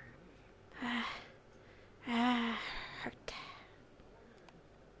why? Hurt.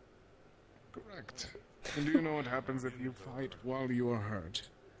 Correct. And do you know what happens if you fight while you are hurt?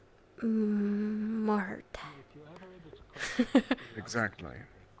 More hurt. Exactly.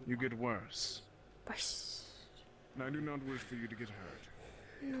 You get worse. Worse. And I do not wish for you to get hurt.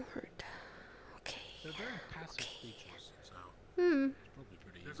 No hurt. Okay. They're very passive creatures, so Hmm. it's probably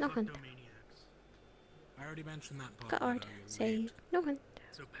pretty easy. No hunt. I already mentioned that part. God. Say no hunt.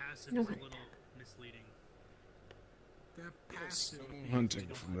 So passive No is a hunt. little misleading. They're passive. Hunting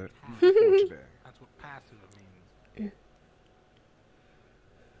from the for Passive. today. That's what passive means.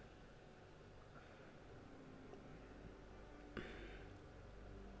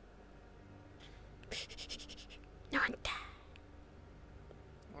 No hunt.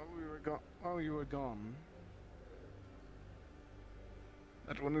 While you were gone,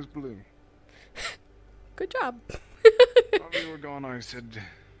 that one is blue. Good job. While you were gone, I said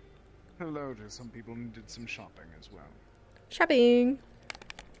hello to some people and did some shopping as well. Shopping.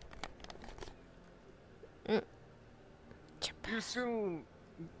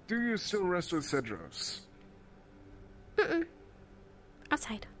 Do you still rest with Cedros?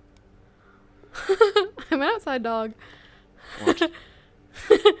 Outside. I'm an outside dog. What?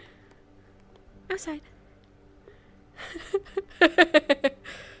 Outside.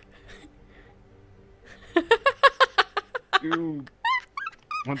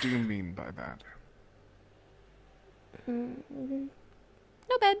 What do you mean by that?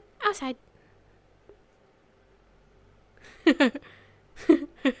 No bed. Outside.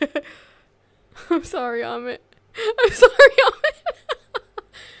 I'm sorry, Amit. I'm sorry, Amit.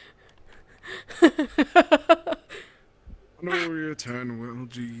 On our return, we'll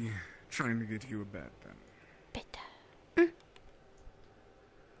be trying to get you a bed then.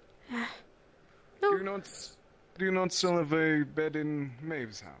 No. Do you not still have a bed in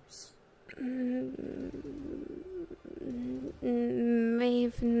Maeve's house?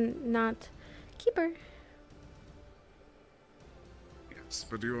 Maeve not keeper. Yes,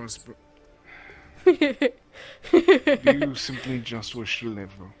 but you are do you simply just wish to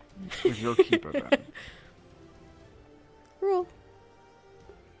live with your keeper then? Rule.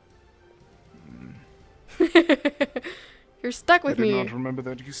 You're stuck with me. I did not remember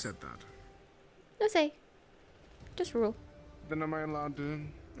that you said that. No say. Just rule. Then am I allowed to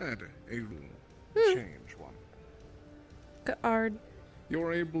add a rule? Change one. Guard. You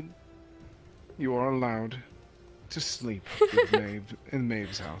are allowed to sleep with Maeve in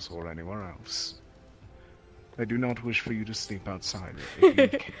Maeve's house or anywhere else. I do not wish for you to sleep outside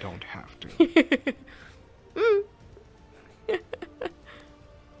if you don't have to.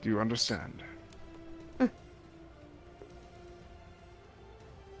 Do you understand?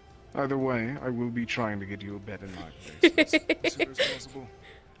 Either way, I will be trying to get you a bed in my place as soon as possible.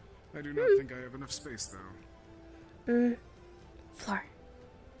 I do not think I have enough space, though. Floor.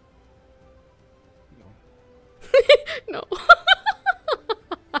 No. No.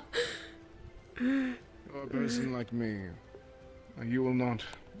 You're a person like me. You will not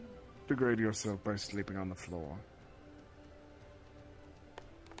degrade yourself by sleeping on the floor.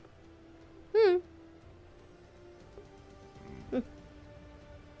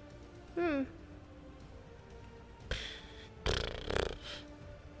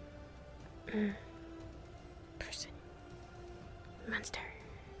 Person. Monster.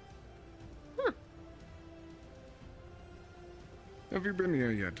 Have you been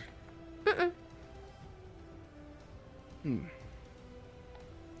here yet?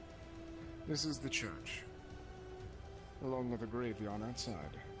 This is the church, along with a graveyard outside.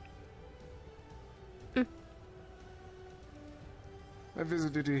 I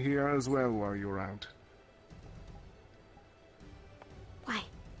visited you here as well while you were out. Why?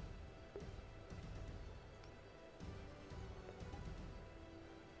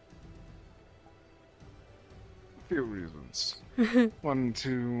 few reasons. One,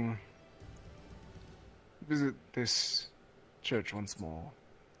 to visit this church once more.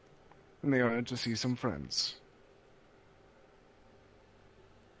 And the other, to see some friends.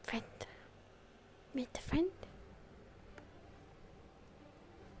 Friend. Meet a friend?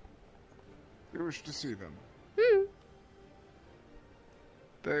 You wish to see them? Hmm.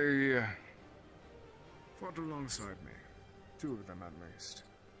 They fought alongside me. 2 of them at least.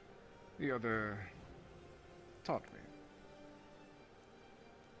 The other taught me.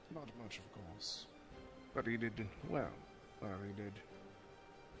 Not much, of course. But he did well. Well, he did.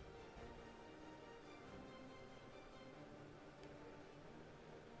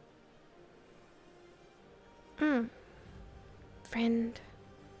 Friend.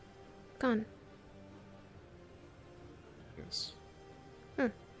 Gone. Yes.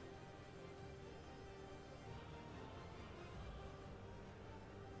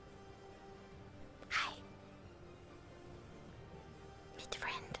 Hi. Meet a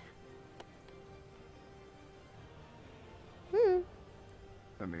friend.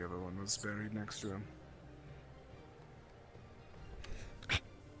 And the other one was buried next to him.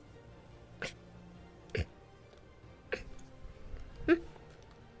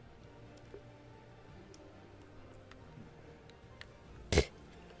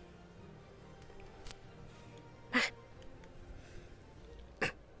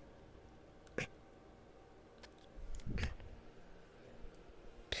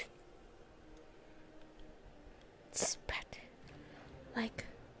 Spread. Like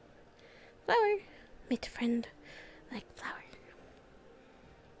flower. Meet a friend. Like flower.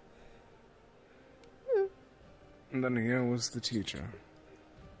 And then here was the teacher.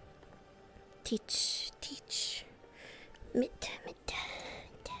 Teach. Meet.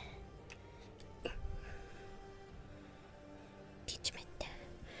 Teach, meet.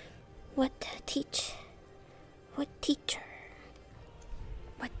 What teach? What teacher?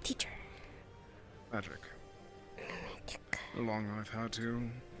 What teacher? Magic. Along I've had to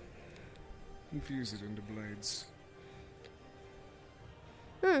infuse it into blades.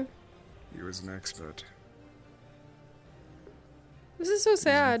 He was an expert. This is so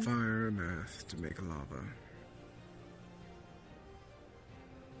sad. Using fire and earth to make lava.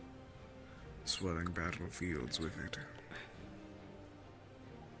 Swelling battlefields with it.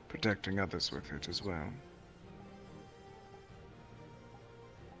 Protecting others with it as well.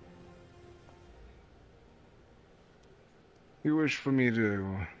 You wish for me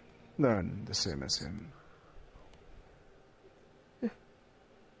to learn the same as him.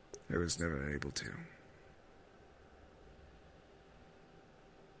 I was never able to.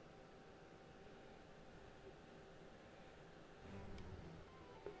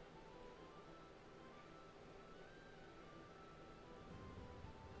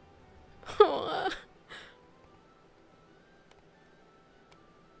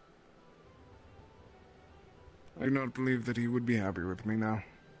 I do not believe that he would be happy with me now.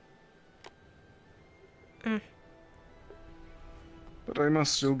 But I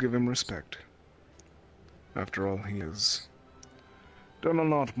must still give him respect. After all, he has done a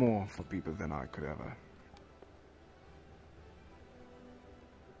lot more for people than I could ever.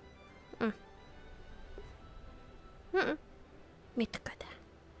 Meet good.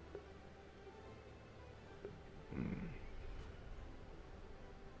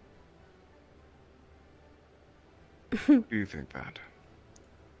 Do you think that?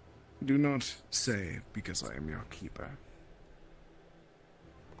 Do not say because I am your keeper.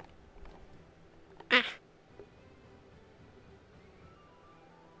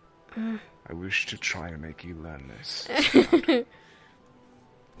 I wish to try and make you learn this.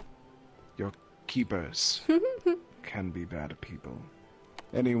 Your keepers can be bad people.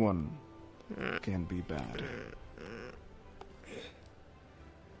 Anyone can be bad.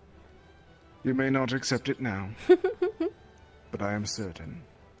 You may not accept it now, but I am certain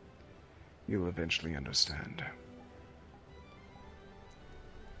you'll eventually understand.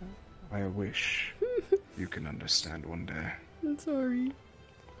 I wish you can understand one day. I'm sorry.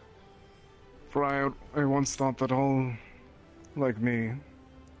 For I once thought that all, like me,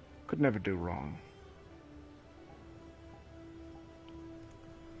 could never do wrong.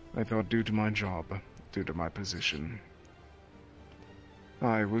 I thought due to my job, due to my position,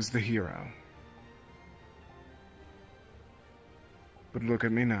 I was the hero. But look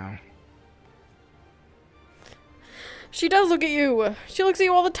at me now. She does look at you. She looks at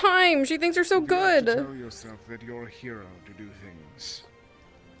you all the time. She thinks you're so good. You have to tell yourself that you're a hero to do things.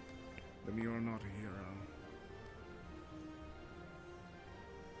 Then you're not a hero.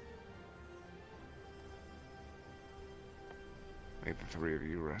 May the 3 of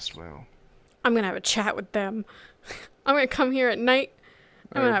you rest well. I'm gonna have a chat with them. I'm gonna come here at night.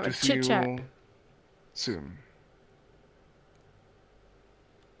 I'm gonna have a chit chat. Soon.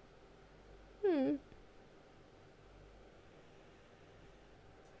 Hmm.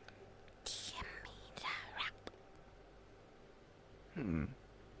 Hmm.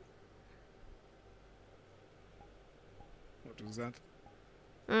 What was that?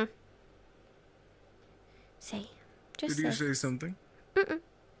 Say. Just Did you say something? Mm-mm.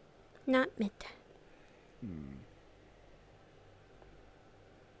 Not mid. Hmm.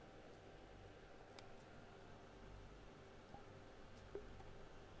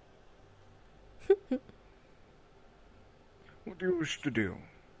 What do you wish to do?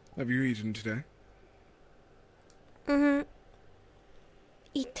 Have you eaten today? Mm-hmm.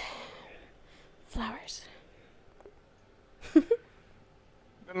 Eat flowers. Then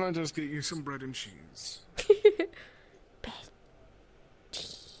I'll just get you some bread and cheese. Bread,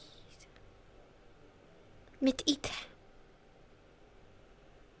 cheese. Mit eat.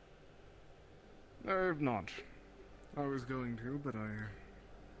 I've not. I was going to, but I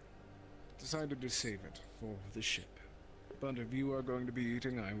decided to save it for the ship. But if you are going to be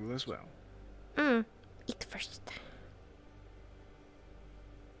eating, I will as well. Eat first.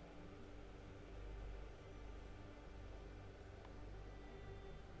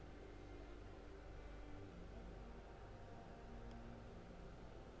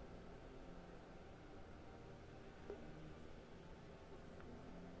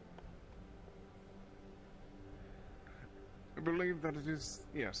 I believe that it is.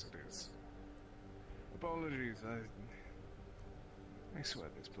 Yes, it is. Apologies, I swear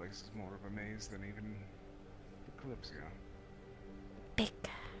this place is more of a maze than even the Kalypsia. Big.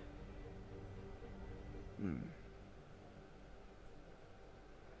 Hmm.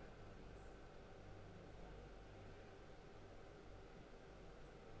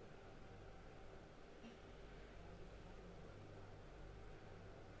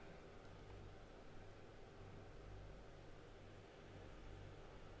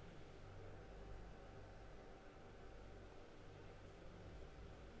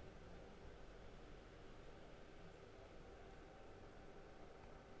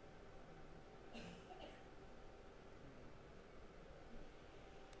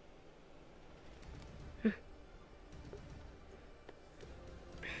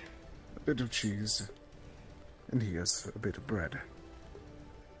 A bit of cheese, and here's a bit of bread.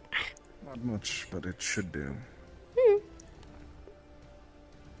 Not much, but it should do.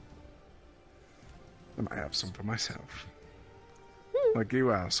 And I have some for myself. Like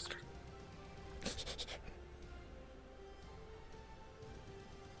you asked.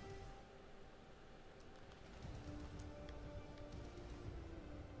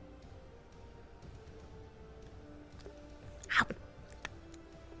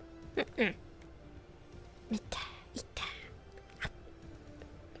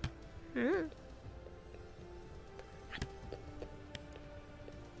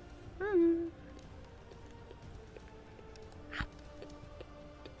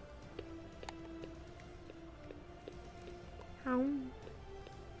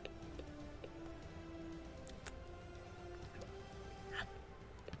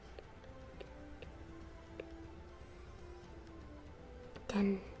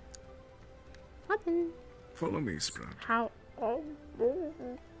 Follow me, Sprout. How? Oh.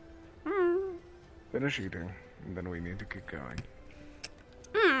 Finish eating, and then we need to keep going.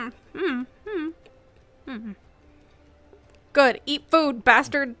 Good. Eat food,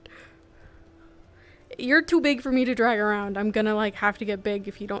 bastard. You're too big for me to drag around. I'm gonna, like, have to get big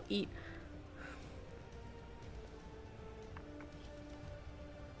if you don't eat.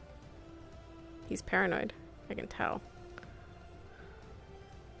 He's paranoid. I can tell.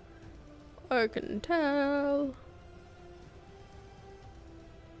 I can tell.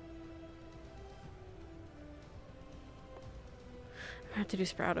 I have to do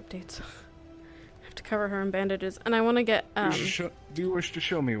Sprout updates. I have to cover her in bandages, and I want to get Do you wish to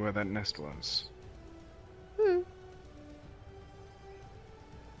show me where that nest was?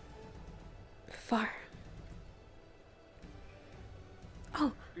 Far.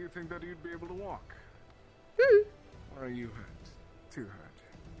 Oh. Do you think that you'd be able to walk? Or are you hurt? Too hurt?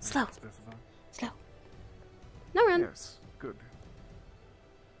 Slow. Specify. Slow. No run. Yes, good.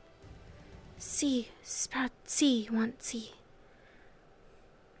 C. Sprout. C. Want C.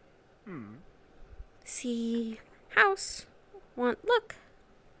 C. House. Want look.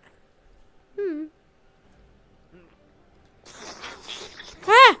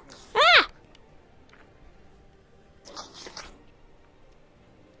 Ah! Ah!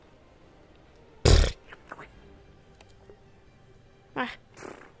 Ah.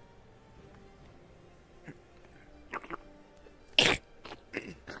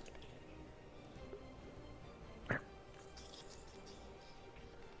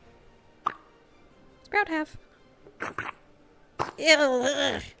 trout have? Ew.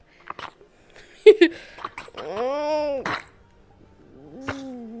 Ugh. Oh.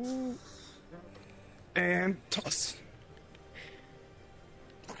 And toss.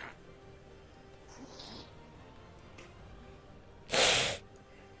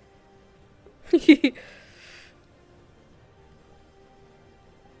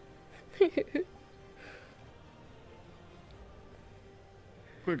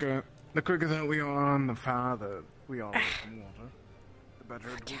 The quicker that we are on the fire that we are away from water, the better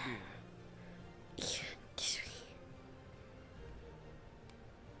it will be.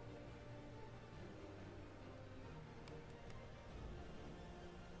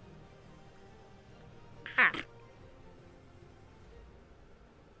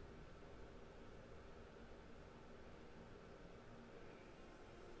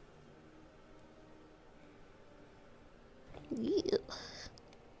 Ew.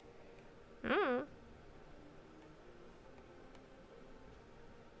 Mm.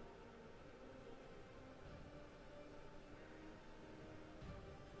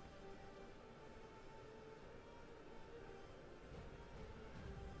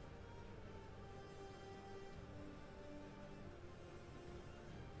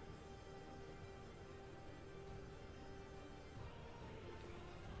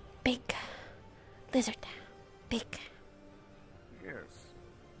 Big lizard. Big. Yes.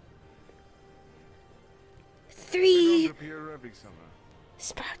 3 They don't appear every summer.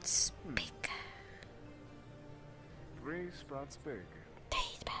 sprouts. Big. 3 sprouts big. 3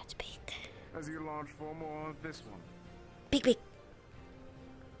 sprouts big. As you launch 4 more of this one. Big, big.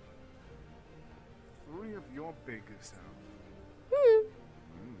 3 of your biggest out.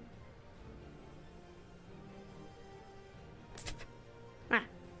 Ah.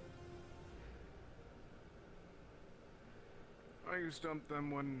 I used to dump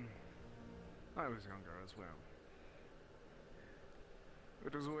them when I was younger as well.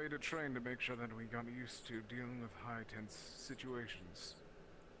 It was a way to train to make sure that we got used to dealing with high tense situations.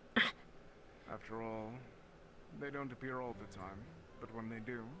 After all, they don't appear all the time, but when they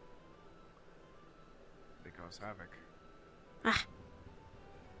do, they cause havoc. Ah.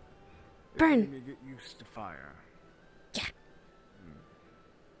 It Burn. made me get used to fire. Yeah.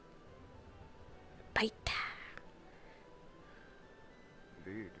 Bite.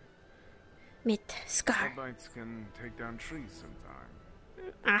 Indeed. Mit scar. Blood bites can take down trees sometime.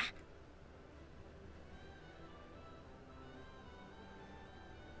 Ah.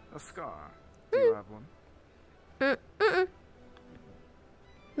 A scar. Do you have one? Mm-mm.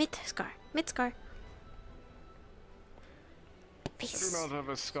 Mit scar. Mit scar. I do not have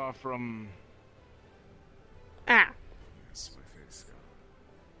a scar from... Ah. Yes, my face scar.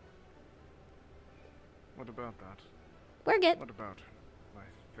 What about that? Work it. What about my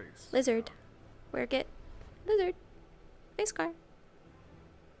face? Lizard. Work it. Lizard. Face scar.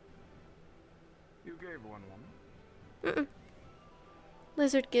 You gave one. Mm-mm.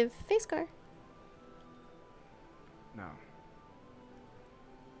 Lizard give face scar. No.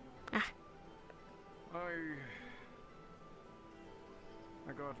 Ah. I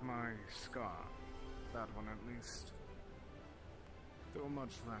got my scar. That one at least. Though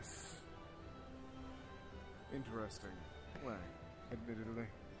much less interesting way, admittedly.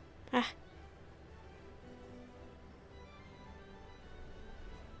 Ah.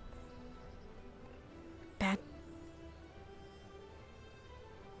 Bad.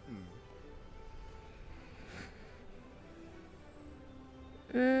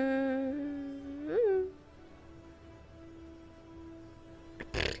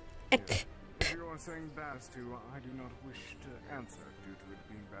 If you are saying that as to I do not wish to answer due to it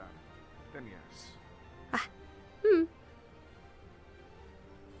being bad, then yes. Ah. Hmm.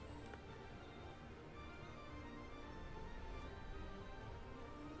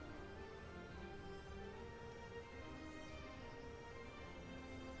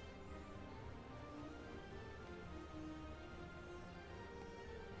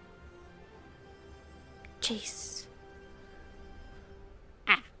 Jeez.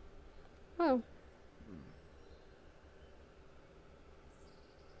 Ah. Oh.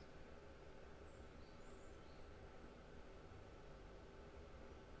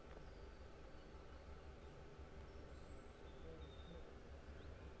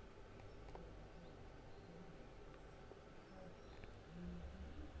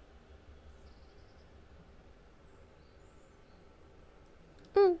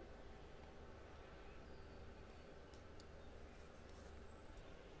 Mm.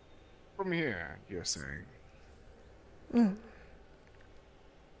 From here, you're saying? Mm.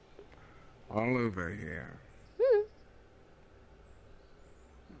 All over here. Mm.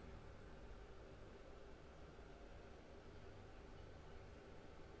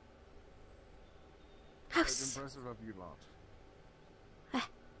 House. impressive of you lot.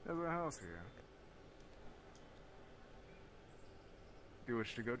 There's a house here. Do you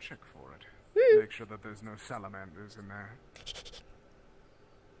wish to go check for it? Make sure that there's no salamanders in there.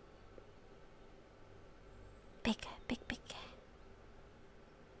 Big.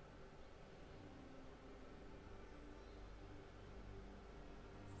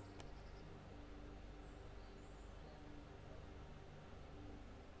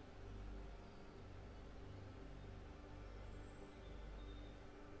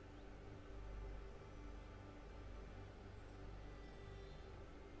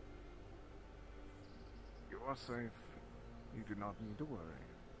 You are safe. You do not need to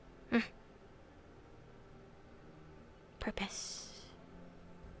worry. Purpose.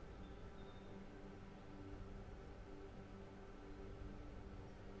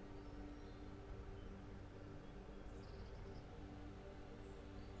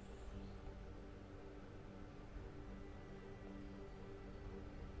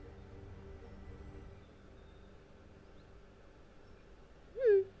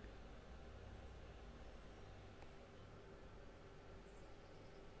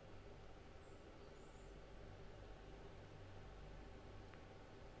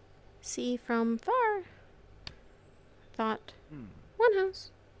 See from far. Thought. One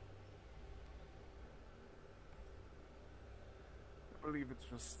house. I believe it's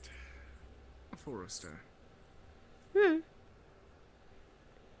just a forester.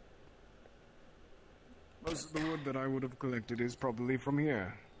 Most of the wood that I would have collected is probably from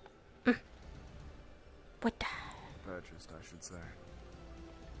here. What? Purchased, I should say.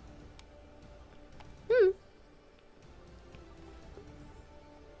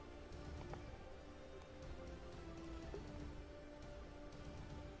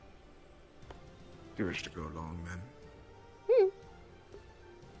 Do you wish to go along, then?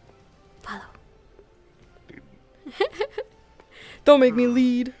 Follow. Don't make me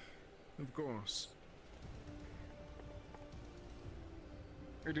lead. Of course.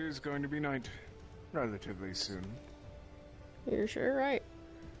 It is going to be night relatively soon. You're sure right.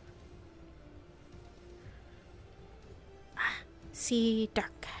 See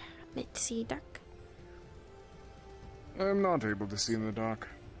dark. Mid-sea dark. I'm not able to see in the dark.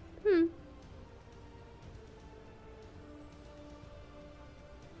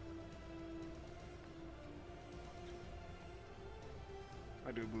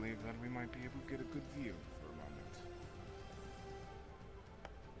 I do believe that we might be able to get a good view for a moment.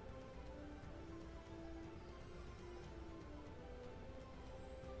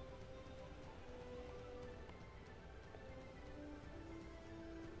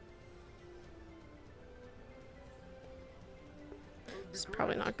 This is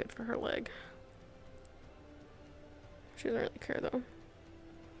probably not good for her leg. She doesn't really care though.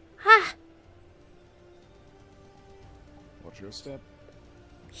 Ha! Watch your step.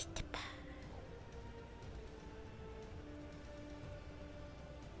 Step.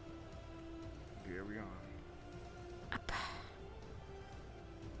 Here we are. Up.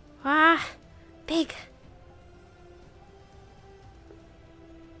 Ah! Big.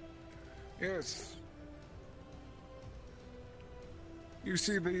 Yes. You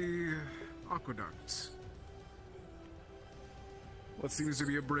see the aqueducts. What seems to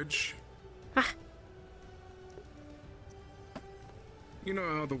be a bridge. You know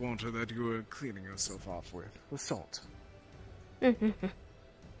how the water that you were cleaning yourself off with was salt. You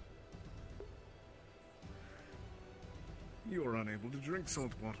are unable to drink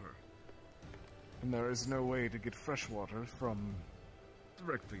salt water. And there is no way to get fresh water from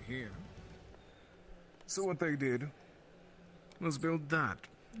directly here. So what they did was build that,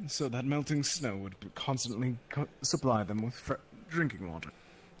 so that melting snow would constantly supply them with drinking water.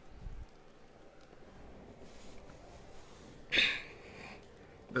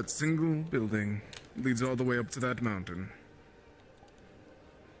 That single building leads all the way up to that mountain.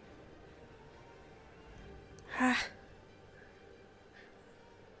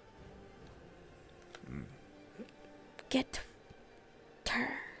 Get her.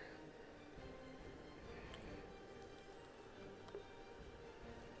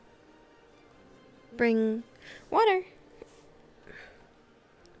 Bring water.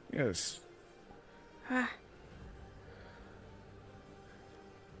 Yes.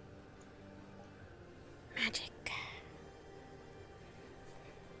 Magic.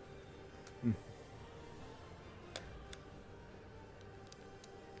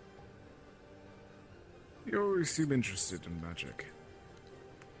 You always seem interested in magic.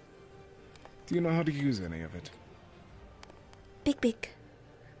 Do you know how to use any of it? Big.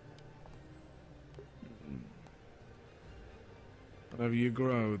 Whatever you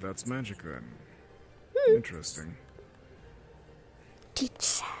grow, that's magic then. Interesting.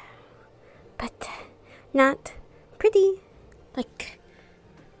 Teach. But not pretty. Like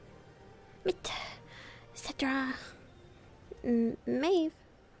Mit, etc. Maeve.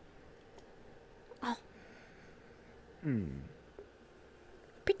 Oh.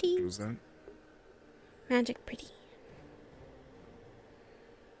 Pretty. What was that? Magic pretty.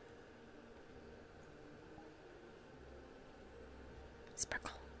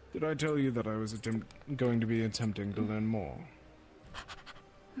 Sparkle. Did I tell you that I was going to be attempting to learn more?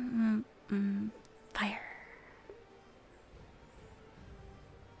 Fire.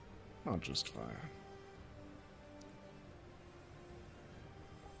 Not just fire.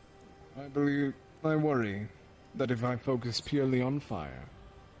 I worry that if I focus purely on fire,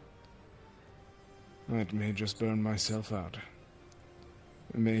 I may just burn myself out.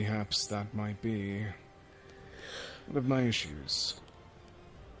 Mayhaps that might be one of my issues.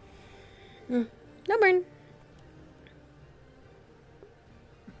 No burn.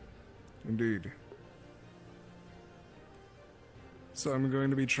 Indeed. So I'm going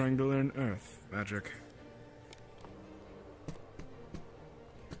to be trying to learn earth magic.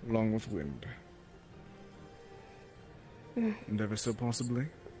 Along with wind. And ever so possibly,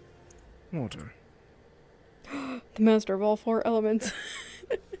 water. The master of all four elements.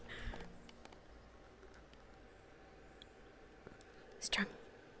 Strong.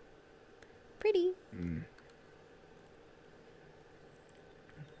 Pretty.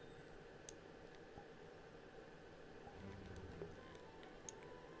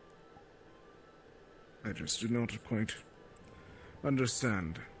 I just do not quite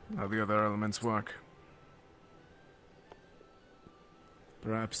understand how the other elements work.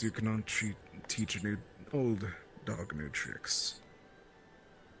 Perhaps you cannot teach a new old dog new tricks.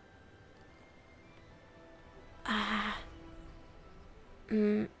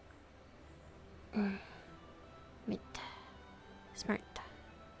 Mit. Smart.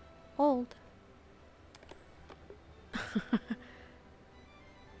 Old.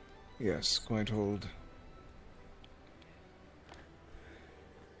 Yes, quite old.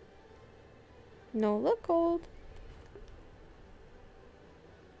 No, look old.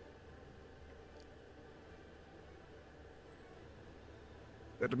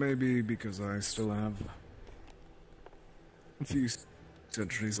 That may be because I still have a few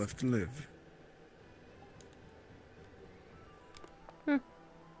centuries left to live.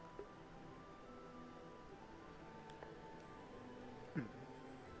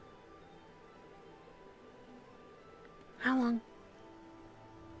 How long?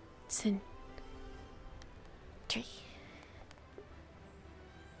 Sin. Tree.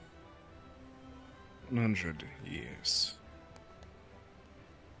 100 years.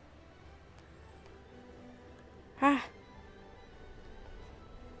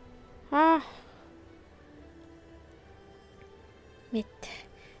 Mit.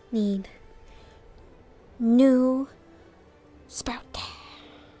 Need. New. Sprout.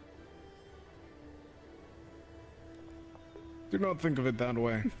 Do not think of it that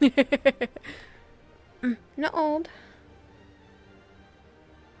way. Not old.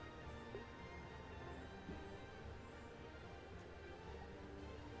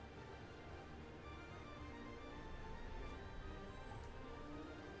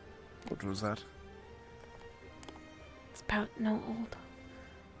 What was that? Sprout no old.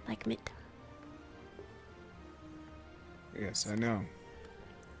 Like Mit. Yes, I know.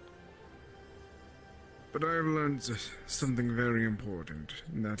 But I have learned something very important,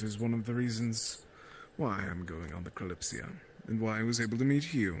 and that is one of the reasons why I'm going on the Kalypsia, and why I was able to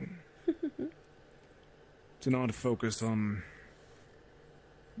meet you. To not focus on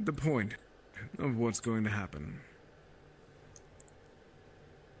the point of what's going to happen.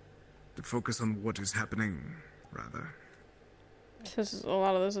 To focus on what is happening, rather. A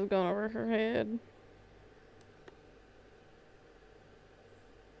lot of this is going over her head.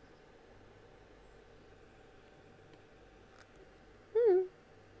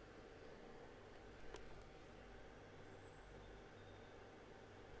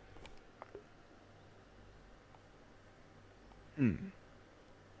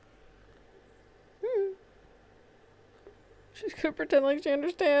 She's gonna pretend like she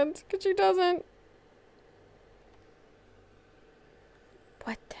understands, because she doesn't.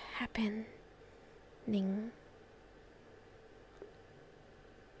 What happened? Ning.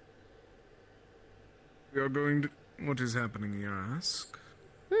 We are going to... What is happening, you ask?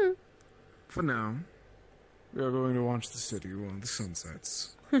 For now, we are going to watch the city while the sun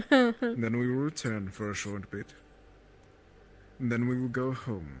sets. And then we will return for a short bit. And then we will go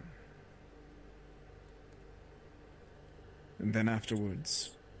home. And then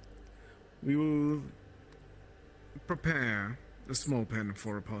afterwards, we will prepare a small pen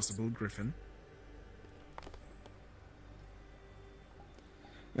for a possible griffin.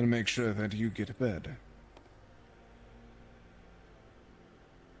 And make sure that you get to bed.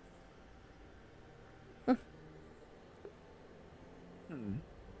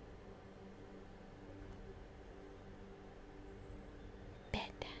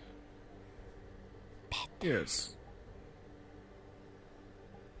 Yes.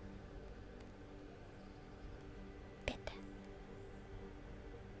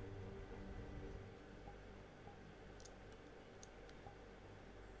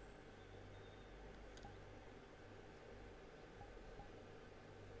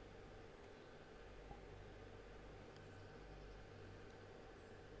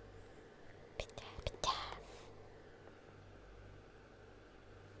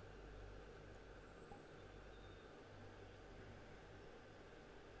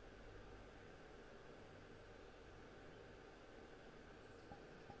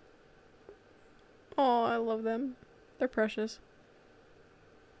 Oh, I love them. They're precious.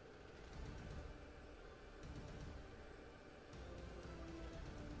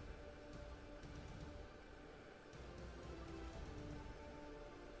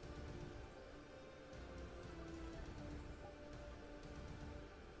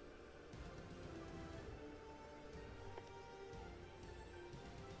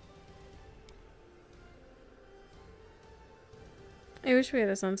 I wish we had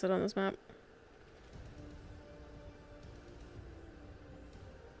a sunset on this map.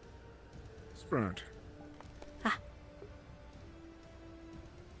 Sprout. Ah.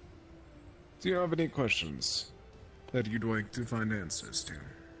 Do you have any questions that you'd like to find answers to?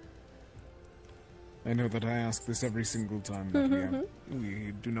 I know that I ask this every single time that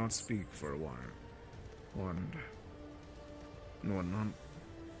we do not speak for a while. And whatnot.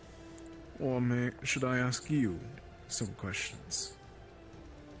 Or should I ask you some questions?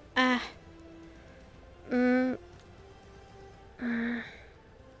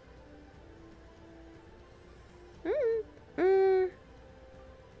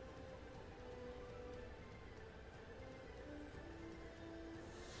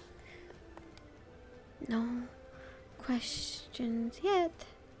 No questions yet.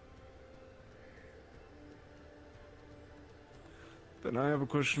 Then I have a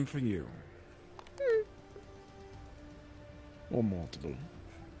question for you. Or multiple.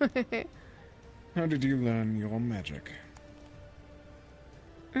 How did you learn your magic?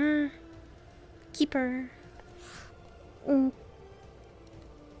 Keeper.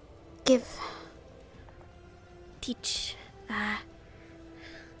 Give. Teach.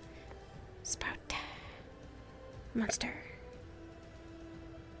 Sprout. Monster.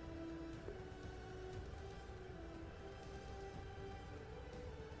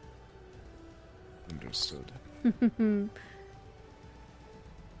 Understood.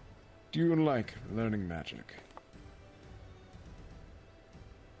 Do you like learning magic?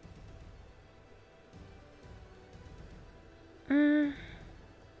 Do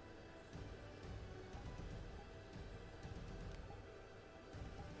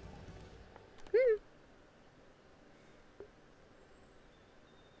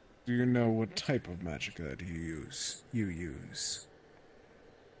you know what type of magic that you use?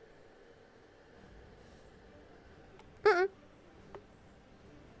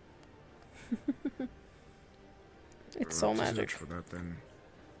 It's so magic. Search for that then.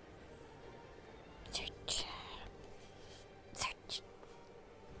 Search. Search.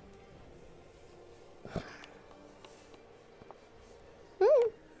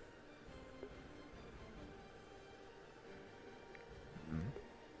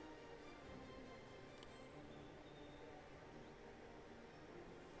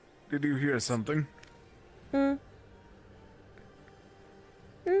 Did you hear something?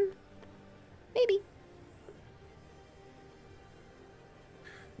 Maybe.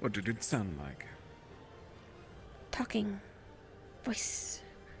 What did it sound like? Talking. Voice.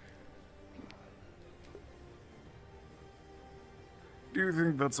 Do you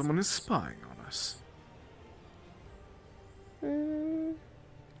think that someone is spying on us?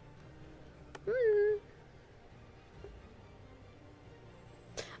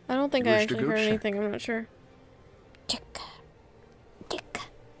 I don't think You I wish to actually go heard check? anything. I'm not sure. Check. Check.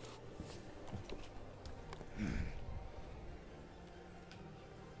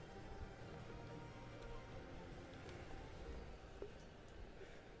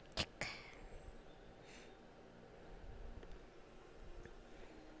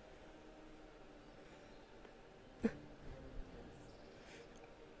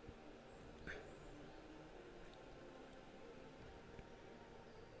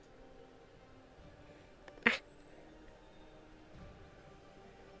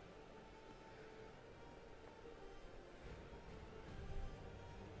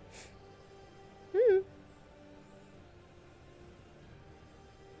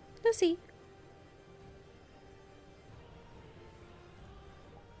 Pussy.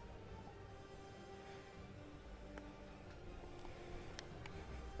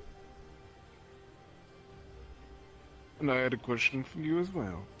 And I had a question for you as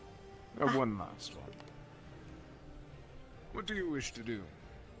well. One last one. What do you wish to do?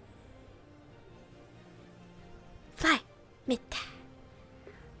 Fly. Mit.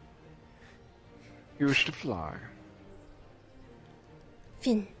 You wish to fly?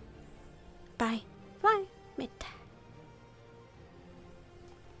 Fin. Bye. Fly. Mit.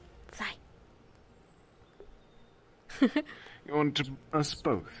 Fly. You want us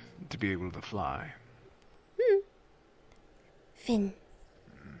both to be able to fly? Fin.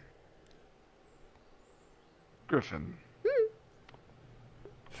 Griffin.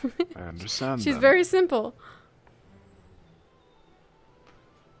 I understand. She's then. very simple.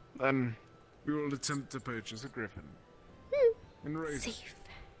 Then we will attempt to purchase a griffin. And raise Safe.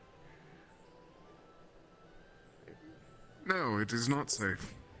 No, it is not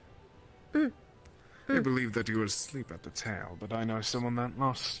safe. I believe that you were asleep at the tail, but I know someone that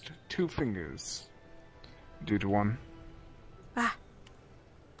lost 2 fingers due to one. Ah.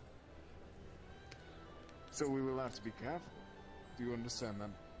 So we will have to be careful. Do you understand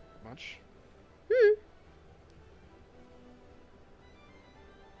that much?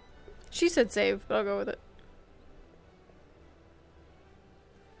 She said save, but I'll go with it.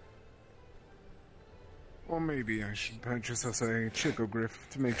 Or maybe I should purchase us a Chicogriff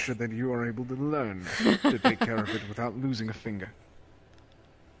to make sure that you are able to learn to take care of it without losing a finger.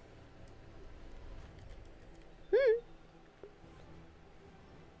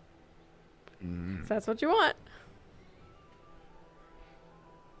 If that's what you want.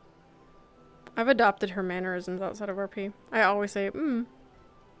 I've adopted her mannerisms outside of RP. I always say,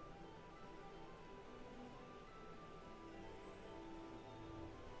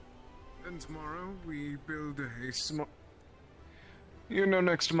 And tomorrow we build a small... You know,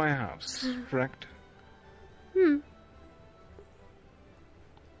 next to my house, correct? We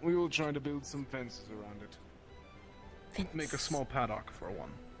will try to build some fences around it. Make a small paddock for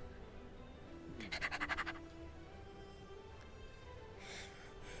one.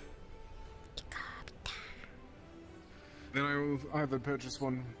 Then I will either purchase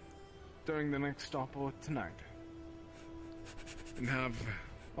one during the next stop or tonight. And have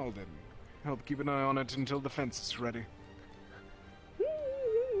Alden help keep an eye on it until the fence is ready.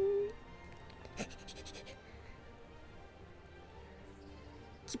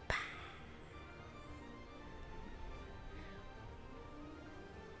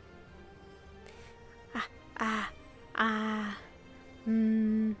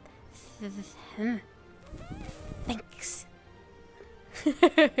 Thanks.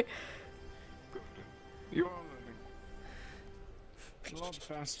 You are learning. A lot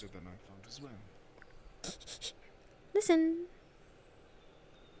faster than I thought as well. Listen.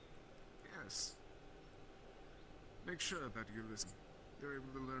 Yes. Make sure that you listen. You're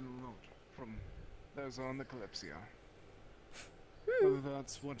able to learn a lot from those on the Kalypsia. Whether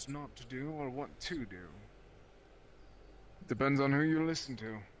that's what not to do or what to do. Depends on who you listen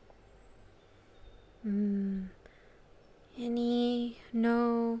to.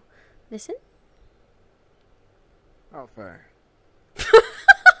 No. Listen? Oh, fair.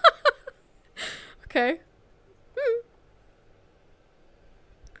 Okay.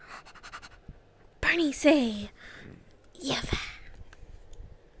 Barney say. Yep.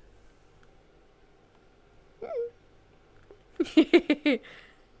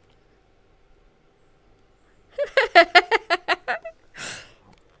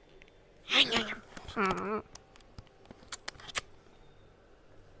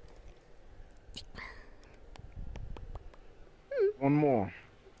 One more.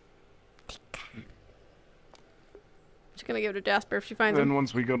 Just gonna give it to Jasper if she finds Then him.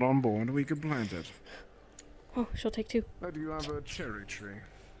 once we get on board, we can plant it. Oh, she'll take 2. But you have a cherry tree.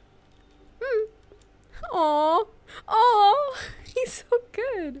 Aw. Aw. He's so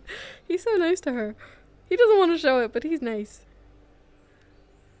good. He's so nice to her. He doesn't want to show it, but he's nice.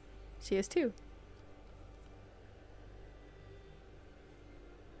 She is too.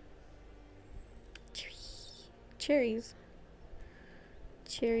 Cherries.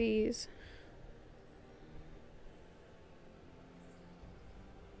 Cherries.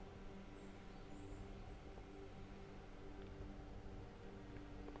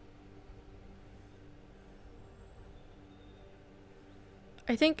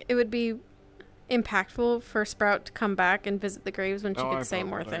 I think it would be impactful for Sprout to come back and visit the graves when she could say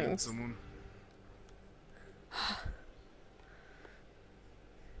more things.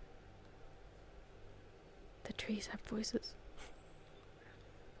 The trees have voices.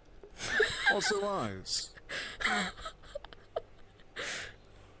 Also eyes.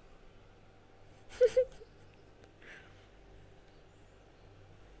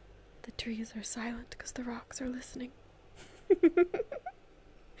 The trees are silent because the rocks are listening.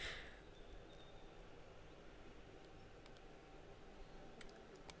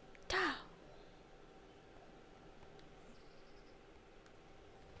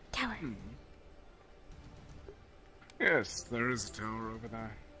 Tower. Yes, there is a tower over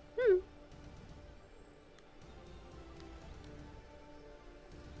there.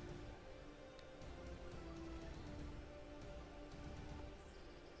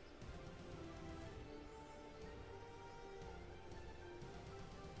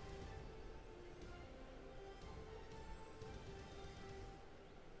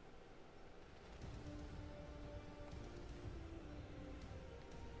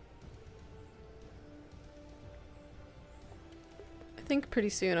 I think pretty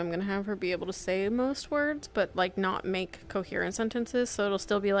soon I'm gonna have her be able to say most words, but like not make coherent sentences, so it'll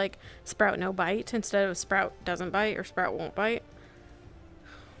still be like Sprout no bite instead of Sprout doesn't bite or Sprout won't bite.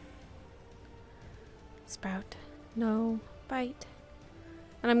 Sprout no bite.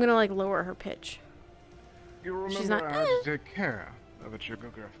 And I'm gonna like lower her pitch. You remember She's not how to take care of a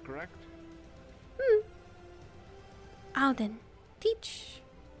Chigograph, correct? Alden, teach.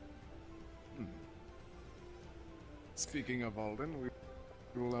 Speaking of Alden, we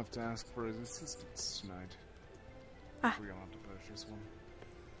will have to ask for his assistance tonight. Ah. We want to purchase one.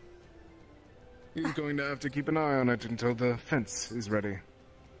 He's going to have to keep an eye on it until the fence is ready.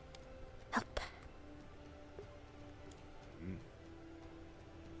 Help.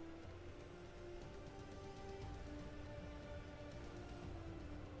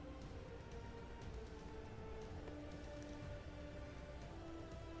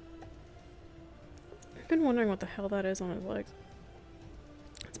 I've been wondering what the hell that is on his legs.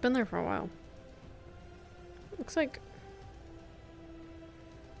 It's been there for a while. Looks like...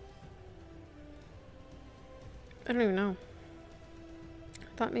 I don't even know.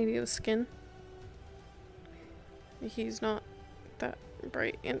 I thought maybe it was skin. He's not that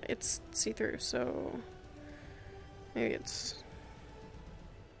bright and it's see-through, so... Maybe it's...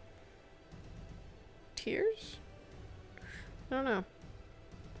 tears? I don't know.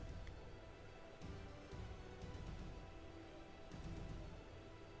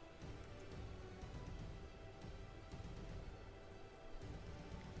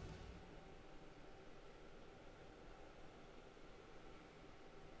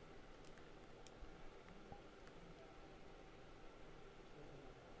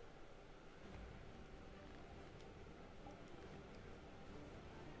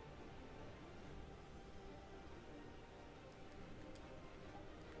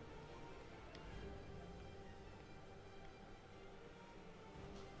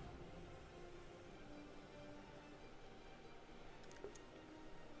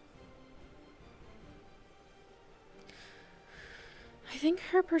 I think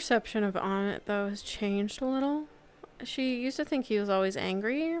her perception of Onnit, though, has changed a little. She used to think he was always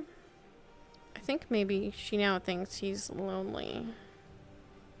angry. I think maybe she now thinks he's lonely.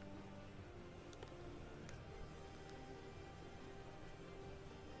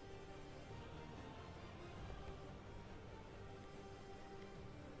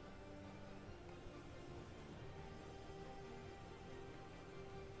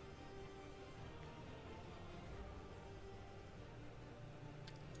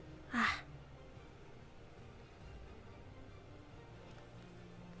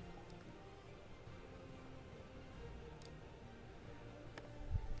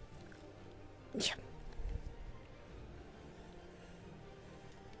 Yeah.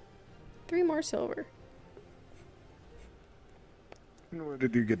 3 more silver. And where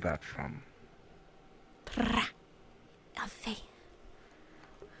did you get that from? Coffee.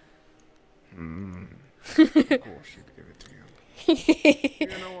 Of course she'd give it to you.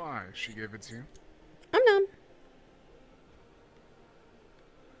 You know why she gave it to you? I'm done.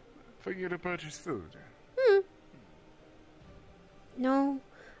 For you to purchase food. No,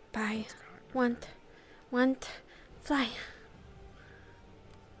 buy, want, fly.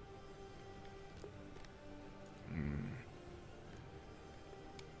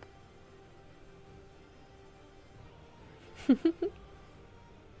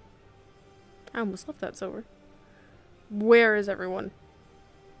 I almost left that silver. Where is everyone?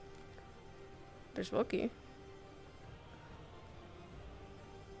 There's Wookie.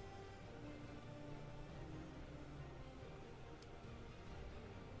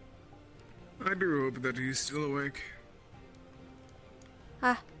 I do hope that he's still awake.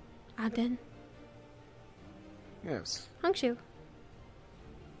 Aden. Yes. Hangshu.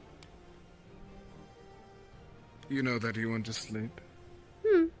 You know that you want to sleep?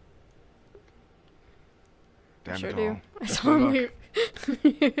 Hmm. Damn Sure it do. all. I Best saw of him luck.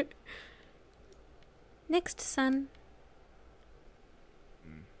 leave. Next, son.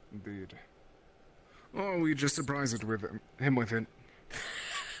 Indeed. Oh, we just surprise it with him with it.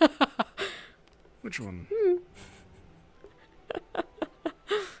 Which one?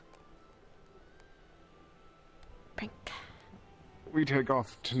 Brink. We take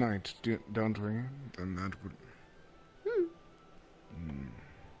off tonight, don't we? Then that would...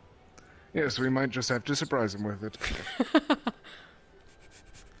 Yes, we might just have to surprise him with it.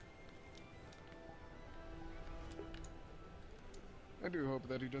 I do hope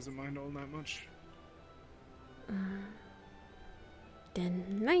that he doesn't mind all that much. Then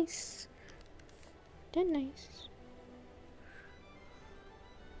nice. Then nice.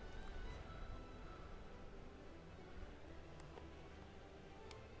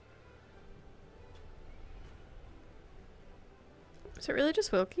 Is it really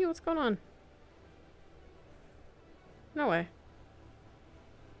just Wilkie? What's going on? No way.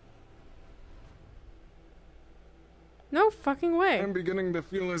 No fucking way. I'm beginning to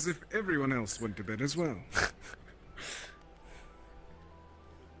feel as if everyone else went to bed as well.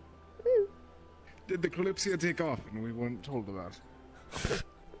 Did the Kalypsia take off and we weren't told about?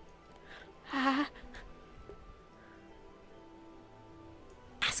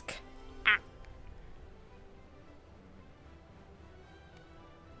 Ask.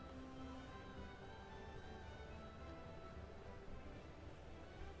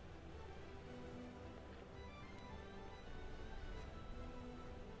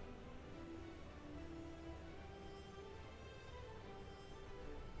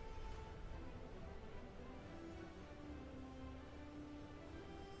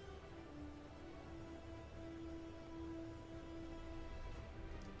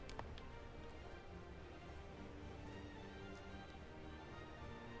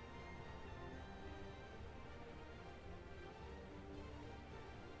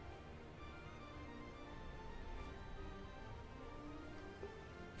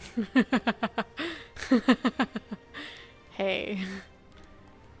 Hey.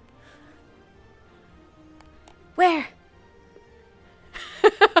 Where?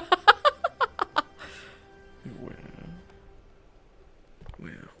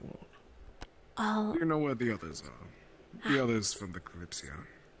 Where? What? I'll... You know where the others are. The others from the Kalypsia.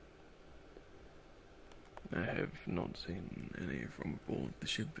 I have not seen any from aboard the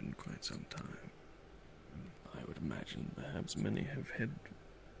ship in quite some time. I would imagine perhaps many have headed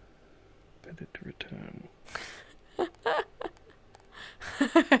to return.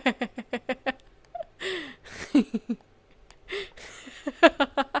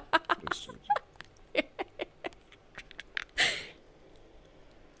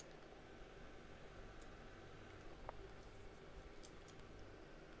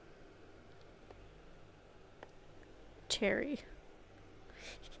 Cherry.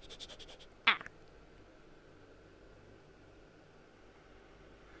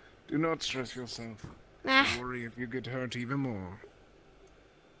 Do not stress yourself. Ah. Don't worry if you get hurt even more.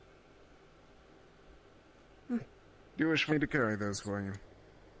 Do you wish me to carry those for you?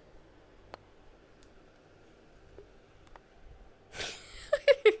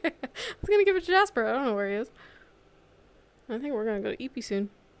 I was gonna give it to Jasper. I don't know where he is. I think we're gonna go to EP soon.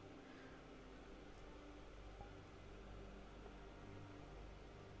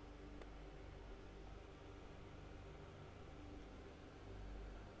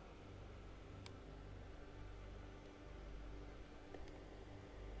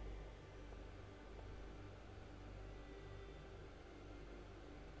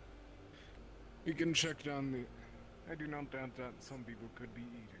 We can check down the... I do not doubt that some people could be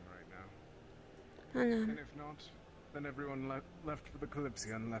eating right now. I know. And if not, then everyone left for the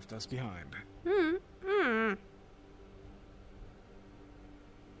Kalypsia and left us behind.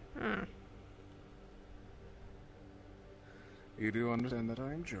 You do understand that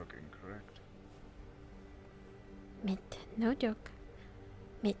I am joking, correct? Mit, no joke.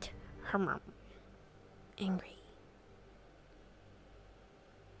 Mit, her angry.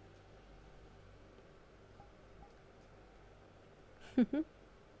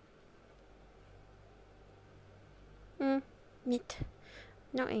 Mit,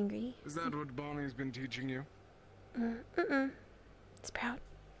 no angry. Is that what Bonnie's been teaching you? Sprout,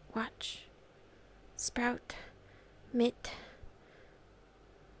 watch. Sprout, mit,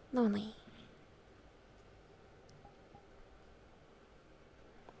 lonely.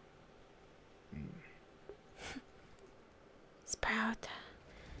 Sprout,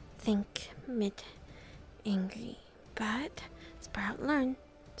 think, mit, angry. But Sprout learn.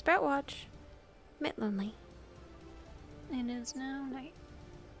 Sprout watch. Mit lonely. It is now night.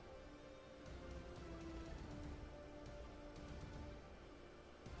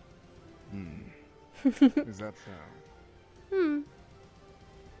 Is that so?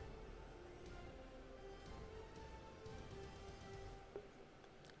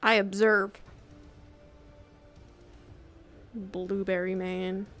 I observe. Blueberry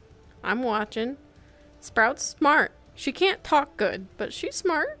man. I'm watching. Sprout's smart. She can't talk good, but she's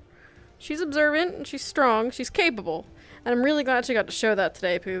smart. She's observant and she's strong. She's capable. And I'm really glad she got to show that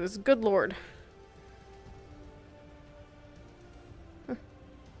today, Poos. Good lord.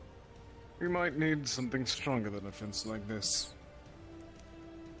 We might need something stronger than a fence like this.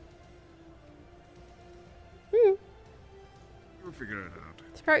 We'll figure it out.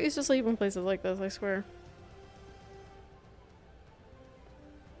 Sprout used to sleep in places like this, I swear.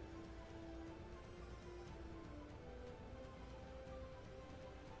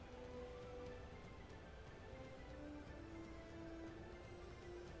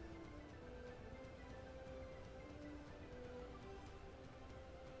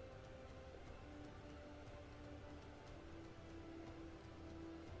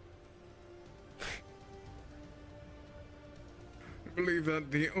 I believe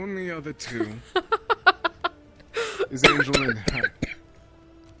that the only other two is Angel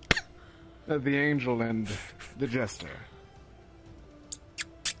and the Angel and the Jester.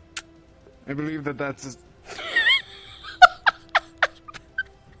 I believe that that's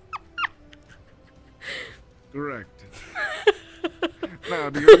correct. Now,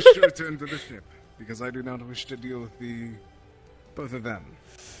 do you wish to return to the ship? Because I do not wish to deal with both of them.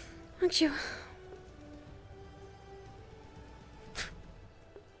 Aren't you?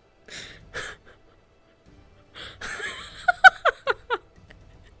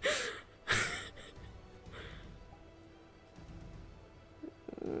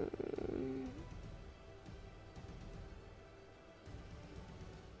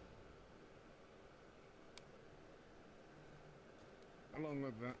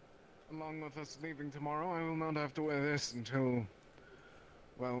 Along with us leaving tomorrow, I will not have to wear this until,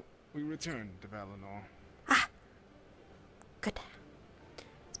 well, we return to Valinor. Good.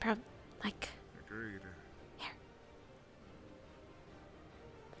 It's probably like Agreed. here.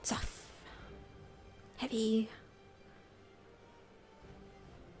 Soft. Heavy.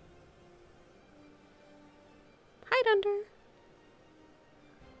 Hide under.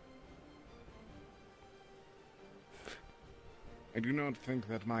 I do not think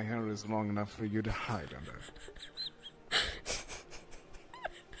that my hair is long enough for you to hide under.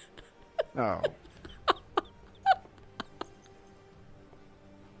 Oh.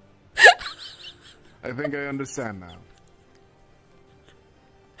 I think I understand now.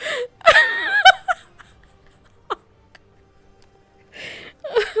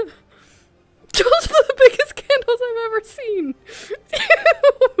 Those are the biggest candles I've ever seen.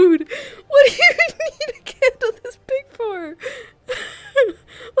 Dude, what do you need a candle this big for?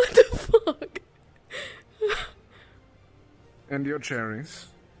 What the fuck? And your cherries.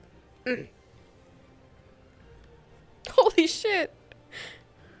 Holy shit.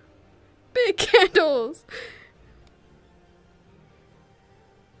 Big candles.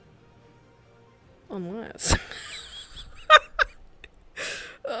 Unless.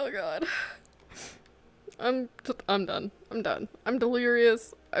 Oh god. I'm done. I'm done. I'm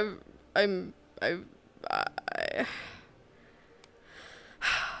delirious.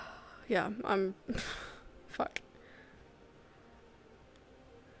 Yeah, fuck.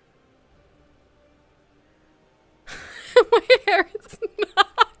 My hair is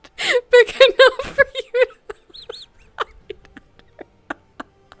not big enough for you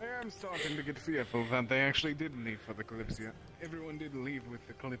I am starting to get fearful that they actually did leave for the Kalypsia. Everyone did leave with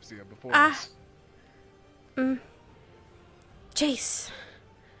the Kalypsia before us. Jace.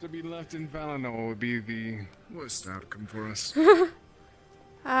 To be left in Valinor would be the worst outcome for us.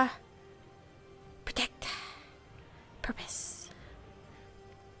 Protect. Purpose.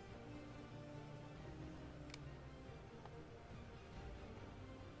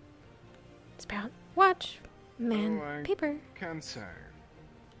 Sprout. Watch. Man. I Paper. Can't say.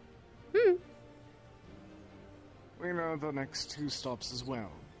 We know the next two stops as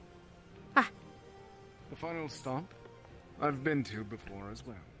well. The final stop, I've been to before as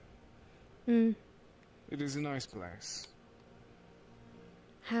well. It is a nice place.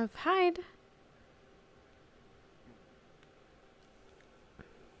 Have hide.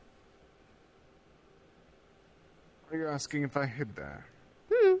 Are you asking if I hid there?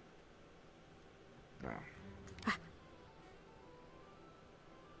 No.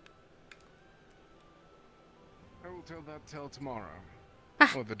 I will tell that tale tomorrow.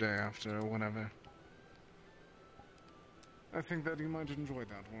 Or the day after, or whenever. I think that you might enjoy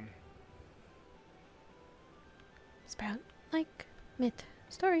that one. Sprout, like myth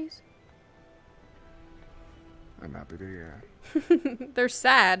stories. I'm happy to hear. They're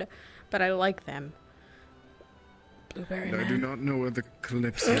sad, but I like them. Blueberry And I do not know where the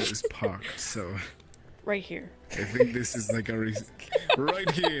Kalypsia is parked, so... Right here. I think this is like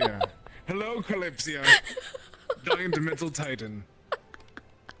right here. Hello, Kalypsia. Giant metal titan.